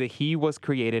 namely that he was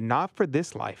created not for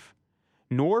this life,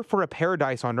 nor for a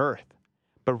paradise on earth,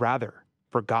 but rather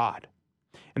for God,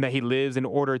 and that he lives in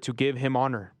order to give him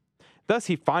honor. Thus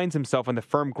he finds himself on the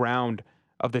firm ground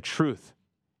of the truth,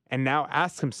 and now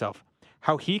asks himself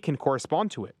how he can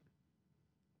correspond to it.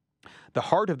 The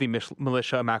heart of the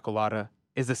Militia Immaculata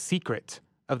is the secret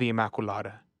of the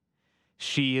Immaculata.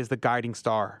 She is the guiding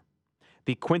star,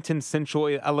 the quintessential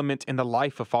element in the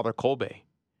life of Father Kolbe.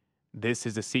 This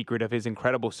is the secret of his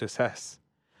incredible success,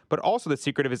 but also the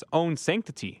secret of his own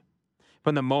sanctity.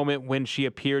 From the moment when she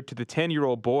appeared to the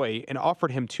 10-year-old boy and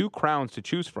offered him 2 crowns to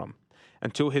choose from,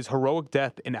 until his heroic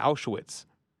death in Auschwitz,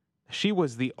 she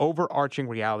was the overarching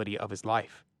reality of his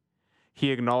life.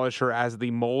 He acknowledged her as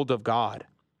the mold of God,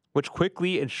 which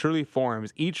quickly and surely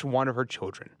forms each one of her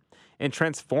children and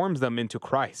transforms them into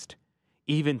Christ,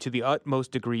 even to the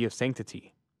utmost degree of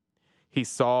sanctity. He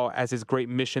saw as his great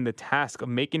mission the task of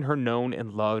making her known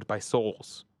and loved by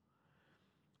souls.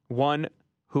 One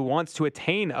who wants to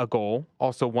attain a goal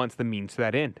also wants the means to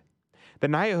that end. The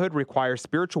knighthood requires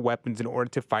spiritual weapons in order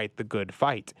to fight the good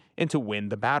fight and to win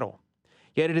the battle.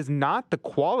 Yet it is not the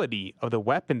quality of the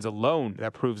weapons alone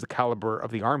that proves the caliber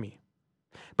of the army,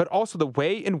 but also the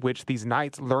way in which these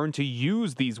knights learn to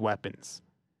use these weapons.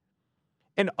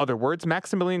 In other words,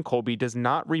 Maximilian Kolbe does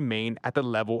not remain at the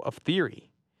level of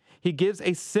theory. He gives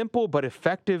a simple but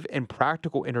effective and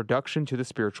practical introduction to the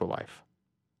spiritual life.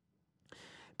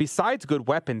 Besides good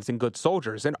weapons and good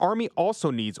soldiers, an army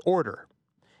also needs order,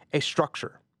 a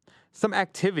structure. Some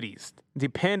activities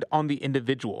depend on the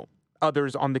individual,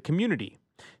 others on the community.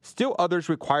 Still others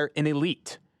require an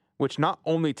elite, which not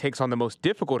only takes on the most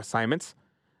difficult assignments,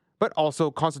 but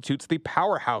also constitutes the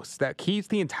powerhouse that keeps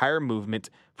the entire movement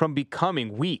from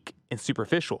becoming weak and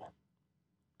superficial.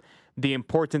 The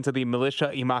importance of the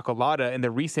Militia Immaculata in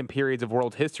the recent periods of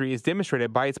world history is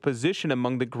demonstrated by its position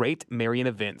among the great Marian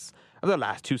events of the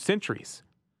last 2 centuries.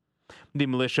 The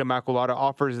Militia Immaculata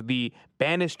offers the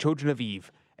banished children of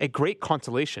Eve a great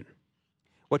consolation.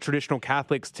 What traditional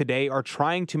Catholics today are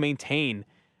trying to maintain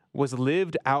was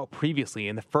lived out previously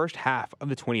in the first half of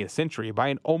the 20th century by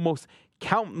an almost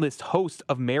countless host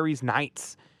of Mary's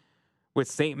knights, with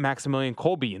St. Maximilian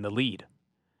Kolbe in the lead.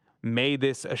 May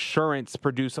this assurance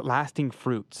produce lasting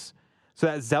fruits, so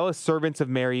that zealous servants of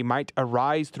Mary might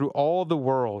arise through all the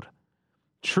world,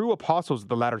 true apostles of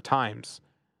the latter times,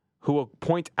 who will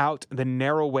point out the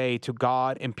narrow way to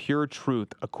God in pure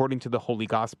truth according to the Holy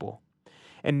Gospel,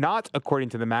 and not according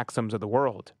to the maxims of the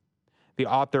world. The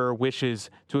author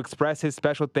wishes to express his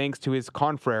special thanks to his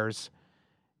confreres,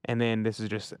 and then this is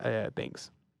just thanks.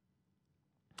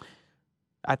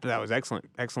 I thought that was excellent.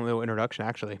 Excellent little introduction,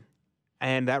 actually.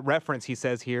 And that reference he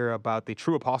says here about the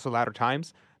true apostle of latter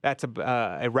times, that's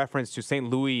a reference to St.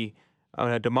 Louis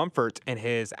de Montfort and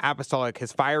his apostolic,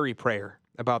 his fiery prayer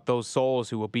about those souls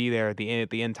who will be there at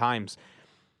the end times.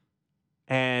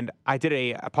 And I did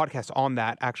a podcast on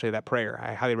that, actually, that prayer.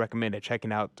 I highly recommend it,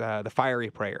 checking out the fiery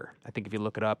prayer. I think if you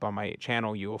look it up on my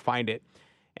channel, you will find it.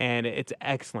 And it's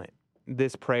excellent.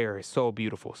 This prayer is so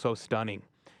beautiful, so stunning.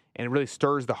 And it really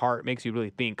stirs the heart, makes you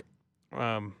really think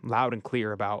loud and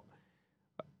clear about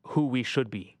who we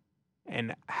should be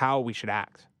and how we should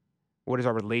act. What is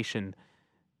our relation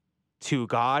to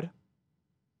God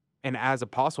and as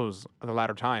apostles of the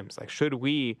latter times? Like, should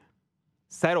we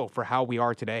settle for how we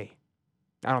are today?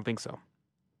 I don't think so.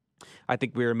 I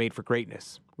think we are made for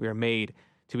greatness. We are made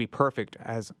to be perfect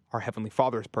as our Heavenly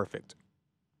Father is perfect.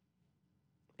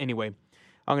 Anyway,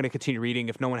 I'm going to continue reading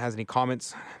if no one has any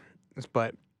comments,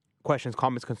 but questions,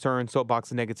 comments, concerns,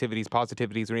 soapboxes, negativities,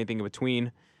 positivities, or anything in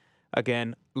between.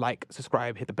 Again, like,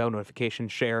 subscribe, hit the bell notification,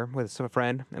 share with a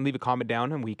friend, and leave a comment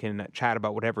down, and we can chat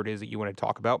about whatever it is that you want to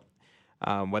talk about,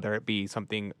 whether it be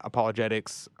something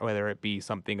apologetics, whether it be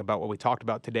something about what we talked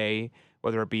about today,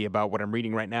 whether it be about what I'm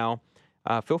reading right now.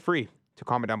 Feel free to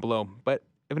comment down below. But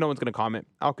if no one's going to comment,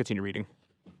 I'll continue reading.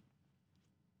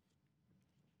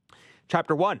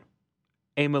 Chapter 1,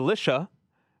 a militia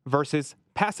versus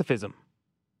pacifism.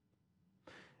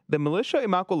 The Militia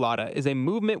Immaculata is a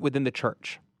movement within the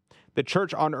Church. The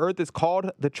Church on earth is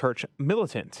called the Church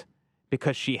Militant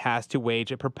because she has to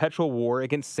wage a perpetual war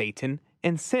against Satan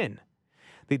and sin,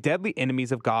 the deadly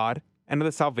enemies of God and of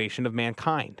the salvation of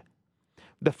mankind.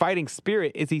 The fighting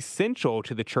spirit is essential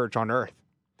to the Church on earth.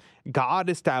 God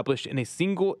established in a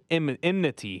single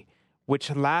enmity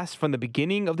which lasts from the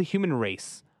beginning of the human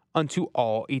race unto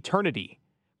all eternity.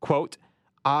 Quote,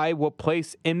 I will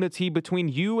place enmity between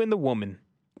you and the woman,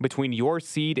 between your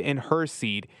seed and her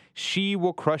seed. She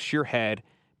will crush your head,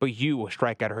 but you will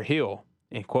strike at her heel.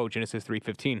 End quote, Genesis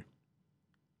 3:15.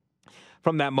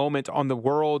 From that moment on, the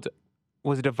world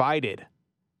was divided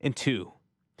into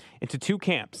two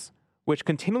camps, which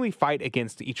continually fight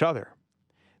against each other.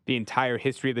 The entire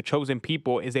history of the chosen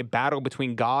people is a battle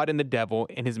between God and the devil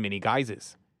in his many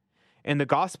guises. In the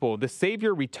gospel, the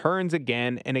Savior returns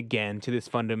again and again to this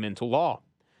fundamental law.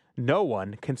 No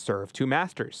one can serve two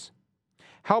masters.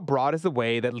 How broad is the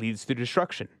way that leads to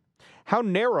destruction? How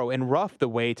narrow and rough the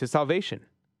way to salvation?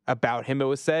 About him it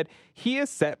was said, he is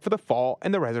set for the fall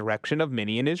and the resurrection of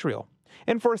many in Israel,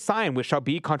 and for a sign which shall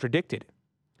be contradicted.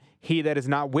 He that is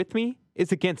not with me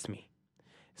is against me.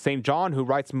 St. John, who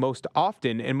writes most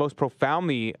often and most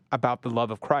profoundly about the love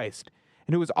of Christ,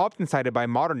 and who is often cited by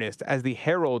modernists as the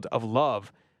herald of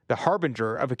love, the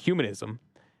harbinger of ecumenism,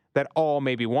 that all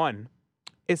may be one,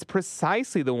 is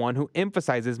precisely the one who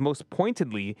emphasizes most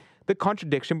pointedly the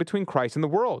contradiction between Christ and the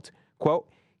world. Quote,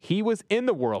 he was in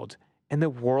the world, and the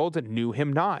world knew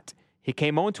him not. He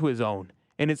came unto his own,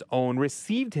 and his own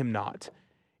received him not.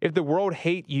 If the world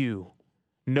hate you,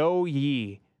 know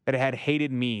ye that it had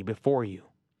hated me before you.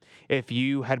 If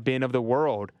you had been of the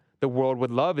world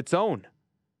would love its own.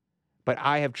 But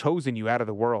I have chosen you out of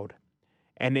the world.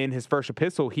 And in his first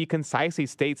epistle, he concisely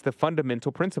states the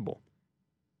fundamental principle.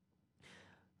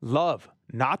 Love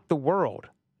not the world,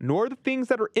 nor the things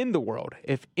that are in the world.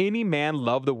 If any man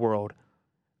love the world,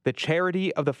 the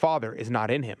charity of the Father is not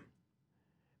in him.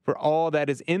 For all that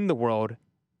is in the world,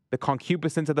 the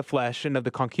concupiscence of the flesh and of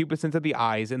the concupiscence of the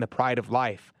eyes and the pride of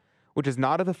life, which is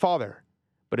not of the Father,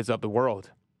 but is of the world.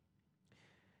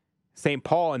 St.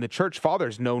 Paul and the Church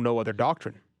Fathers know no other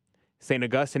doctrine. St.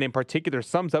 Augustine in particular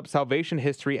sums up salvation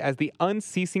history as the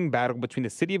unceasing battle between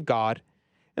the city of God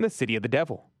and the city of the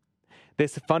devil.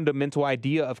 This fundamental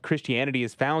idea of Christianity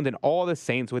is found in all the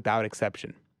saints without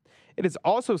exception. It is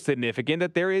also significant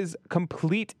that there is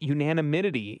complete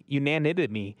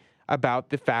unanimity about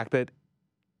the fact that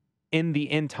in the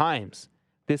end times,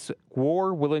 this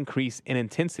war will increase in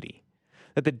intensity,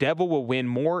 that the devil will win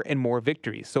more and more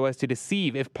victories so as to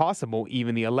deceive, if possible,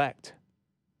 even the elect.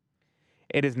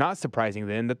 It is not surprising,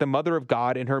 then, that the Mother of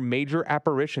God in her major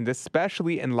apparitions,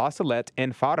 especially in La Salette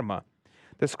and Fatima,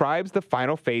 describes the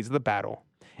final phase of the battle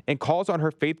and calls on her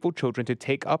faithful children to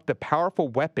take up the powerful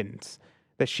weapons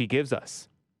that she gives us.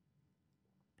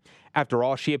 After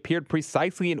all, she appeared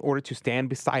precisely in order to stand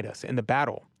beside us in the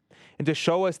battle and to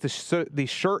show us the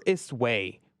surest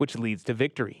way which leads to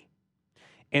victory.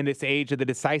 In this age of the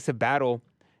decisive battle,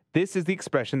 this is the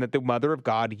expression that the Mother of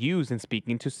God used in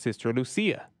speaking to Sister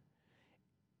Lucia.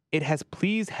 It has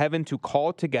pleased heaven to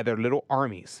call together little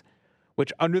armies,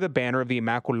 which under the banner of the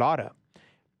Immaculata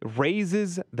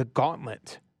raises the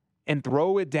gauntlet and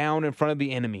throw it down in front of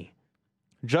the enemy,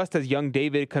 just as young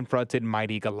David confronted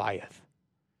mighty Goliath.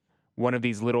 One of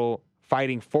these little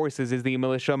fighting forces is the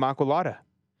Militia Immaculata.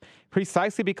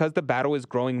 Precisely because the battle is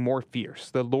growing more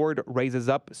fierce, the Lord raises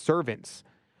up servants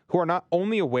who are not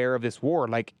only aware of this war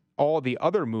like all the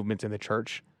other movements in the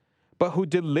church, but who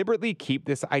deliberately keep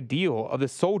this ideal of the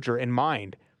soldier in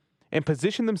mind and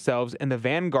position themselves in the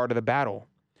vanguard of the battle,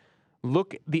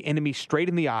 look the enemy straight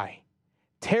in the eye,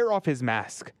 tear off his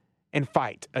mask, and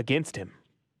fight against him.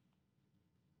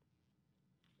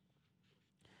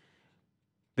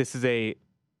 This is a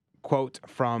quote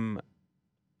from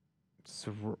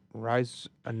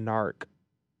Ryzanark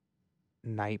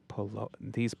Naipolo.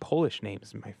 These Polish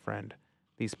names, my friend,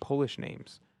 these Polish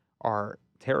names are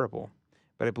terrible.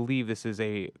 But I believe this is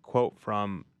a quote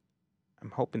from,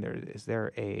 I'm hoping is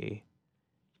there a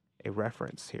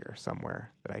reference here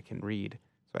somewhere that I can read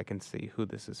so I can see who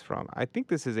this is from. I think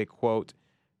this is a quote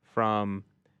from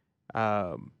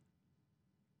the,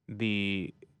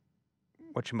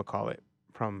 whatchamacallit,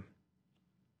 from,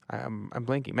 I'm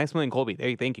blanking, Maximilian Kolbe.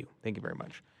 Hey, thank you very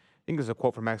much. I think there's a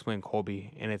quote from Maximilian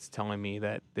Kolbe, and it's telling me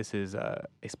that this is a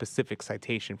specific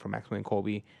citation from Maximilian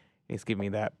Kolbe, and he's giving me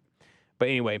that. But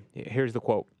anyway, here's the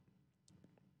quote.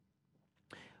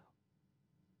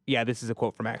 Yeah, this is a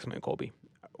quote from Maximilian Kolbe.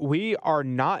 "We are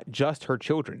not just her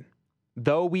children,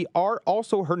 though we are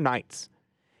also her knights,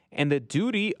 and the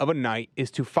duty of a knight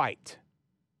is to fight.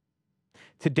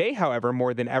 Today, however,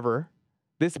 more than ever,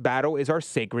 this battle is our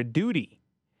sacred duty.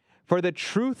 For the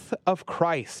truth of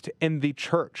Christ and the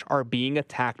church are being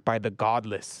attacked by the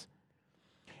godless.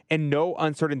 In no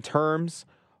uncertain terms,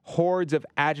 hordes of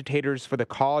agitators for the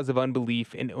cause of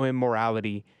unbelief and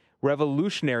immorality,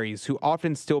 revolutionaries who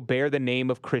often still bear the name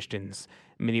of Christians,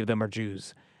 many of them are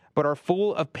Jews, but are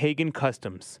full of pagan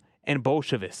customs, and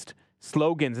Bolshevist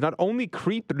slogans not only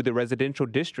creep through the residential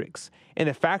districts and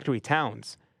the factory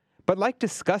towns, but like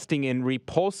disgusting and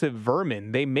repulsive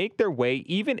vermin, they make their way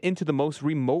even into the most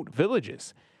remote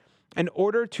villages in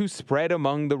order to spread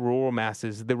among the rural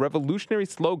masses the revolutionary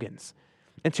slogans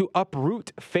and to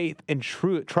uproot faith and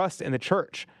trust in the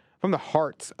church from the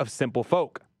hearts of simple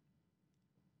folk.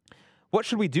 What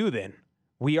should we do then?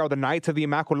 We are the Knights of the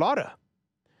Immaculata.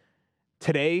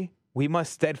 Today, we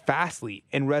must steadfastly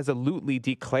and resolutely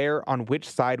declare on which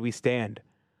side we stand,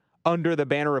 under the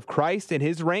banner of Christ and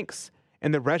his ranks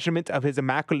and the regiment of his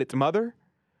Immaculate Mother,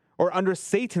 or under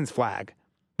Satan's flag,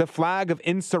 the flag of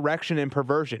insurrection and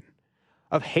perversion,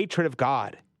 of hatred of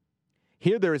God.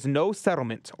 Here there is no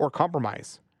settlement or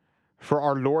compromise. For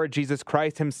our Lord Jesus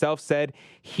Christ himself said,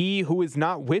 'He who is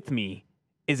not with me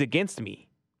is against me.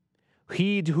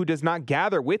 He who does not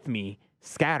gather with me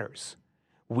scatters.'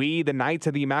 We, the Knights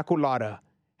of the Immaculata,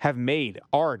 have made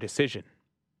our decision."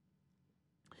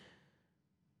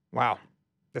 Wow,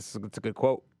 that's a good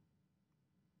quote.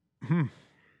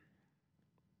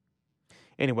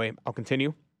 Anyway, I'll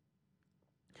continue.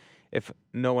 If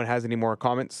no one has any more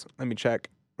comments, let me check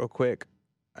real quick.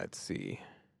 Let's see.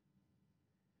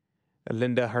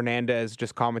 Linda Hernandez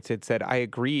just commented, said, "I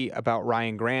agree about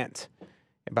Ryan Grant,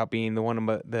 about being one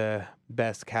of the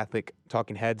best Catholic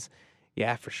talking heads."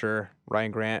 Yeah, for sure.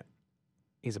 Ryan Grant,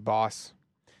 he's a boss.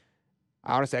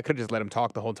 Honestly, I could have just let him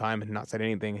talk the whole time and not said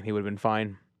anything, and he would have been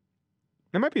fine.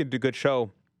 It might be a good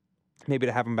show. Maybe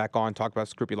to have him back on, talk about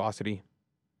scrupulosity.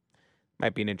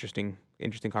 Might be an interesting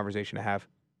conversation to have.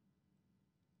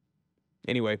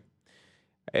 Anyway,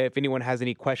 if anyone has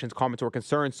any questions, comments, or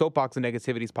concerns, soapbox and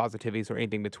negativities, positivities, or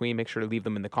anything between, make sure to leave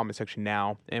them in the comment section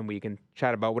now, and we can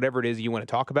chat about whatever it is you want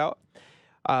to talk about.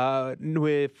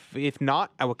 If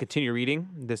not, I will continue reading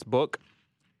this book.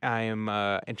 I am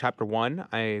in chapter 1.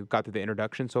 I got through the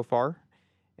introduction so far,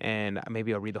 and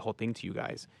maybe I'll read the whole thing to you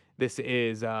guys. This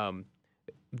is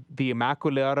The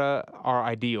Immaculata Our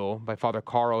Ideal by Father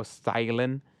Carl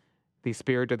Steilen, The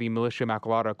Spirit of the Militia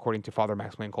Immaculata according to Father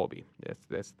Maximilian Kolbe.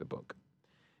 That's the book.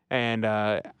 And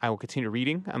I will continue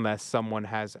reading unless someone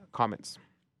has comments.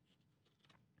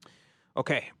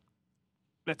 Okay,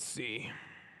 let's see.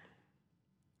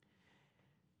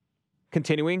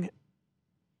 Continuing,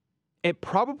 it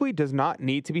probably does not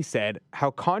need to be said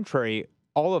how contrary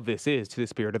all of this is to the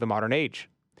spirit of the modern age.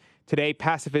 Today,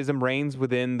 pacifism reigns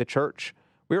within the church,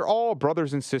 We are all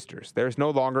brothers and sisters. There is no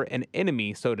longer an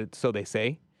enemy, so they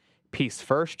say. Peace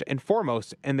first and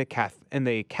foremost, and the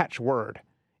catchword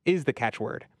is the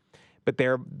catchword.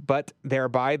 But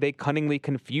thereby they cunningly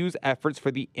confuse efforts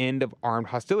for the end of armed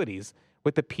hostilities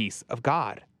with the peace of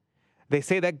God. They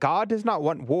say that God does not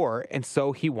want war, and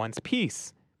so he wants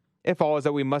peace. It follows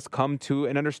that we must come to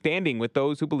an understanding with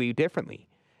those who believe differently,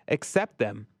 accept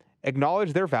them,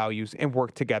 acknowledge their values, and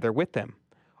work together with them.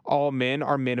 All men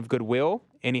are men of goodwill,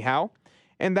 anyhow,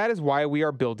 and that is why we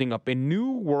are building up a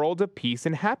new world of peace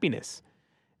and happiness.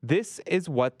 This is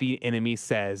what the enemy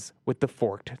says with the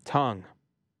forked tongue.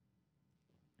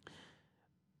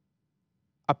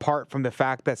 Apart from the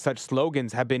fact that such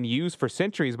slogans have been used for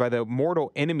centuries by the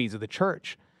mortal enemies of the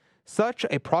church, such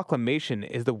a proclamation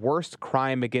is the worst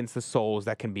crime against the souls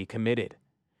that can be committed.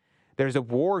 There's a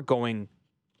war going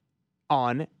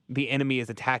on, the enemy is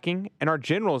attacking, and our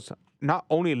generals not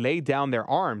only lay down their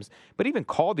arms, but even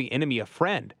call the enemy a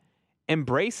friend,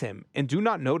 embrace him, and do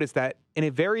not notice that in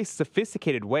a very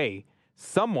sophisticated way,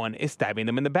 someone is stabbing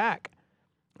them in the back.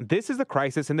 This is the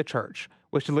crisis in the church,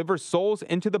 which delivers souls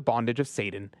into the bondage of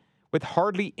Satan with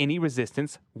hardly any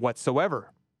resistance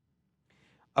whatsoever.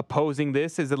 Opposing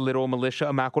this is the little militia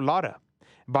Immaculata.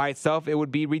 By itself, it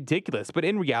would be ridiculous, but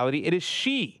in reality, it is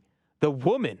she, the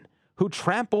woman, who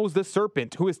tramples the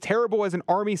serpent, who is terrible as an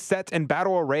army set in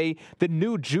battle array, the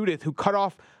new Judith who cut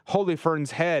off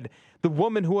Holofernes' head, the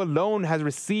woman who alone has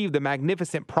received the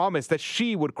magnificent promise that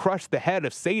she would crush the head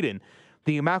of Satan.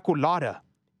 The Immaculata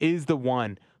is the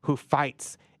one who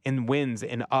fights and wins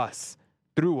in us,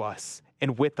 through us,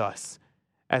 and with us.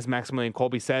 As Maximilian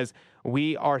Kolbe says,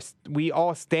 we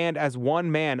all stand as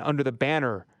one man under the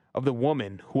banner of the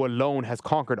woman who alone has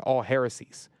conquered all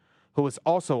heresies, who is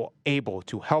also able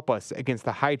to help us against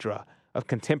the hydra of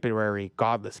contemporary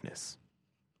godlessness.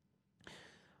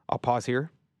 I'll pause here.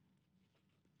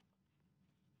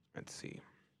 Let's see.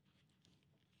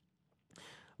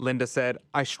 Linda said,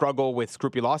 I struggle with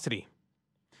scrupulosity.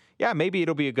 Yeah, maybe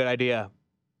it'll be a good idea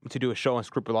to do a show on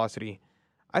scrupulosity.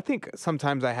 I think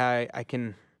sometimes I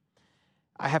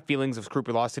have feelings of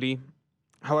scrupulosity.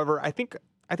 However, I think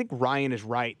Ryan is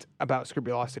right about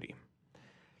scrupulosity.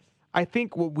 I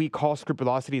think what we call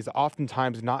scrupulosity is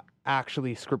oftentimes not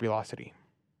actually scrupulosity.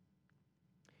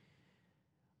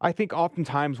 I think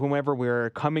oftentimes whenever we're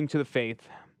coming to the faith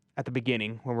at the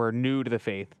beginning, when we're new to the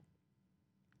faith,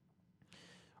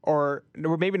 or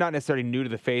we're maybe not necessarily new to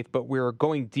the faith, but we're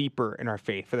going deeper in our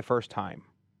faith for the first time,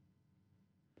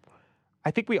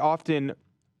 I think we often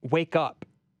wake up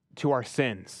to our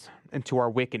sins and to our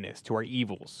wickedness, to our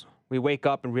evils. We wake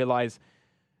up and realize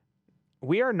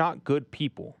we are not good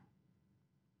people.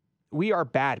 We are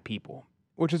bad people,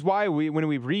 which is why when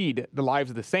we read the lives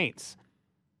of the saints,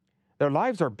 their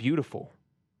lives are beautiful.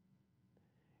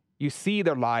 You see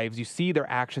their lives, you see their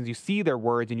actions, you see their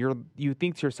words, and you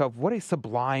think to yourself, what a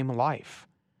sublime life.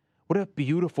 What a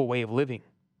beautiful way of living.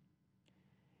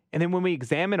 And then when we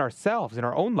examine ourselves in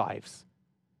our own lives,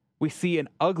 we see an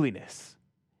ugliness,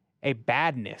 a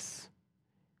badness,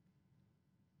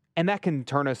 and that can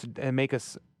turn us and make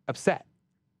us upset.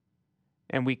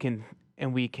 And we can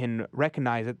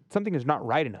recognize that something is not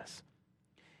right in us.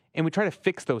 And we try to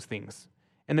fix those things.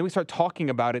 And then we start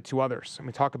talking about it to others. And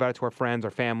we talk about it to our friends,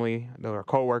 our family, our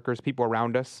coworkers, people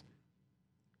around us.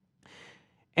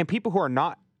 And people who are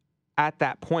not at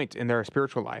that point in their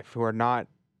spiritual life, who are not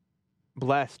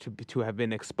blessed to have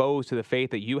been exposed to the faith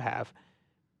that you have,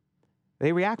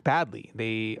 they react badly.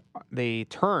 They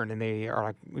turn and they are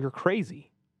like, you're crazy.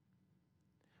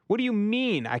 What do you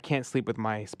mean I can't sleep with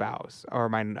my spouse or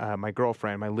my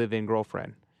girlfriend, my live-in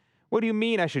girlfriend? What do you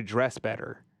mean I should dress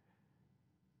better?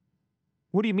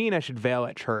 What do you mean I should veil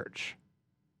at church?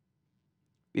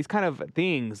 These kind of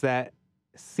things that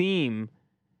seem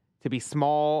to be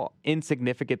small,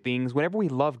 insignificant things, whenever we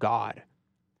love God,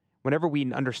 whenever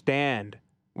we understand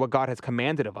what God has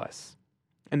commanded of us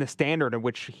and the standard in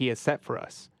which he has set for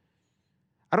us,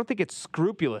 I don't think it's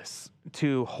scrupulous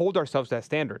to hold ourselves to that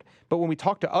standard. But when we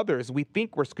talk to others, we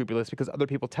think we're scrupulous because other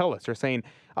people tell us. They're saying,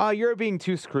 you're being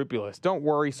too scrupulous. Don't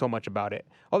worry so much about it.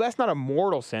 Oh, that's not a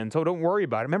mortal sin, so don't worry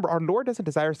about it. Remember, our Lord doesn't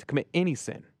desire us to commit any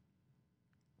sin,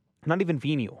 not even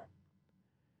venial.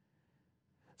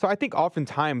 So I think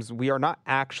oftentimes we are not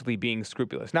actually being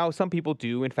scrupulous. Now, some people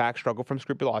do, in fact, struggle from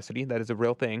scrupulosity. That is a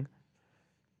real thing.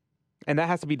 And that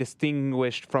has to be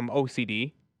distinguished from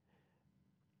OCD.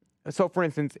 So, for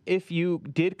instance, if you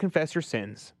did confess your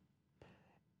sins,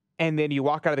 and then you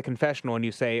walk out of the confessional and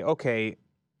you say, okay,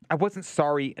 I wasn't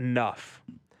sorry enough.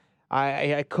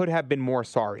 I could have been more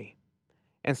sorry.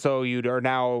 And so you are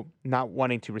now not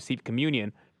wanting to receive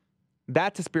communion.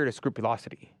 That's a spirit of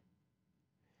scrupulosity.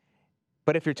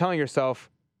 But if you're telling yourself,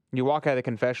 you walk out of the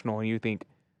confessional and you think,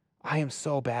 I am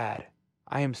so bad,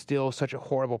 I am still such a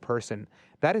horrible person,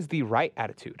 that is the right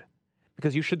attitude.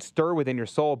 Because you should stir within your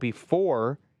soul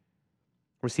before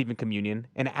receiving communion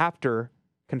and after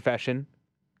confession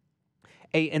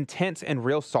a intense and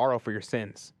real sorrow for your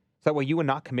sins, so that way you would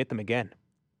not commit them again.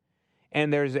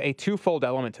 And there's a twofold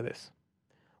element to this.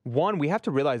 One, we have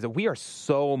to realize that we are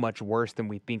so much worse than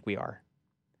we think we are.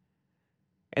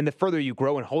 And the further you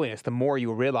grow in holiness, the more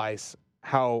you realize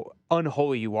how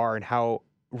unholy you are and how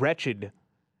wretched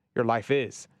your life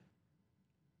is.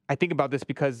 I think about this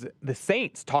because the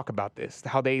saints talk about this,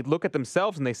 how they look at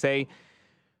themselves and they say,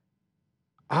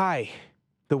 I,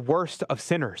 the worst of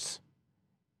sinners.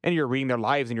 And you're reading their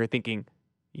lives and you're thinking,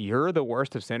 you're the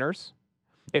worst of sinners?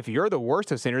 If you're the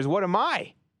worst of sinners, what am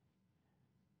I?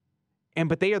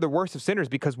 But they are the worst of sinners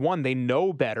because, one, they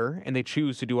know better and they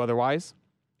choose to do otherwise.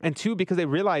 And two, because they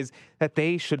realize that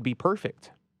they should be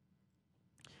perfect.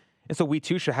 And so we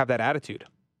too should have that attitude.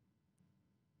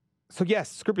 So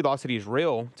yes, scrupulosity is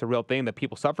real. It's a real thing that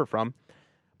people suffer from.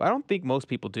 But I don't think most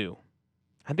people do.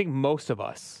 I think most of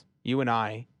us, you and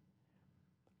I,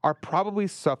 are probably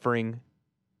suffering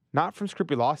not from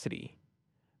scrupulosity,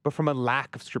 but from a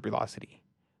lack of scrupulosity.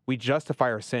 We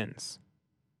justify our sins.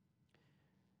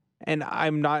 And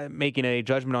I'm not making a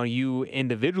judgment on you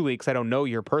individually because I don't know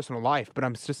your personal life, but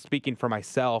I'm just speaking for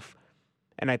myself.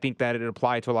 And I think that it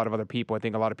applies to a lot of other people. I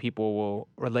think a lot of people will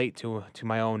relate to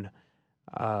my own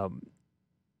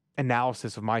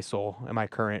analysis of my soul and my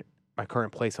current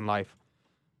place in life.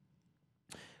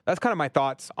 That's kind of my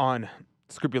thoughts on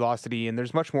scrupulosity, and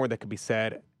there's much more that could be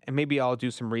said. And maybe I'll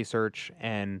do some research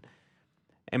and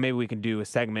maybe we can do a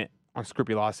segment on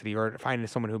scrupulosity or find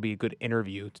someone who would be a good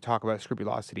interview to talk about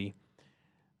scrupulosity.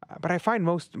 But I find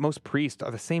most priests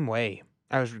are the same way.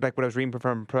 I was like what I was reading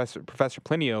from Professor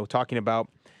Plinio talking about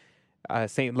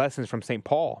lessons from St.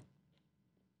 Paul.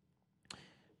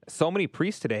 So many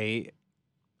priests today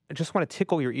just want to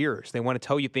tickle your ears. They want to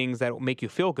tell you things that will make you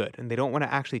feel good, and they don't want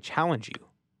to actually challenge you.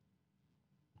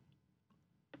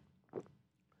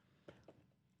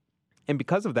 And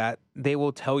because of that, they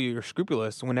will tell you you're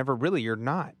scrupulous whenever really you're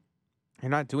not. You're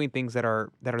not doing things that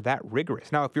are that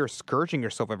rigorous. Now, if you're scourging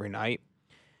yourself every night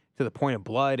to the point of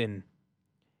blood and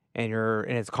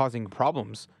it's causing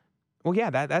problems, well, yeah,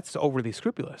 that's overly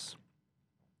scrupulous.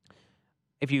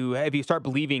 If you start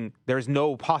believing there's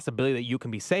no possibility that you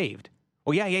can be saved,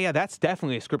 well, yeah, that's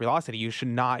definitely a scrupulosity. You should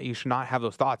not have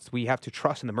those thoughts. We have to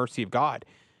trust in the mercy of God.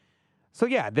 So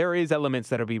yeah, there is elements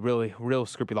that'll be really real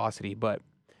scrupulosity, but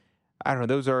I don't know.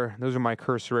 Those are my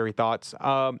cursory thoughts.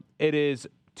 It is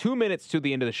 2 minutes to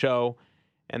the end of the show,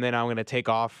 and then I'm going to take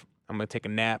off. I'm going to take a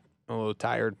nap. I'm a little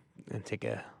tired and take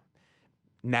a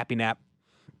nappy nap.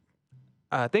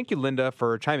 Thank you, Linda,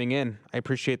 for chiming in. I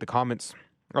appreciate the comments.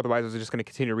 Otherwise, I was just going to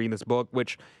continue reading this book,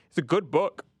 which is a good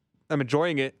book. I'm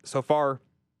enjoying it so far.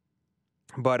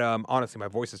 But honestly, my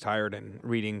voice is tired, and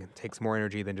reading takes more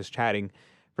energy than just chatting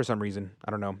for some reason.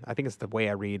 I don't know. I think it's the way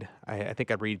I read. I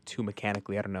think I read too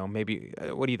mechanically. I don't know. Maybe,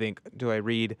 what do you think? Do I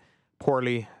read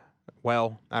poorly?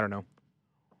 Well, I don't know.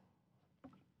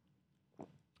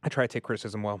 I try to take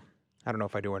criticism well. I don't know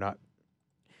if I do or not.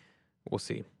 We'll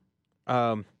see.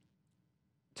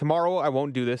 Tomorrow, I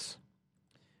won't do this,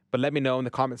 but let me know in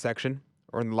the comment section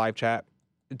or in the live chat.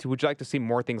 Would you like to see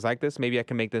more things like this? Maybe I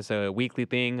can make this a weekly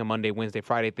thing, a Monday, Wednesday,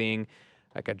 Friday thing,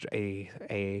 like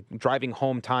a driving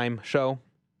home time show.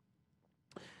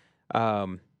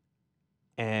 And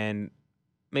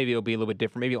maybe it'll be a little bit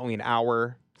different. Maybe only an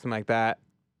hour, something like that.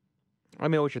 Let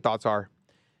me know what your thoughts are.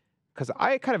 Because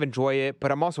I kind of enjoy it,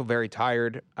 but I'm also very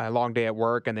tired. A long day at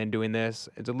work and then doing this.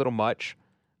 It's a little much.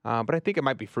 But I think it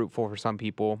might be fruitful for some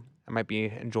people. It might be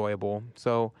enjoyable.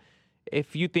 So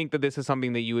if you think that this is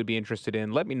something that you would be interested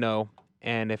in, let me know.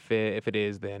 And if it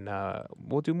is, then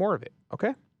we'll do more of it.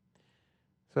 Okay?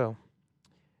 So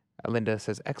Linda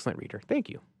says, excellent reader. Thank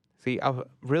you. See, I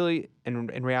really,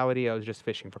 in reality, I was just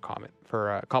fishing for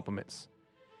compliments.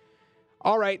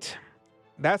 All right.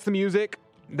 That's the music.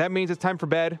 That means it's time for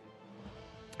bed.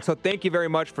 So thank you very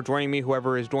much for joining me,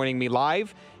 whoever is joining me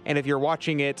live. And if you're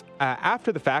watching it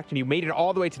after the fact and you made it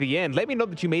all the way to the end, let me know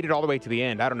that you made it all the way to the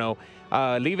end. I don't know.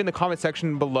 Leave in the comment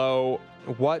section below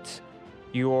what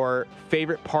your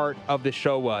favorite part of the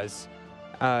show was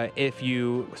if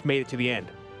you made it to the end.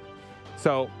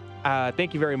 So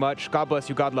thank you very much. God bless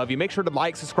you. God love you. Make sure to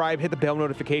like, subscribe, hit the bell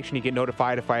notification. You get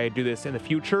notified if I do this in the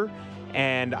future.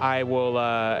 And I will,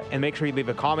 and make sure you leave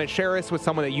a comment. Share this with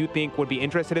someone that you think would be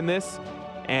interested in this.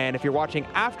 And if you're watching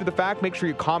after the fact, make sure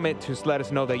you comment to let us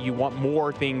know that you want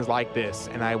more things like this.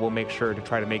 And I will make sure to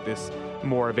try to make this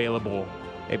more available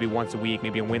maybe once a week,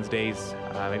 maybe on Wednesdays,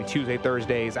 maybe Tuesday,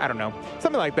 Thursdays. I don't know.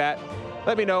 Something like that.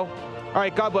 Let me know. All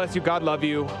right, God bless you. God love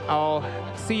you. I'll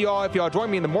see you all if y'all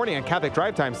join me in the morning on Catholic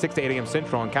Drive Time, 6 to 8 a.m.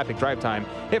 Central on Catholic Drive Time.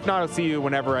 If not, I'll see you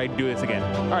whenever I do this again.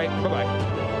 All right,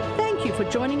 bye-bye. Thank you for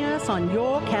joining us on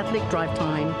Your Catholic Drive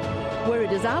Time, where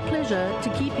it is our pleasure to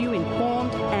keep you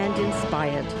informed and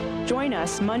inspired. Join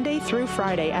us Monday through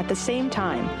Friday at the same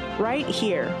time, right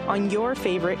here on your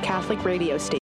favorite Catholic radio station.